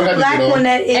there's a You new don't have to black get on. one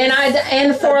that is.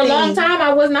 And for a long thing. time,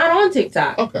 I was not on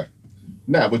TikTok. Okay.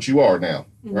 Now, but you are now,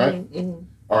 right? Mhm.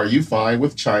 Are you fine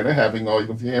with China having all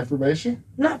of your information?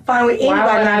 I'm not fine with Why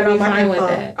anybody would I having be my fine with info.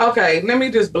 that? Okay, let me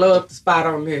just blow up the spot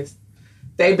on this.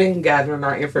 They've been gathering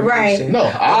our information. No.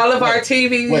 All of our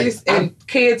TVs wait, and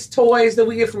kids' toys that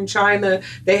we get from China,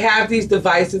 they have these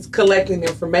devices collecting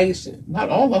information. Not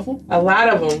all of them. A lot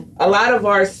of them. A lot of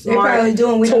our They're smart probably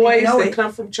doing. We don't toys even know that it.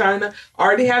 come from China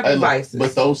already have Hey, look, devices.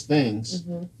 but those things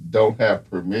Mhm. don't have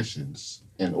permissions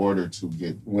in order to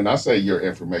get. When I say your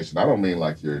information, I don't mean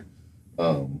like your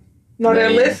No, they're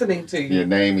name. listening to you. your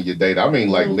name and your date. I mean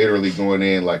like Mhm. literally going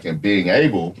in like and being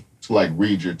able to like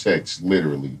read your text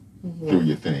literally Mhm. through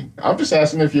your thing. I'm just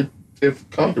asking if you're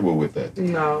comfortable with that.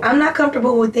 No. I'm not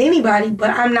comfortable with anybody,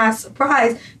 but I'm not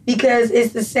surprised because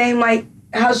it's the same like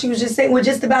how she was just saying with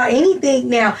just about anything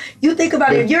now. You think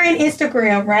about it, if you're in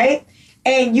Instagram, right?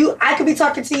 And I could be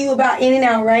talking to you about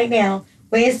In-N-Out right now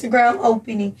with Instagram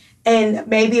opening and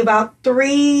maybe about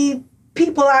 3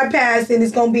 people I pass and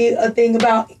it's gonna be a thing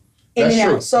about That's true.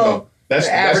 In-N-Out. So No, that's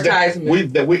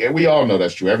advertisement. we all know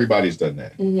that's true. Everybody's done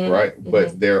that, Mhm. right?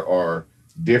 But there are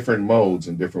different modes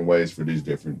and different ways for these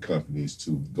different companies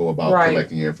to go about Right.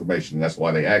 collecting your information. That's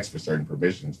why they ask for certain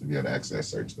permissions to be able to access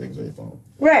certain things on your phone,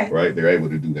 right. right? They're able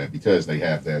to do that because they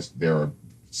have that. There are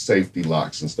safety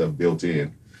locks and stuff built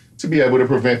in to be able to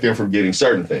prevent them from getting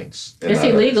certain things. and It's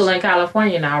not illegal others. in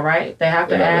California now, right? They have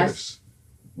to And not ask. others.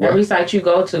 What? Every site you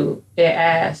go to, it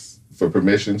asks. For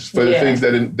permissions for the Yeah. things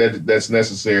that's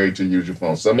necessary to use your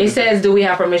phone. Some It says, "Do we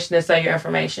have permission to sell your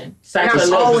information?" Sites It's are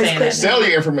literally always saying click that. sell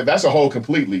your information. That's a whole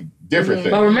completely different thing.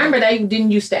 But remember, they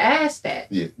didn't used to ask that.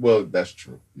 Yeah, well, that's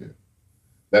true. Yeah,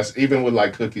 that's even with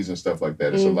like cookies and stuff like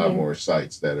that. It's a lot Mhm. more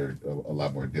sites that are a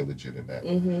lot more diligent in that.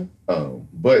 Mm-hmm.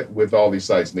 But with all these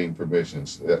sites needing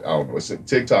permissions, I don't know.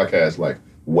 TikTok has like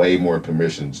way more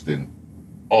permissions than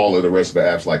all of the rest of the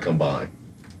apps like combined.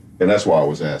 And that's why I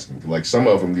was asking. Like some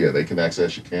of them, yeah, they can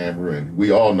access your camera, and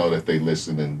we all know that they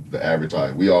listen and the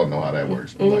advertising. We all know how that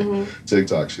works. But like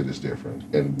TikTok shit is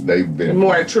different, and they've been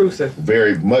more intrusive,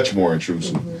 very much more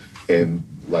intrusive, and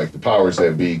like the powers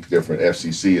that be, different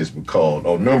FCC has been called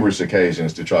on numerous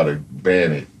occasions to try to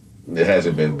ban it. It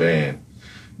hasn't been banned,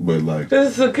 but like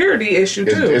there's a security issue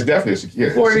too. It's definitely a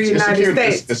security for the United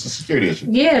States. It's a security issue.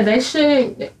 Yeah, they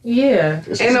should. Yeah,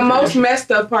 and the most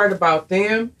messed up part about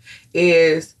them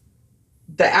is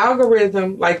the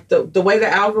algorithm, like the way the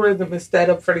algorithm is set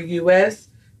up for the U.S.,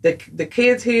 the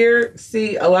kids here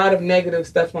see a lot of negative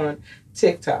stuff on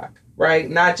TikTok, right?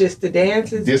 Not just the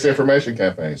dances. Disinformation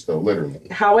campaigns, though, literally.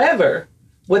 However,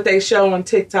 what they show on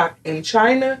TikTok in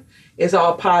China is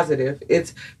all positive.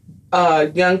 It's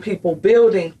young people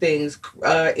building things,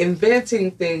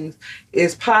 inventing things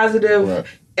is positive. Right.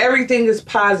 Everything is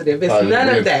positive. It's positive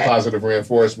none of that. Positive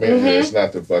reinforcement. It's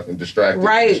not the fucking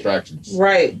distractions.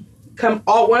 Right. Come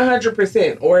all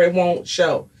 100%, or it won't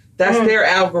show. That's their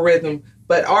algorithm,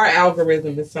 but our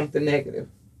algorithm is something negative.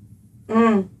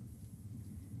 I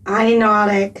didn't know all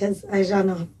that because, as y'all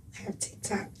know, I have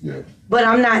TikTok. Yeah. But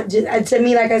I'm not. To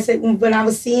me, like I said, when I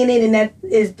was seeing it, and that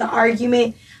is the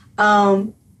argument. I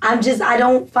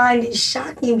don't find it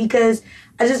shocking because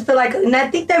I just feel like, and I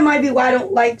think that might be why I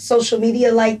don't like social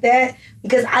media like that,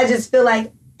 because I just feel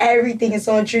like everything is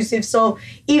so intrusive. So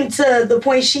even to the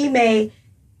point she made,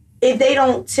 if they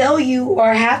don't tell you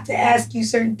or have to ask you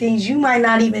certain things, you might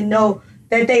not even know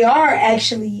that they are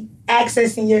actually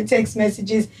accessing your text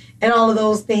messages and all of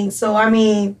those things. So, I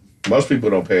mean... Most people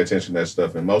don't pay attention to that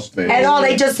stuff, and most things... At all,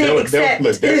 they just say accept.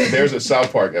 Look, there's a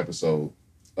South Park episode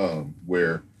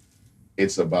where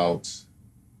it's about...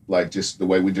 Like, just the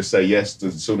way we just say yes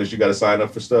as soon as you got to sign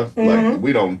up for stuff. Like,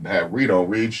 we don't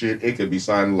read shit. It could be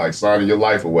signing your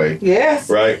life away. Yes.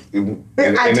 Right? And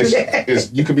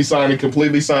you could be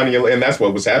completely signing your... And that's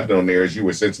what was happening on there is you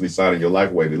were essentially signing your life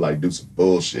away to, like, do some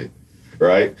bullshit.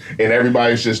 Right? And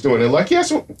everybody's just doing it like,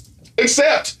 yes,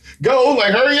 accept. Go.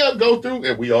 Like, hurry up. Go through.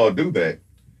 And we all do that.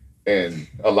 And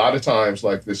a lot of times,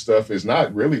 like, this stuff is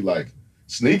not really, like,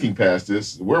 sneaking past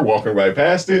this. We're walking right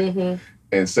past it.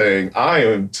 And saying, I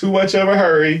am too much of a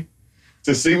hurry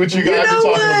to see what you guys are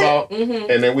talking about.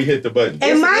 And then we hit the button.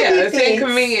 It's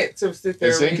inconvenient to sit there.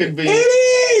 It's inconvenient. It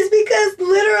is, because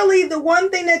literally the one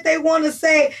thing that they want to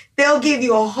say, they'll give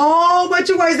you a whole bunch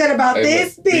of words that about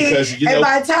this big. And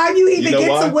by the time you even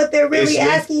get to what they're really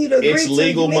asking you to agree it's to,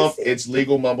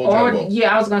 legal mumbo jumbo.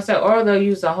 Yeah, I was going to say, or they'll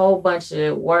use a whole bunch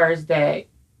of words that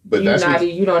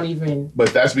you don't even.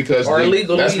 But that's because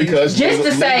just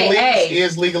to say, hey,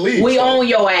 is legalese. We own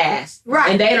your ass,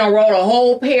 right? And they don't wrote a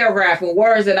whole paragraph in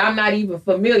words that I'm not even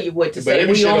familiar with to say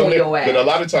we own your ass. But a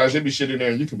lot of times there be shit in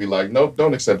there, and you can be like, nope,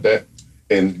 don't accept that,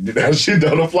 and that shit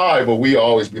don't apply. But we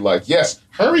always be like, yes,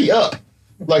 hurry up,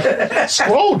 like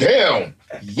scroll down,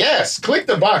 yes, click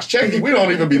the box, check. We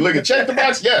don't even be looking. Check the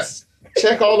box, yes,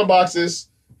 check all the boxes,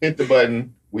 hit the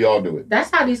button. We all do it.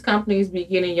 That's how these companies be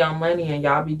getting y'all money, and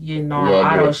y'all be getting all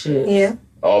auto shit. Yeah.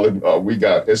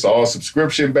 It's all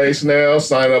subscription based now.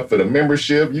 Sign up for the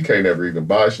membership. You can't ever even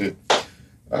buy shit. All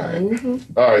right.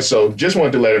 All right. So just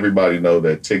wanted to let everybody know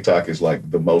that TikTok is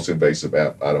like the most invasive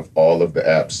app out of all of the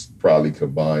apps probably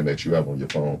combined that you have on your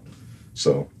phone.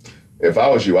 So if I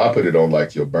was you, I'd put it on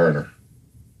like your burner.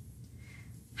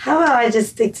 How about I just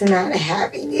stick to not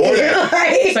having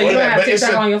it? So you don't have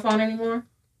TikTok on your phone anymore?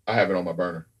 I have it on my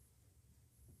burner.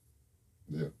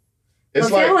 Yeah.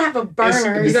 It's I don't have a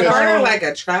burner. Is a burner like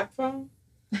a trap phone?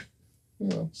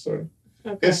 No, sort of.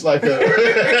 Okay. It's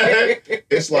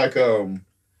like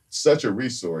such a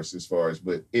resource as far as,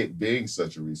 but it being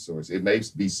such a resource, it may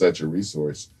be such a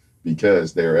resource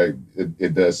because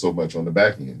it does so much on the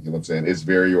back end. You know what I'm saying? It's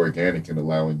very organic in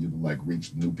allowing you to like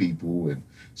reach new people and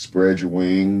spread your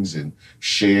wings and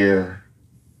share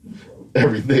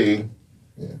everything.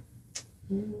 Yeah.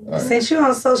 Right. Since you're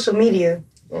on social media,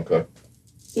 okay.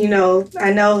 You know,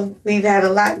 I know we've had a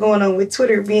lot going on with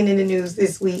Twitter being in the news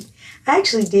this week. I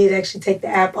actually did take the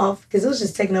app off because it was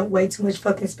just taking up way too much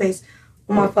fucking space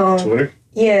on my phone. Twitter?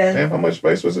 Yeah. Damn, how much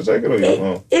space was it taking on your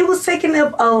phone? It was taking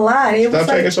up a lot. Stop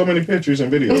taking so many pictures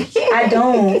and videos. I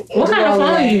don't. What kind of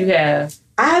phone do you have?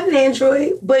 I have an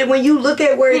Android, but when you look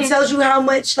at where it tells you how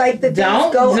much like the things go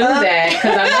up. Don't do that,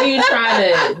 because I know you're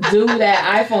trying to do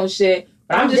that iPhone shit.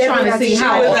 I'm just trying to see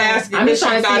how. I'm just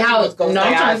trying to see how. No,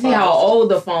 I'm trying to see how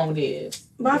old the phone is.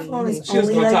 My phone is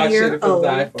only a year old.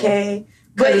 Okay,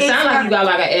 but it sounds like you got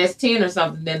like an S10 or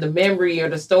something. Then the memory or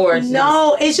the storage.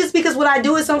 No, it's just because what I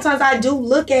do is sometimes I do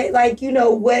look at like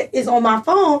what is on my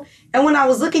phone, and when I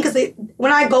was looking, because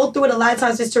when I go through it a lot of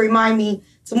times just to remind me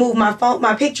to move my phone,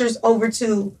 my pictures over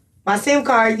to my SIM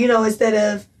card, instead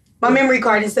of my memory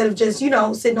card, instead of just,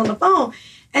 sitting on the phone.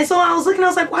 And so I was looking, I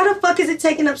was like, why the fuck is it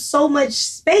taking up so much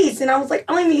space? And I was like,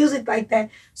 I don't even use it like that.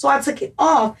 So I took it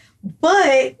off.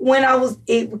 But when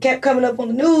it kept coming up on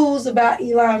the news about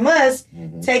Elon Musk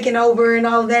taking over and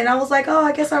all of that. And I was like, oh,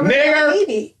 I guess I really don't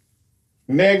need it.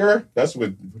 Nigger. That's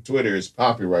what Twitter is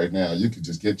popping right now. You can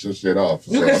just get your shit off.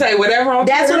 You can say whatever on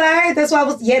That's Twitter. what I heard. That's why I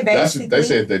was, basically. They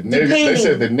said the nigger. They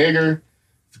said the nigger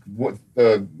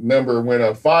number went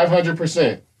up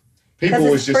 500%.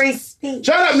 People was just free speech.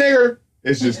 Shut up, nigger.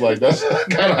 It's just like that's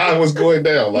kind of how it was going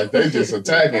down. Like they just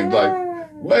attacking. Like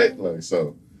what? Like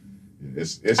so.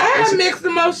 I have mixed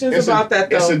emotions about that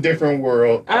though. It's a different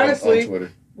world. Honestly, on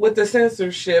Twitter. With the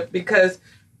censorship because,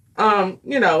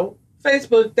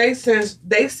 Facebook they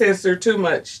censor too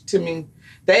much to me.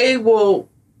 They will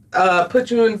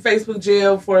put you in Facebook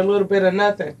jail for a little bit of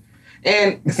nothing,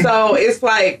 and so it's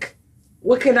like,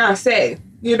 what can I say?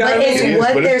 You know but what I it's mean?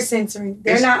 what they're censoring.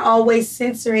 They're not always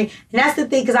censoring. And that's the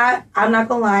thing, because I'm not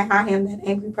going to lie, I am that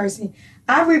angry person.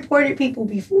 I've reported people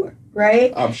before,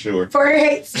 right? I'm sure. For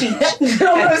hate speech. You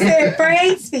know what I'm saying? For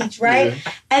hate speech, right?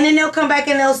 Yeah. And then they'll come back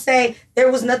and they'll say,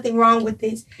 there was nothing wrong with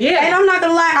this. Yeah. And I'm not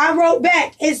going to lie, I wrote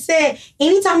back and said,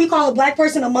 anytime you call a black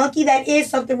person a monkey, that is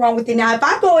something wrong with it. Now, if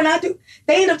I go and I do,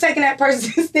 they end up taking that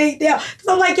person's thing down. Because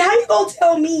I'm like, how you going to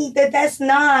tell me that that's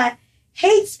not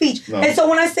hate speech? No. And so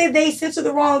when I say they censor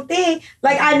the wrong thing,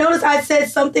 like I noticed I said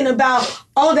something about,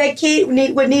 oh, that kid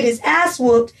would need his ass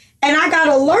whooped, and I got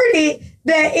alerted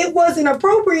that it wasn't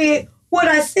appropriate what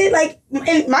I said. Like,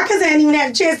 and my cousin hadn't even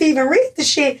had a chance to even read the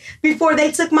shit before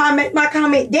they took my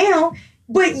comment down,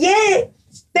 but yet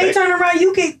they turn around,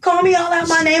 you can call me all out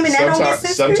my name and that don't get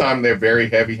censored. Sometimes they're very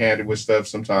heavy-handed with stuff.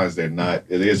 Sometimes they're not.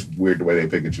 It is weird the way they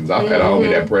pick and choose. I had a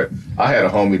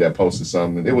homie that posted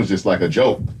something. It was just like a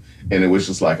joke. And it was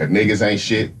just like a niggas ain't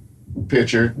shit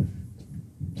picture.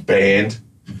 Banned.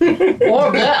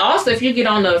 Or also if you get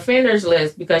on the offenders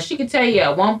list, because she could tell you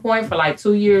at one point for like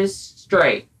 2 years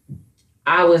straight,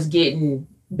 I was getting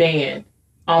banned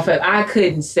off of, I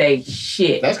couldn't say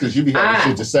shit. That's because you be having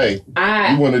shit to say.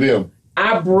 You one of them.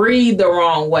 I breathed the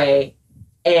wrong way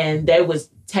and they was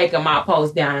taking my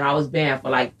post down and I was banned for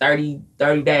like 30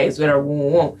 days,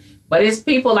 whatever. But it's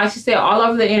people, like she said, all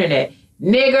over the internet.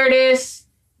 Nigger this.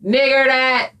 Nigger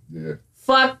that,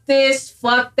 fuck this,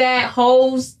 fuck that,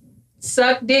 hoes,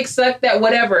 suck dick, suck that,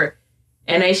 whatever.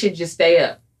 And they should just stay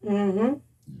up. Mm-hmm.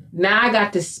 Now I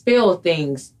got to spell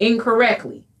things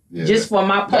incorrectly just for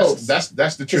my post. That's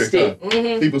the trick, huh?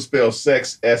 Mm-hmm. People spell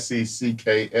sex,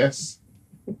 S-E-C-K-S.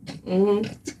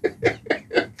 Mm-hmm.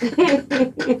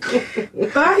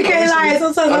 I can't lie.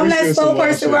 Sometimes I'm that slow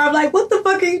person where I'm like, what the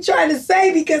fuck are you trying to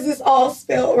say? Because it's all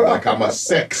spelled wrong. Like I'm a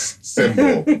sex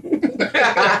symbol.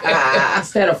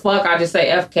 Instead of fuck, I just say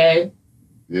FK.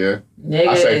 Yeah. Nigga,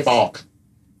 I say falk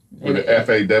with the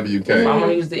F-A-W-K. If I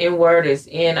want to use the N-word, it's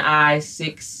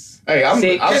N-I-6. Hey, I'm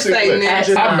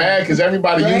mad because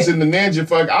everybody using the ninja.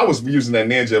 Fuck, I was using that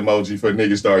ninja emoji for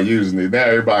niggas start using it. Now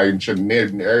everybody's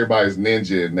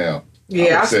ninja now.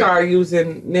 Yeah, I started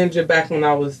using ninja back when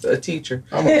I was a teacher.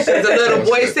 The little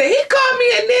boy said, he called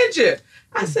me a ninja.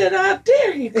 I said, how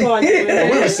dare he call you a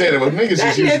ninja? We were saying it, but niggas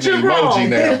just using the emoji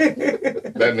now.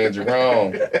 That ninja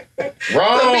wrong.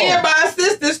 Wrong. So me and my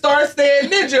sister start saying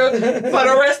ninja for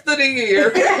the rest of the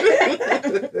year.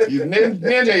 You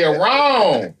ninja, you're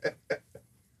wrong.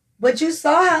 But you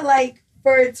saw how, like,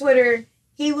 for Twitter,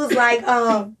 he was like,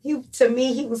 he was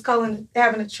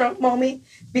having a Trump moment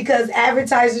because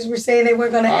advertisers were saying they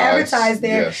weren't going to advertise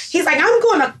there. Yes. He's like, I'm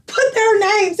going to put their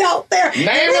names out there. Name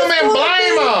them and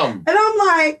blame them. And I'm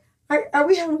like, are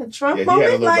we having a Trump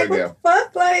moment? Like, what the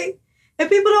fuck? Like, and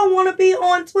people don't want to be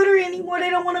on Twitter anymore. They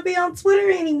don't want to be on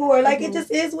Twitter anymore. Like, it just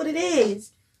is what it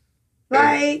is.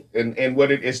 Right. And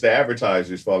what it's the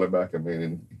advertisers falling back. I mean,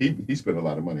 and he spent a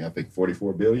lot of money. I think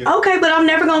 $44 billion. Okay, but I'm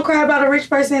never gonna cry about a rich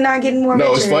person not getting more.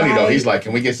 No, it's funny though. He's like,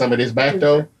 can we get some of this back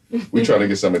though? We're trying to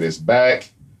get some of this back.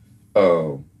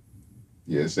 So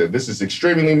this is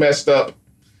extremely messed up.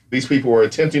 These people are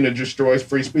attempting to destroy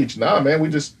free speech. Nah, man,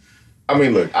 look,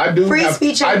 I do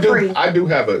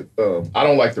have a I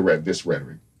don't like this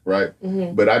rhetoric. Right?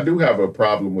 Mm-hmm. But I do have a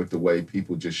problem with the way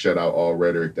people just shut out all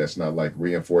rhetoric that's not like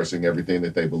reinforcing everything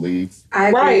that they believe.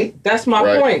 Right. That's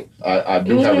my point. I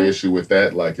do have an issue with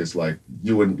that. Like, it's like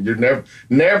you're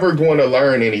never going to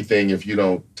learn anything if you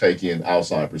don't take in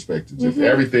outside perspectives. Mm-hmm. If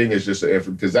everything is just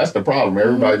because that's the problem.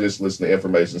 Everybody just listens to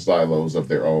information silos of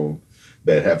their own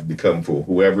that have become for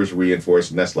whoever's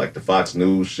reinforcing. That's like the Fox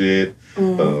News shit,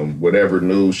 whatever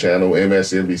news channel,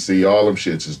 MSNBC, all them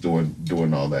shits is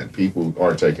doing all that. People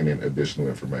aren't taking in additional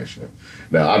information.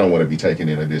 Now, I don't want to be taking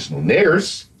in additional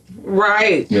niggers.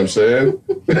 Right. You know what I'm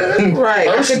saying? Right.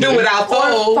 I could do without Or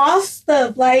those. false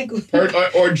stuff, like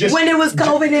or just when it was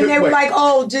COVID and they were wait. like,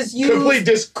 "Oh, just use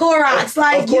Clorox."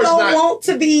 Like you course don't not. want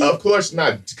to be. Of course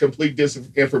not complete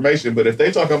disinformation, but if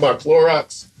they talking about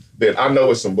Clorox, then I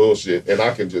know it's some bullshit and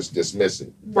I can just dismiss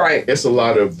it. Right. It's a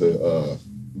lot of the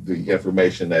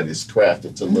information that is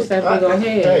crafted to look. That big old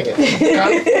head.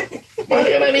 Dang it. My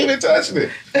hand ain't even touching it.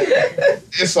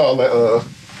 It's all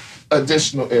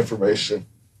additional information.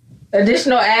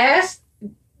 Additional ass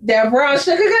that brown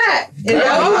sugar got.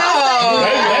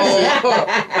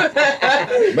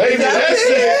 Maybe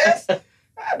that's it.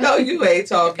 No, you ain't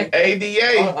talking.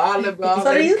 ADA. All the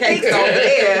So do you cakes think- over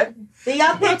there. Do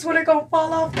y'all think Twitter gonna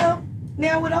fall off though?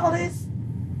 Now with all this,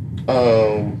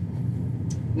 No.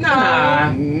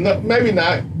 No, maybe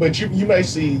not, but you may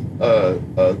see a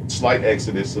slight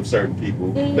exodus of certain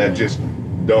people that just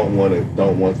don't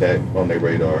want that on their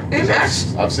radar. And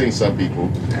I've seen some people,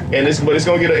 but it's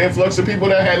gonna get an influx of people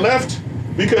that had left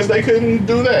because they couldn't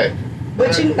do that.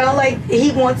 but you know, like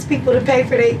he wants people to pay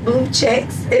for their blue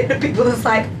checks, and the people is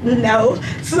like, no.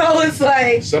 So it's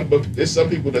like There's some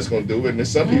people that's gonna do it, and there's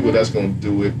some people that's gonna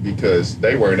do it because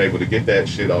they weren't able to get that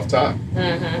shit off top.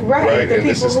 Right, the and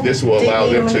people who this will allow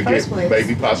didn't them need to in the get first place.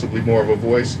 maybe possibly more of a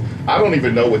voice. I don't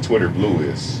even know what Twitter Blue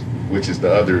is, which is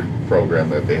the other program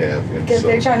that they have. And because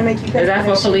they're trying to make you pay Is that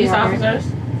for shit police more. officers?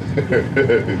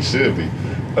 it should be,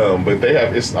 but they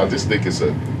have. I just think it's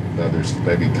another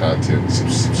maybe content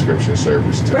subscription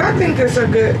service. But I think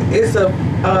it's a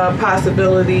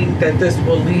possibility that this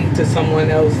will lead to someone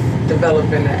else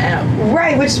developing an app.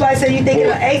 Right, which is why I said you think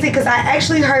it'll exit, because I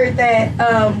actually heard that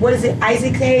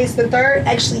Isaac Hayes III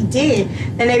actually did,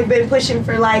 and they've been pushing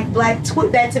for like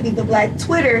that to be the Black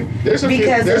Twitter There's a few.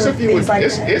 because There's a of few. things like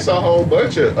that. It's a whole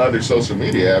bunch of other social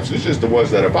media apps. It's just the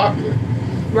ones that are popular.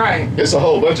 Right. It's a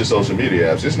whole bunch of social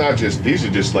media apps. It's not just these are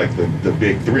just like the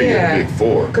big three Yeah. and big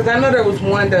four. Because I know there was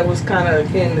one that was kind of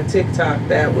akin to TikTok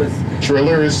that was.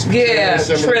 Triller is similar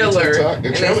to Triller. TikTok.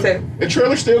 And they said- And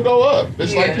Triller still go up.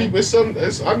 It's like Yeah.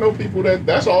 people. I know people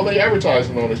that's all they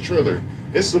advertising on is Triller.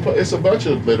 It's a bunch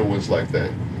of little ones like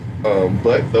that.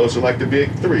 But those are like the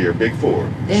big three or big four.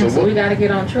 Damn, so we'll, we gotta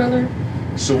get on Triller.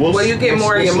 Well, you get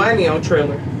more of your money on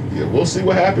Triller. Yeah, we'll see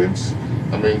what happens.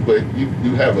 I mean, but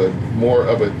you have more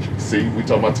of a see. We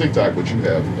talk about TikTok, but you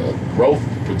have growth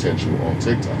potential on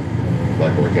TikTok,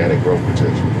 like organic growth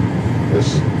potential.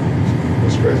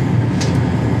 That's crazy.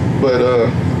 But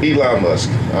Elon Musk,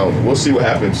 I don't know. We'll see what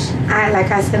happens.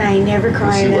 Like I said, I ain't never We'll see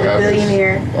crying what at a happens.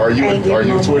 billionaire. Are you ain't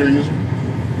getting a no Twitter money. user?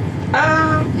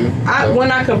 Yeah.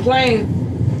 When I complain,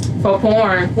 For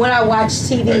porn. When I watch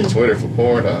Hey, TV, Twitter for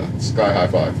porn, Sky High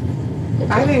Five.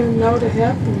 Okay. I didn't even know that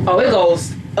happened. Oh, it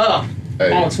goes up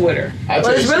Hey, on Twitter. I'll well,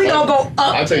 tell it's you really some- gonna go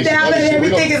I'll up, tell you some down, other and shit.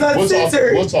 everything is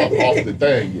uncensored. We'll talk off the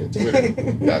thing. Yeah,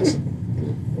 Twitter got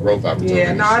some growth opportunities.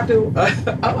 Yeah, no, I do.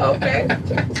 Oh, okay.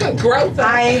 Growth.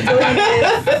 I ain't doing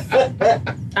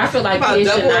this. I feel like About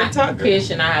double talk. kids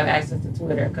should not have access to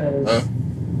Twitter because Huh?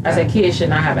 I said kids should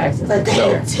not have access But to they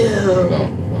No. do.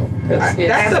 No. Twitter.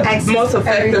 That's access the most to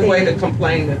effective way to everything.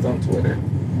 complain is on Twitter.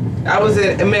 I was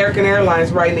at American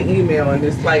Airlines writing an email, and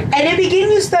it's like, And it be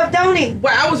getting you stuff, don't it?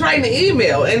 well, I was writing an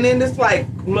email, and then this like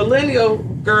millennial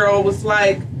girl was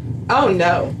like, "Oh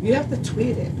no, you have to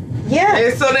tweet it." Yeah.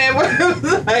 And so then it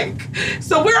was like,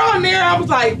 so we're on there. I was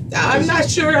like, I'm not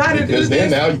sure how to do Because then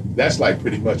this. now that's like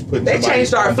pretty much putting They somebody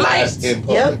changed our on blast flights. in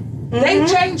public. They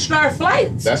Mhm. changed our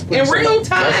flights That's putting in real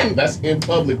somebody- time. That's in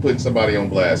public putting somebody on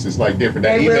blast. It's like different.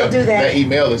 That They email, will do that. That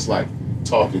email is like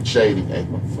talking shady. Hey,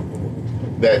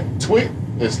 motherfucker. That tweet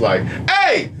is like,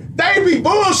 hey, they be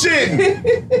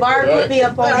bullshitting. Barb Right. put me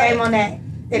up on game on that.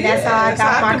 And that's how I Yeah,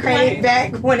 got so I my credit complain.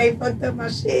 back when they fucked up my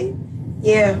shit.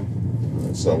 Yeah.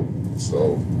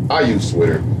 So I use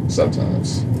Twitter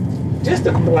sometimes. Just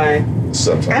to complain.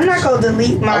 Sometimes. I'm not gonna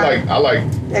delete my I like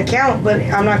account, but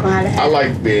I'm not gonna have to I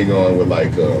like being on with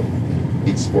like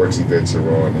each sports events are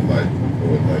on and like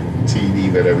with like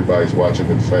TV that everybody's watching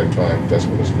at the same time. That's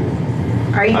when it's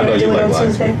cool. Are you I know gonna you do it like on live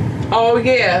Tuesday? Oh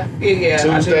yeah.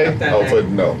 Tuesday? I do Oh, that. for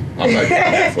no, I'm not getting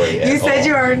that for you. You at said all.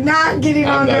 you are not getting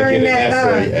I'm on not during getting that.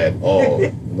 that for you at all.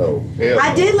 No, hell I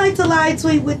no. did like to live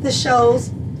tweet with the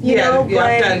shows, you know, Yeah,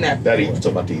 I've but done that. That you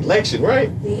talking about the election, right?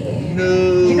 yeah. No.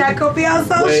 You not gonna be on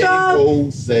Way social?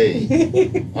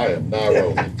 Jose. I am not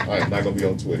rolling. I am not gonna be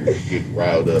on Twitter getting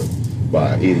riled up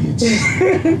by idiots.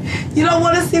 You don't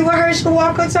want to see what Herschel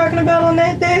Walker talking about on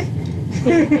that day?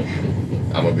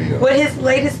 I'm gonna be. With his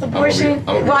latest abortion? I'm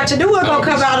gonna be- Watch, a new one I'm gonna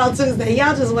gonna come be- out on Tuesday.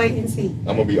 Y'all just wait and see.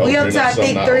 I'm gonna be We up opening to, I something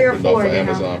think, I 3 or opened up 4 for now.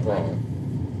 Amazon Prime.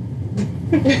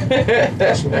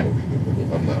 That's what I'm gonna be doing.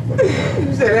 I'm not fucking around.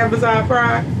 You said Amazon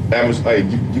Prime? Amazon,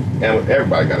 hey,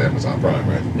 everybody got Amazon Prime,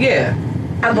 right? Yeah.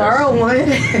 I borrowed one. I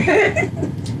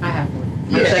have one.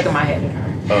 I'm Yeah. shaking my head at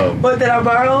her. What did I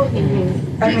borrow?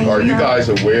 Mm-hmm. Are you guys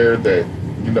aware that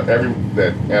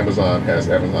that Amazon has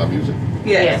Amazon Music?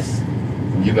 Yes.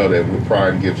 You know that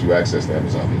Prime gives you access to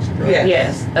Amazon Music, right? Yeah.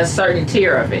 Yes, a certain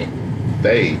tier of it.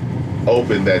 They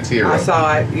opened that tier I up.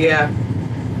 saw it. Yeah.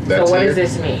 That So what tier. does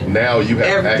this mean? Now you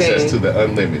have Everything. access to the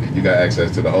unlimited. You got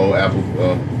access to the whole Apple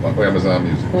Amazon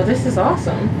Music. Well, this is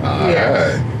awesome.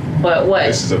 Yes. Alright. But what?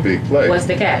 This is a big play. What's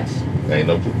the catch? Ain't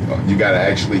no. You got to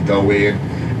actually go in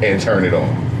and turn it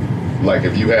on. Like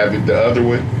if you have the other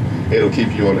one, it'll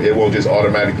keep you on. It won't just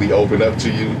automatically open up to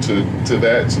you to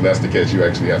that. So that's the catch. You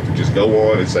actually have to just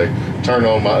go on and say, "Turn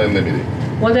on my unlimited."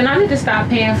 Well, then I need to stop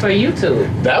paying for YouTube.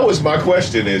 That was my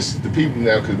question. Is the people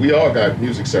now because we all got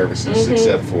music services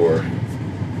except for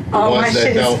the All my ones that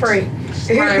shit is don't. free.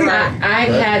 I Right.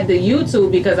 had the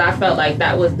YouTube because I felt like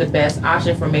that was the best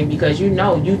option for me because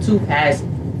YouTube has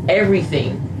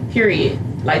everything, period.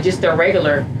 Like just their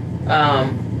regular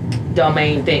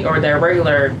domain thing or their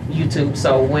regular YouTube.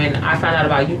 So when I found out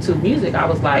about YouTube Music, I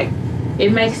was like,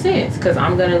 it makes sense because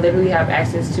I'm going to literally have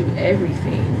access to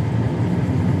everything.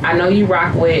 I know you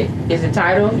rock with, is it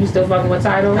Tidal? You still fucking with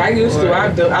Tidal? I used to. I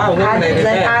eliminated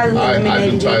that. I do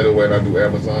eliminated it. Tidal when I do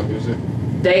Amazon Music.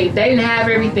 They didn't have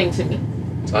everything to me.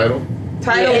 Title.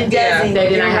 Title. It Yeah. doesn't. They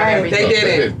did You're not have right. everything.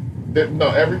 They didn't. No,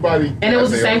 everybody. And it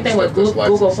was the has their same own thing with stuff that's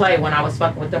Google licensed. Play when I was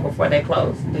fucking with them before they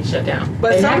closed. They shut down.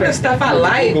 But They some had of the stuff I everything,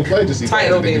 like, Google Play just Title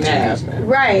evolved didn't into have. music.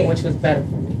 Right. which was better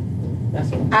for me. That's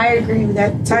what. I agree with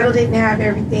that. Title didn't have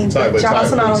everything, but y'all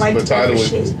also don't like to pay for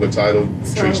shit. But Title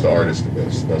So- treats the artist the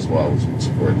best. That's why I was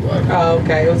supporting Title. Oh,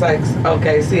 okay. It was like,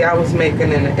 okay, see, I was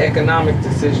making an economic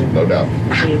decision. No doubt.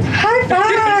 High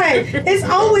five! It's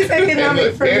always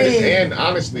economic for me. And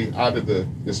honestly, out of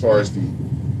as far as the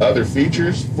other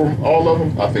features from all of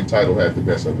them, I think Title had the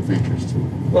best other features too.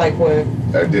 Like what?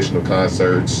 Additional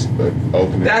concerts,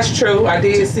 opening. That's true. I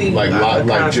did see like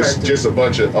concerts. just a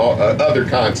bunch of other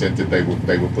content that they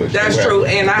would push. That's They would true,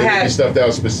 have- and I they would had- be stuff that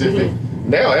was specific.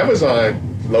 Now Amazon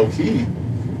low key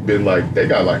been like they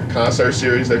got like a concert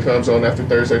series that comes on after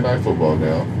Thursday Night Football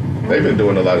now. They've been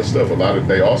doing a lot of stuff.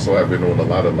 They also have been doing a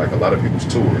lot of people's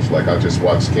tours. Like I just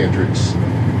watched Kendrick's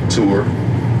tour.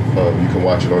 You can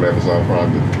watch it on Amazon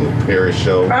Prime, the Paris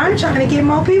show. I'm trying to get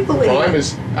more people in. Prime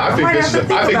is. I think might this have is. to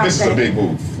think I think about this is a that. big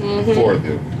move for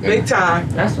them. And Big time.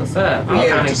 That's what's up. I'm Yeah,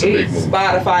 kind of it's a big geeks. move.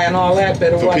 Spotify and all that.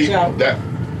 Better For watch people out. that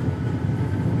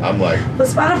I'm like. But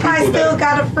Spotify People still that-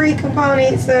 got a free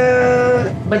component,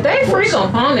 so But they free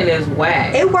component is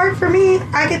whack. it worked for me.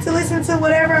 I get to listen to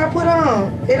whatever I put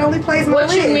on. It only plays my What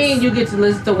list. you mean you get to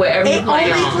listen to whatever you It play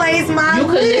only on? plays my You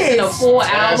could listen to list. full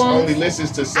Taz only albums.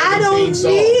 listens to I 17 don't songs.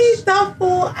 need the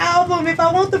full album. If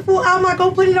I want the full album, I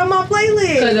go put it on my Because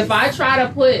playlist. if I try to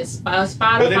put a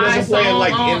Spotify But it doesn't play it song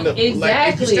like on, in the exactly,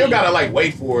 like you still gotta like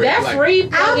wait for it. that like, free I'm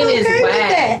plugin okay is with whack.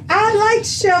 that. I like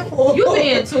shuffle. You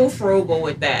being too frugal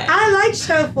with that. I like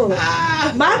shuffle.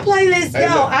 Ah. My playlist, Hey,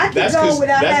 yo, look, I can that's go 'cause-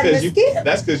 without that's having 'cause to you, skip.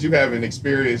 That's because you haven't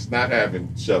experienced not having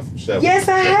shuffle. Yes,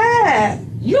 I have.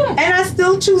 You And I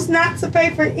still choose not to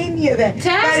pay for any of that. Taz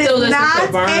That still is listens to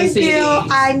not burn a bill CDs.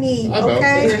 I need, I know.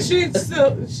 okay? Yeah, she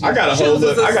I got a whole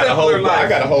chooses I got a whole simpler life. I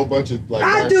got a whole bunch of like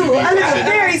I burn do. CDs I live I'm a sitting-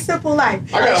 very simple life.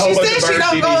 I got a whole She bunch said of she burn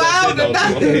don't CDs go I'm out sitting on. or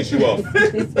I'm gonna hit you off.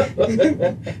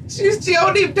 She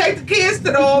don't even take the kids to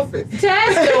the office.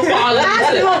 Taz still falling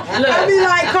I be into.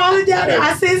 like, call it down.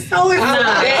 I said so and Nah. so.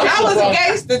 And I was a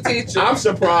gangster teacher. I'm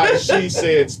surprised she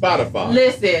said Spotify.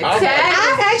 Listen, I'm- Taz.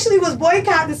 I actually was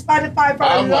boycotting Spotify for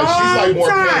a I'm long like she's like more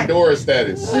time. Pandora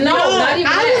status. No, not even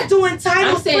I that. was doing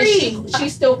title I'm saying free.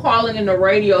 she's still calling in the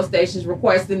radio stations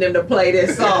requesting them to play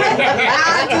this song.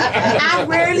 I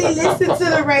rarely listen to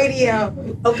the radio,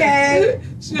 okay?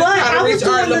 She But trying to I was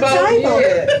reach Art doing the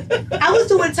LeBeau. title. I was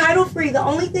doing title free. The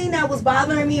only thing that was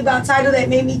bothering me about title that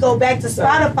made me go back to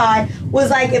Spotify was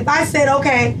like if I said,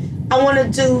 okay, I want to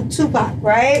do Tupac,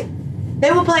 right?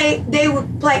 They would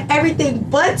play everything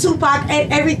but Tupac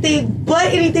and everything but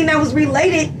anything that was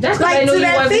related That's because like they knew to you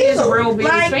that wasn't his field. real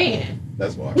biggest Like, fan.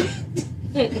 That's why.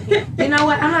 you know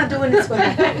what? I'm not doing this for you.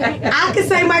 I could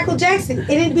say Michael Jackson, and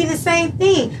it'd be the same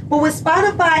thing. But with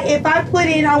Spotify, if I put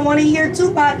in I want to hear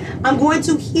Tupac, I'm going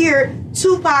to hear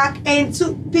Tupac and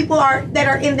people that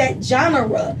are in that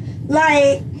genre.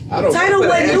 Like I don't Title know.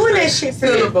 wasn't doing that shit for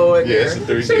you. syllable in Yeah, there. it's a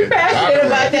 3. She passionate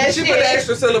about that She shit. put an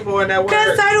extra syllable in that word.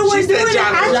 Because Title wasn't She said doing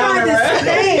that. I genre. tried to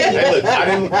say. Hey,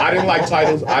 look, I didn't like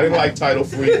titles. I didn't like title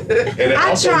free. And it I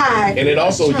also, tried. And it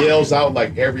also yells out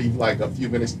like every a few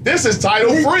minutes. This is title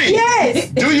free. Yes.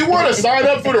 Do you want to sign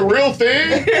up for the real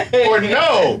thing or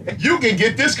no? You can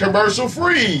get this commercial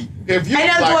free. If you And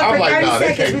they'll do it for 30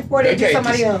 seconds can't- before they do can't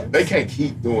somebody just- else. They can't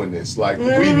keep doing this. Like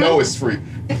we know it's free.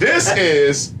 This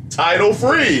is title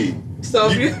free. So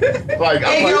if you Like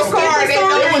I'm in like, your car, they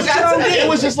know it was you got just, it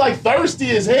was just like thirsty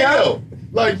as hell.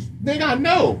 Like nigga, I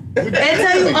know. They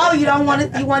tell you, oh,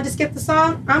 you want to skip the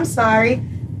song? I'm sorry.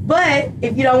 But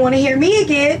if you don't want to hear me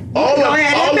again, you All can go of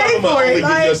ahead and pay them for only it. give you a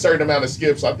Like, certain amount of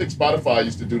skips. I think Spotify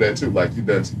used to do that too. Like you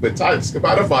done, but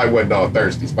Spotify wasn't all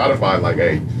thirsty. Spotify like,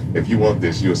 hey, if you want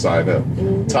this, you'll sign up.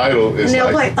 Tidal is and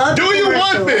they'll like, play other do you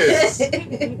want commercials. this?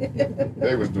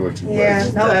 They was doing too Yeah,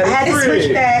 much. no, I had to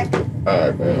switch back. All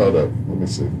right, man, hold up. Let me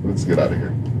see. Let's get out of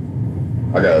here.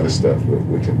 I got other stuff, but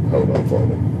we can hold on for a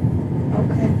minute.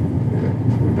 Okay. Yeah,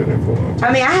 we've been in for a long time.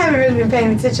 I mean, I haven't really been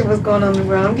paying attention to what's going on in the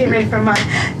world. I'm getting ready for my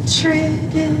trip.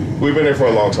 We've been in for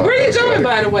a long time. Where you Let's get out going, of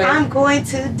by the way? I'm going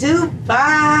to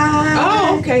Dubai.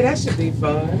 Oh, okay, that should be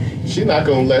fun. here. She not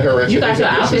gonna let her. You got your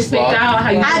outfit picked out, how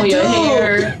you I doing do. your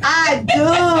hair. I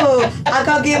do. I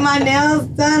go get my nails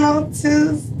done on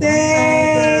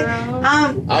Tuesday.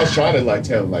 I was trying to like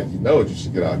tell like you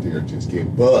should get out there and just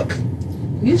get buck.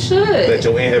 You should. Let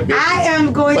your inhibitions. I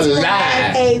am going to Alive.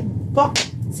 have a ball.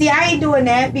 See, I ain't doing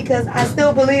that because I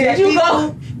still believe that Did you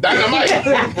people,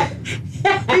 Dynamite.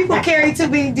 people carry too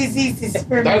many diseases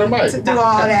for me Dynamite. to do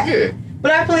all that. Yeah.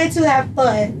 But I plan to have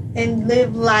fun and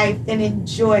live life and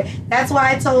enjoy. That's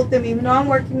why I told them, even though I'm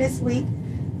working this week,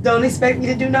 don't expect me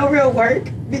to do no real work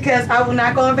because I will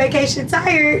not go on vacation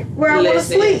tired where I want to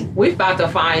Listen, sleep. we about to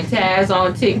find Taz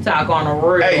on TikTok on a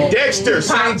reel. Hey, Dexter,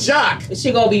 St. Jock.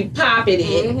 She gonna be popping it.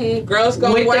 Mm-hmm. Girls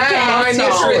go With the wild cast on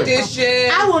this on.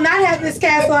 tradition. I will not have this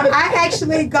cast on. I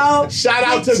actually go. Shout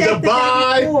out to check the day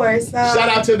Dubai. before, so Shout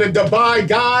out to the Dubai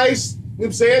guys. You know what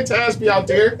I'm saying? Taz be out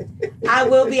there. I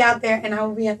will be out there and I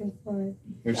will be having fun. You know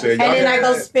what I'm saying? And then I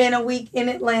Y'all- go spend a week in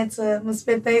Atlanta. I'm gonna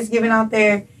spend Thanksgiving out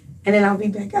there, and then I'll be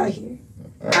back out here.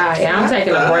 Alright, I'm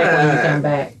taking a break when you come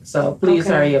back. So please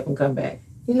Okay. hurry up and come back.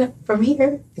 You know, from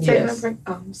here, taking Yes. a break.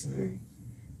 Oh, I'm sorry.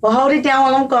 Well, hold it down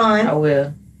while I'm I gone,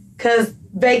 will. cause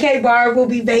Vacay Bar will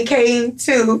be vacating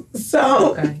too.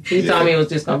 So Okay. He told me it was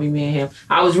just gonna be me and him.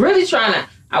 I was really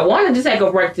I wanted to take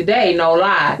a break today, no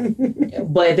lie.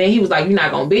 But then he was like, you're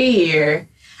not gonna be here.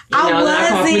 I then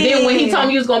But then when he wasn't. told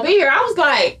me he was gonna be here, I was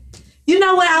like, you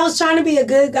know what? I was trying to be a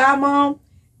good godmom,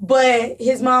 but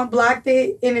his mom blocked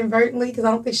it inadvertently because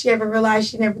I don't think she ever realized.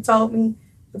 She never told me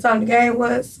what time the game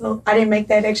was, so I didn't make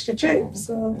that extra trip.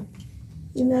 So,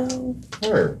 you know,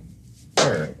 All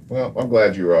right. Well, I'm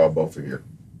glad you were all both here.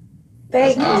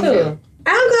 thank me you. Awesome. too.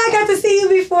 I'm glad I got to see you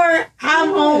before I'm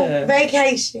Yeah. on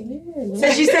vacation.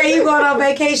 Since you say you going on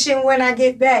vacation when I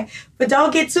get back, but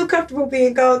don't get too comfortable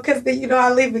being gone because then you know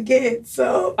I leave again.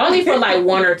 So Only for like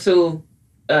 1 or 2.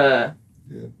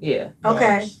 Yeah.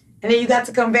 okay, and then you got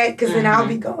to come back because then I'll Mhm.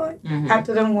 be gone Mhm.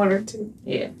 after them 1 or 2.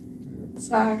 Yeah.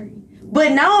 Sorry,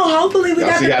 but no. Hopefully we Y'all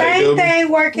got see the how they do thing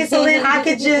me? working so then I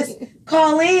could just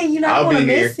call in. You know, I I'll don't want to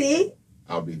be here. miss it.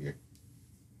 I'll be here.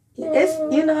 It's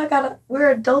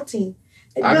we're adulting.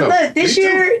 I But know. look, this Me too.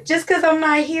 year, just because I'm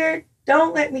not here,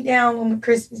 don't let me down on the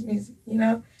Christmas music. You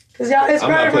know, because y'all, it's I'm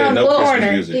right not playing around no the Christmas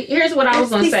corner. music. Here's what I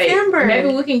was It's gonna December. say.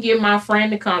 Maybe we can get my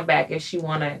friend to come back if she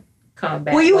wanna come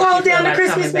back. Will you Or she hold feel down the like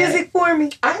Christmas coming back. music for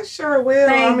me? I sure will.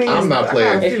 Thank you. I'm not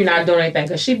playing. If you're not doing anything,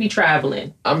 because she be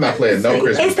traveling. I'm not playing no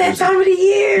Christmas It's that music. time of the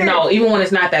year. No, even when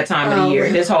it's not that time of Oh, the year.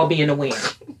 well. This whole be in the wind.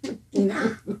 You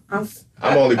know, I'm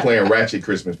only playing ratchet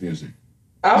Christmas music.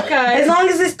 Okay. as long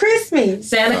as it's Christmas.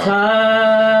 Santa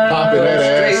Claus. Popping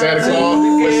that ass. Santa Straight Claus.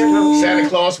 to- Santa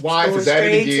Claus wife is at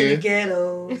it again.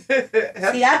 ghetto.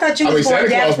 See, I thought you I mean, was going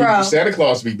death row. Santa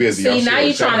Claus be busy. See, I'm now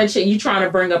sure. you trying to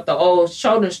bring up the old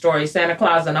children's story, Santa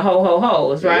Claus and the ho ho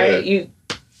ho's, right? Yeah.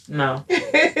 No,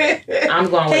 I'm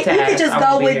going with Hey, you Taz. could just I go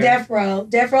won't be with here. Death Row.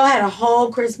 Death Row had a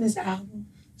whole Christmas album.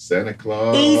 Santa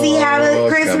Claus. Easy have a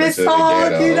Christmas coming to the song,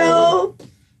 ghetto. you know.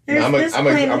 I'm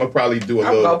gonna probably do a I'm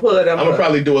little. gonna put them. I'm gonna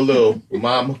probably do a little.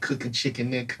 Mama cooking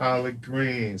chicken and collard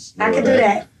greens. I can do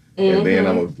that. And then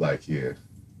I'm gonna like, yeah.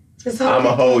 Just hold I'm a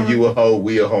it hoe, down. you a hoe,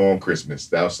 we a hoe on Christmas.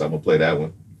 That's I'm gonna play that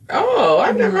one. Oh,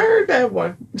 I never heard that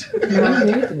one. No,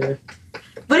 me neither.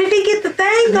 But if he get the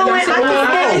thing going, I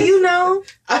can tell you know.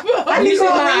 I'm a I You can see go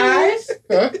my in. eyes?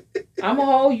 Huh? I'm a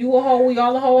hoe, you a hoe, we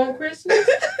all a hoe on Christmas.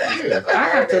 Yeah. I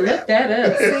have to look that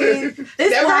up. See, this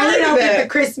is Never why he heard don't of get that. the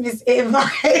Christmas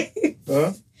invite.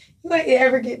 Huh? You ain't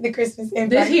ever getting the Christmas invite.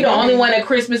 This he the only one at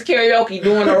Christmas karaoke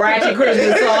doing a ratchet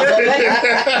Christmas song.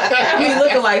 I be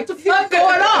looking like, the fuck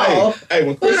going on? Hey,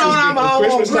 when Put on our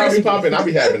Christmas own time be Christmas. popping, I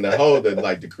be having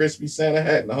the crispy Santa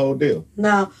hat and the whole deal.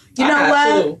 No. You I know got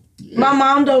what? two. Yeah. My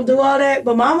mom don't do all that,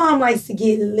 but my mom likes to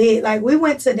get lit. Like, we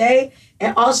went today,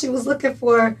 and all she was looking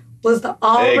for was the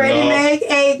already Eggnog. made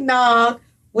eggnog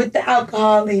with the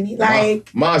alcohol in it. Like,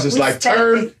 Mine's just we like, stay-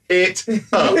 turn it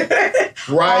up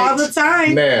right all the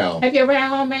time. now. Have you ever had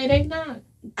homemade eggnog?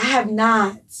 I have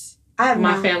not. I have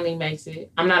My not. family makes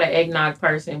it. I'm not an eggnog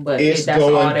person, but It's that's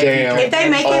all going they down. do. If they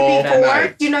make all it before,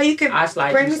 night. you know, you can I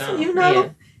slice bring you me some, some. you know, Yeah,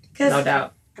 because no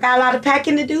doubt. I got a lot of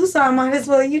packing to do, so I might as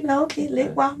well, you know, get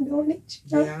lit while I'm doing it.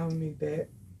 You know? Yeah, I don't need that.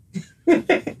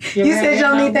 You said you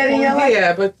don't need that in your life.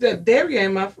 Yeah, but Derry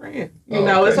ain't my friend. You Oh,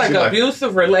 know, okay. it's like She an like-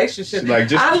 abusive relationship. she like,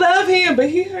 just- I love him, but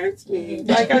he hurts me.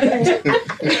 Like I can't.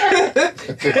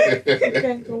 It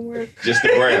ain't gonna work. Just the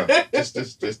brown.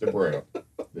 Just the brown.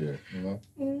 Yeah, you know.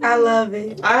 I love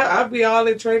it. I'll be all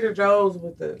in Trader Joe's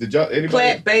with the Did y'all anybody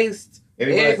plant-based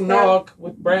eggnog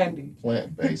with brandy.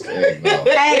 plant-based eggnog?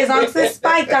 Hey, as long as it's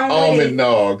spiked, I'm with Almond it.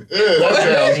 nog. Ew,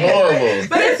 that sounds horrible.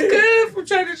 But it's good from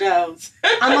Trader Joe's.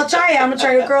 I'm gonna try it. I'm gonna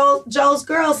try the Joe's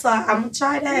Girl, so I'm gonna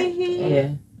try that. Yeah,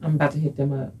 I'm about to hit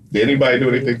them up. Did anybody do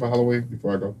anything for Halloween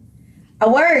before I go? I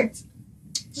worked.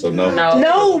 So no.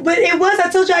 No, but it was. I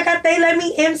told you they let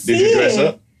me MC. Did you dress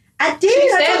up? I did. She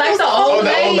I said told like you the it was old Oh,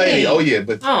 the old lady. lady. Oh yeah,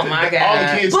 but Oh, my all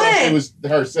God. the kids thought she But- was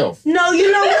herself. No,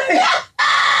 you know what?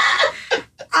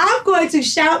 I'm going to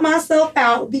shout myself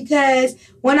out because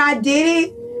when I did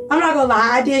it, I'm not gonna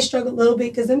lie, I did struggle a little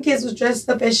bit because them kids was dressed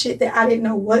up as shit that I didn't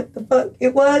know what the fuck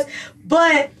it was.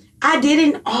 But I did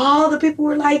it, and all the people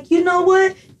were like, you know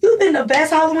what? You've been the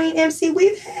best Halloween MC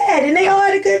we've had, and they all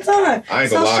had a good time. I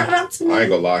ain't So gonna lie. shout out to me. I ain't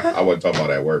gonna lie. I wasn't talking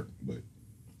about at work, but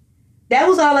That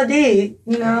was all I did,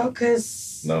 you know,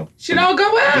 because no. She don't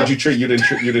go out. Did you treat? You didn't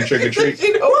trick or treat. She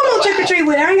who don't don't go trick or out. treat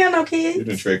with? I ain't got no You kids.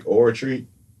 didn't trick or treat.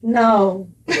 No.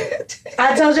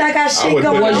 I told you I got shit would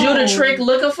going put- Was on. you the trick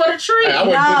looking for the treat? Hey, I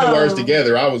wouldn't put the No. words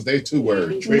together. I was there two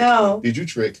words. Trick. No. Did you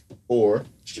trick or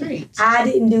Treat. I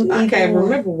didn't do either I can't one.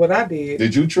 remember what I did.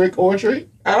 did you trick or treat?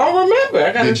 I don't remember.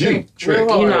 I gotta Did you think. trick? Real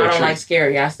You hard. know I Or don't treat. like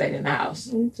scary. I stayed in the house.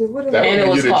 What did That I- And it would mean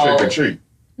was you didn't trick or cold. treat.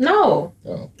 No,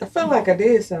 Oh, I felt like I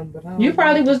did something, but I don't you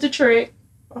probably remember. was the trick.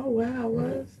 Oh wow, I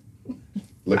was.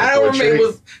 looking I for don't a remember. It treat.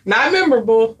 was not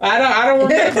memorable. I don't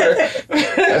remember.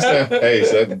 That's not, hey,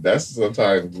 so that's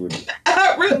sometimes with.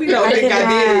 I really don't think I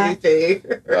did anything.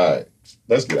 All right,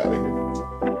 let's get out of here.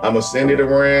 I'm gonna send it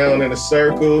around in a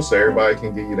circle so everybody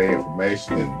can give you the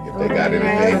information and if they got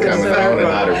anything That's a coming on and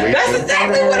how to reach That's them.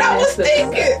 exactly what I was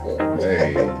thinking.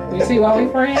 Hey, You see why we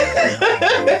friends?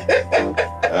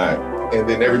 all right, and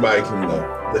then everybody can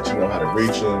let you know how to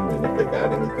reach them and if they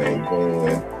got anything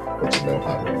going, let you know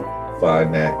how to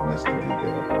find that and that's the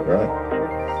detail. All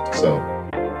right. So,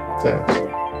 Tash.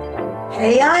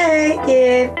 Hey, y'all, hey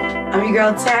again. I'm your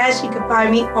girl Tash. You can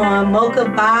find me on Mocha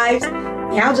Vibes.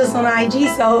 Yeah, I'm just on IG,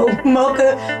 so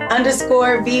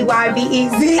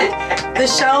Mocha_VYBEZ. The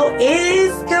show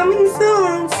is coming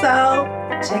soon, so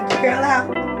check your girl out.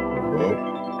 Well,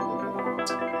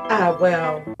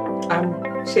 Well,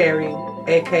 I'm Cherry,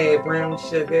 aka Brown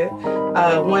Sugar,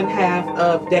 one half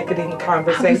of Decadent I was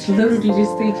Conversations. literally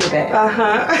just thinking that.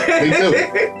 Me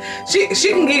too. she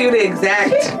can give you the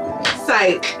exact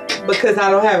site because I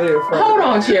don't have it in front. Hold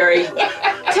on, Cherry.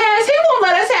 Taz, he won't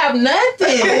let us have I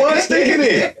nothing. was thinking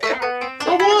it. I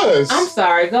was. I'm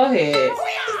sorry. Go ahead.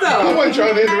 I So, wasn't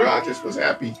trying to interrupt. I just was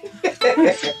happy.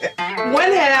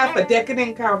 one half of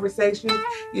Decadent Conversations.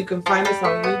 You can find us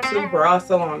on YouTube. We're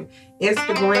also on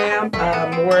Instagram.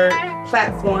 More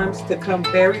platforms to come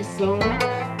very soon.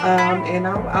 And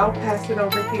I'll pass it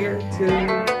over here to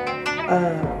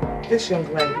this young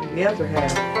lady, the other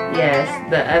half. Yes,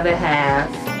 the other half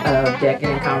of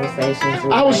Decadent Conversations.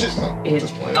 I was just It's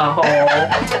playing. a whole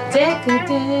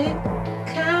decadent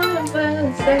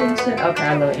conversation. Okay,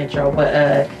 a little intro, but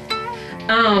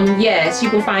yes, you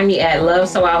can find me at Love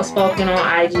So Outspoken on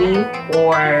IG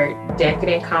or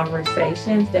Decadent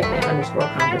Conversations,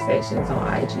 Decadent_Conversations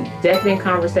on IG, Decadent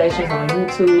Conversations on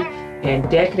YouTube, and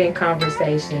Decadent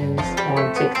Conversations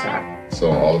on TikTok. So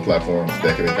on all the platforms,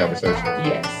 Decadent Conversation.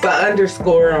 Yes. The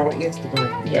underscore on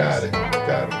Instagram. Yes. Got it.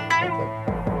 Okay.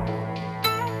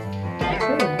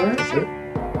 That's it.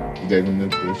 You gave him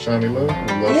the shiny love, the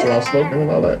love so Yeah. outspoken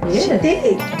and all that. She Yeah.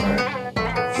 did. All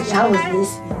right. See, I was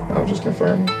listening. I was just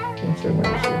confirming. I'm saying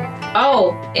that shit.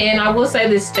 Oh, and I will say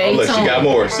this, stay Unless tuned. she got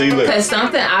more. See, look. Because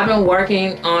something I've been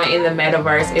working on in the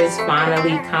metaverse is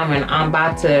finally coming. I'm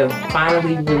about to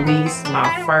finally release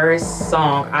my first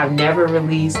song. I've never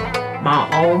released my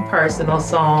own personal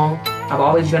song. I've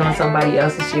always been on somebody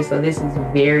else's shit, so this is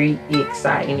very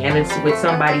exciting. And it's with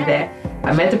somebody that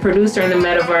I met the producer in the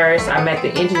metaverse, I met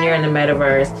the engineer in the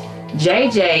metaverse.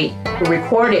 JJ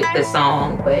recorded the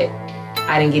song, but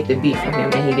I didn't get the beat from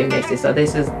him and he didn't mix it. So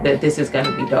this is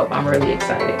gonna be dope. I'm really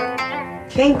excited.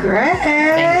 Congrats.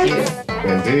 Thank you.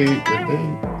 Indeed.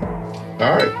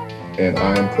 All right. And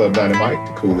I am Club Dynamite,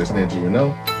 the coolest ninja you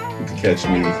know. You can catch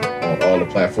me on all the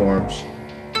platforms.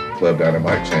 Club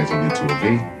Dynamite, change the U to a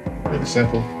V. Really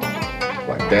simple.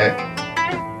 Like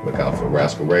that. Look out for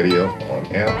Rascal Radio on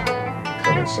AMP.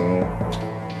 Coming soon.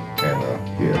 And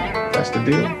yeah, that's the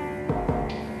deal.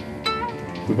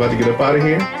 We about to get up out of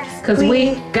here. Cause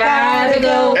we gotta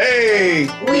go. Hey!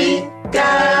 We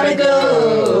gotta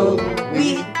go.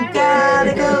 We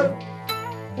gotta go.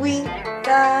 We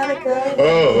gotta go.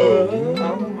 Oh!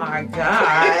 Oh my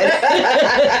God.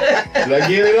 Did I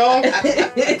get it off?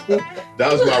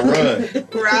 That was my run.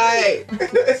 Right.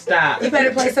 Stop. You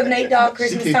better play some Nate Dogg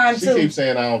Christmas time She too. keeps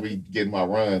saying I don't be getting my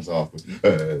runs off.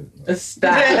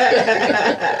 Stop.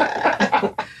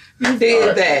 You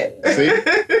did that.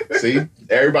 See?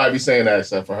 Everybody be saying that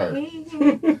except for her. You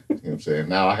know what I'm saying?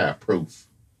 Now I have proof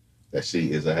that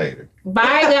she is a hater.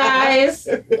 Bye, guys.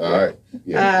 All right.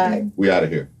 Yeah. We out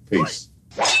of here. Peace.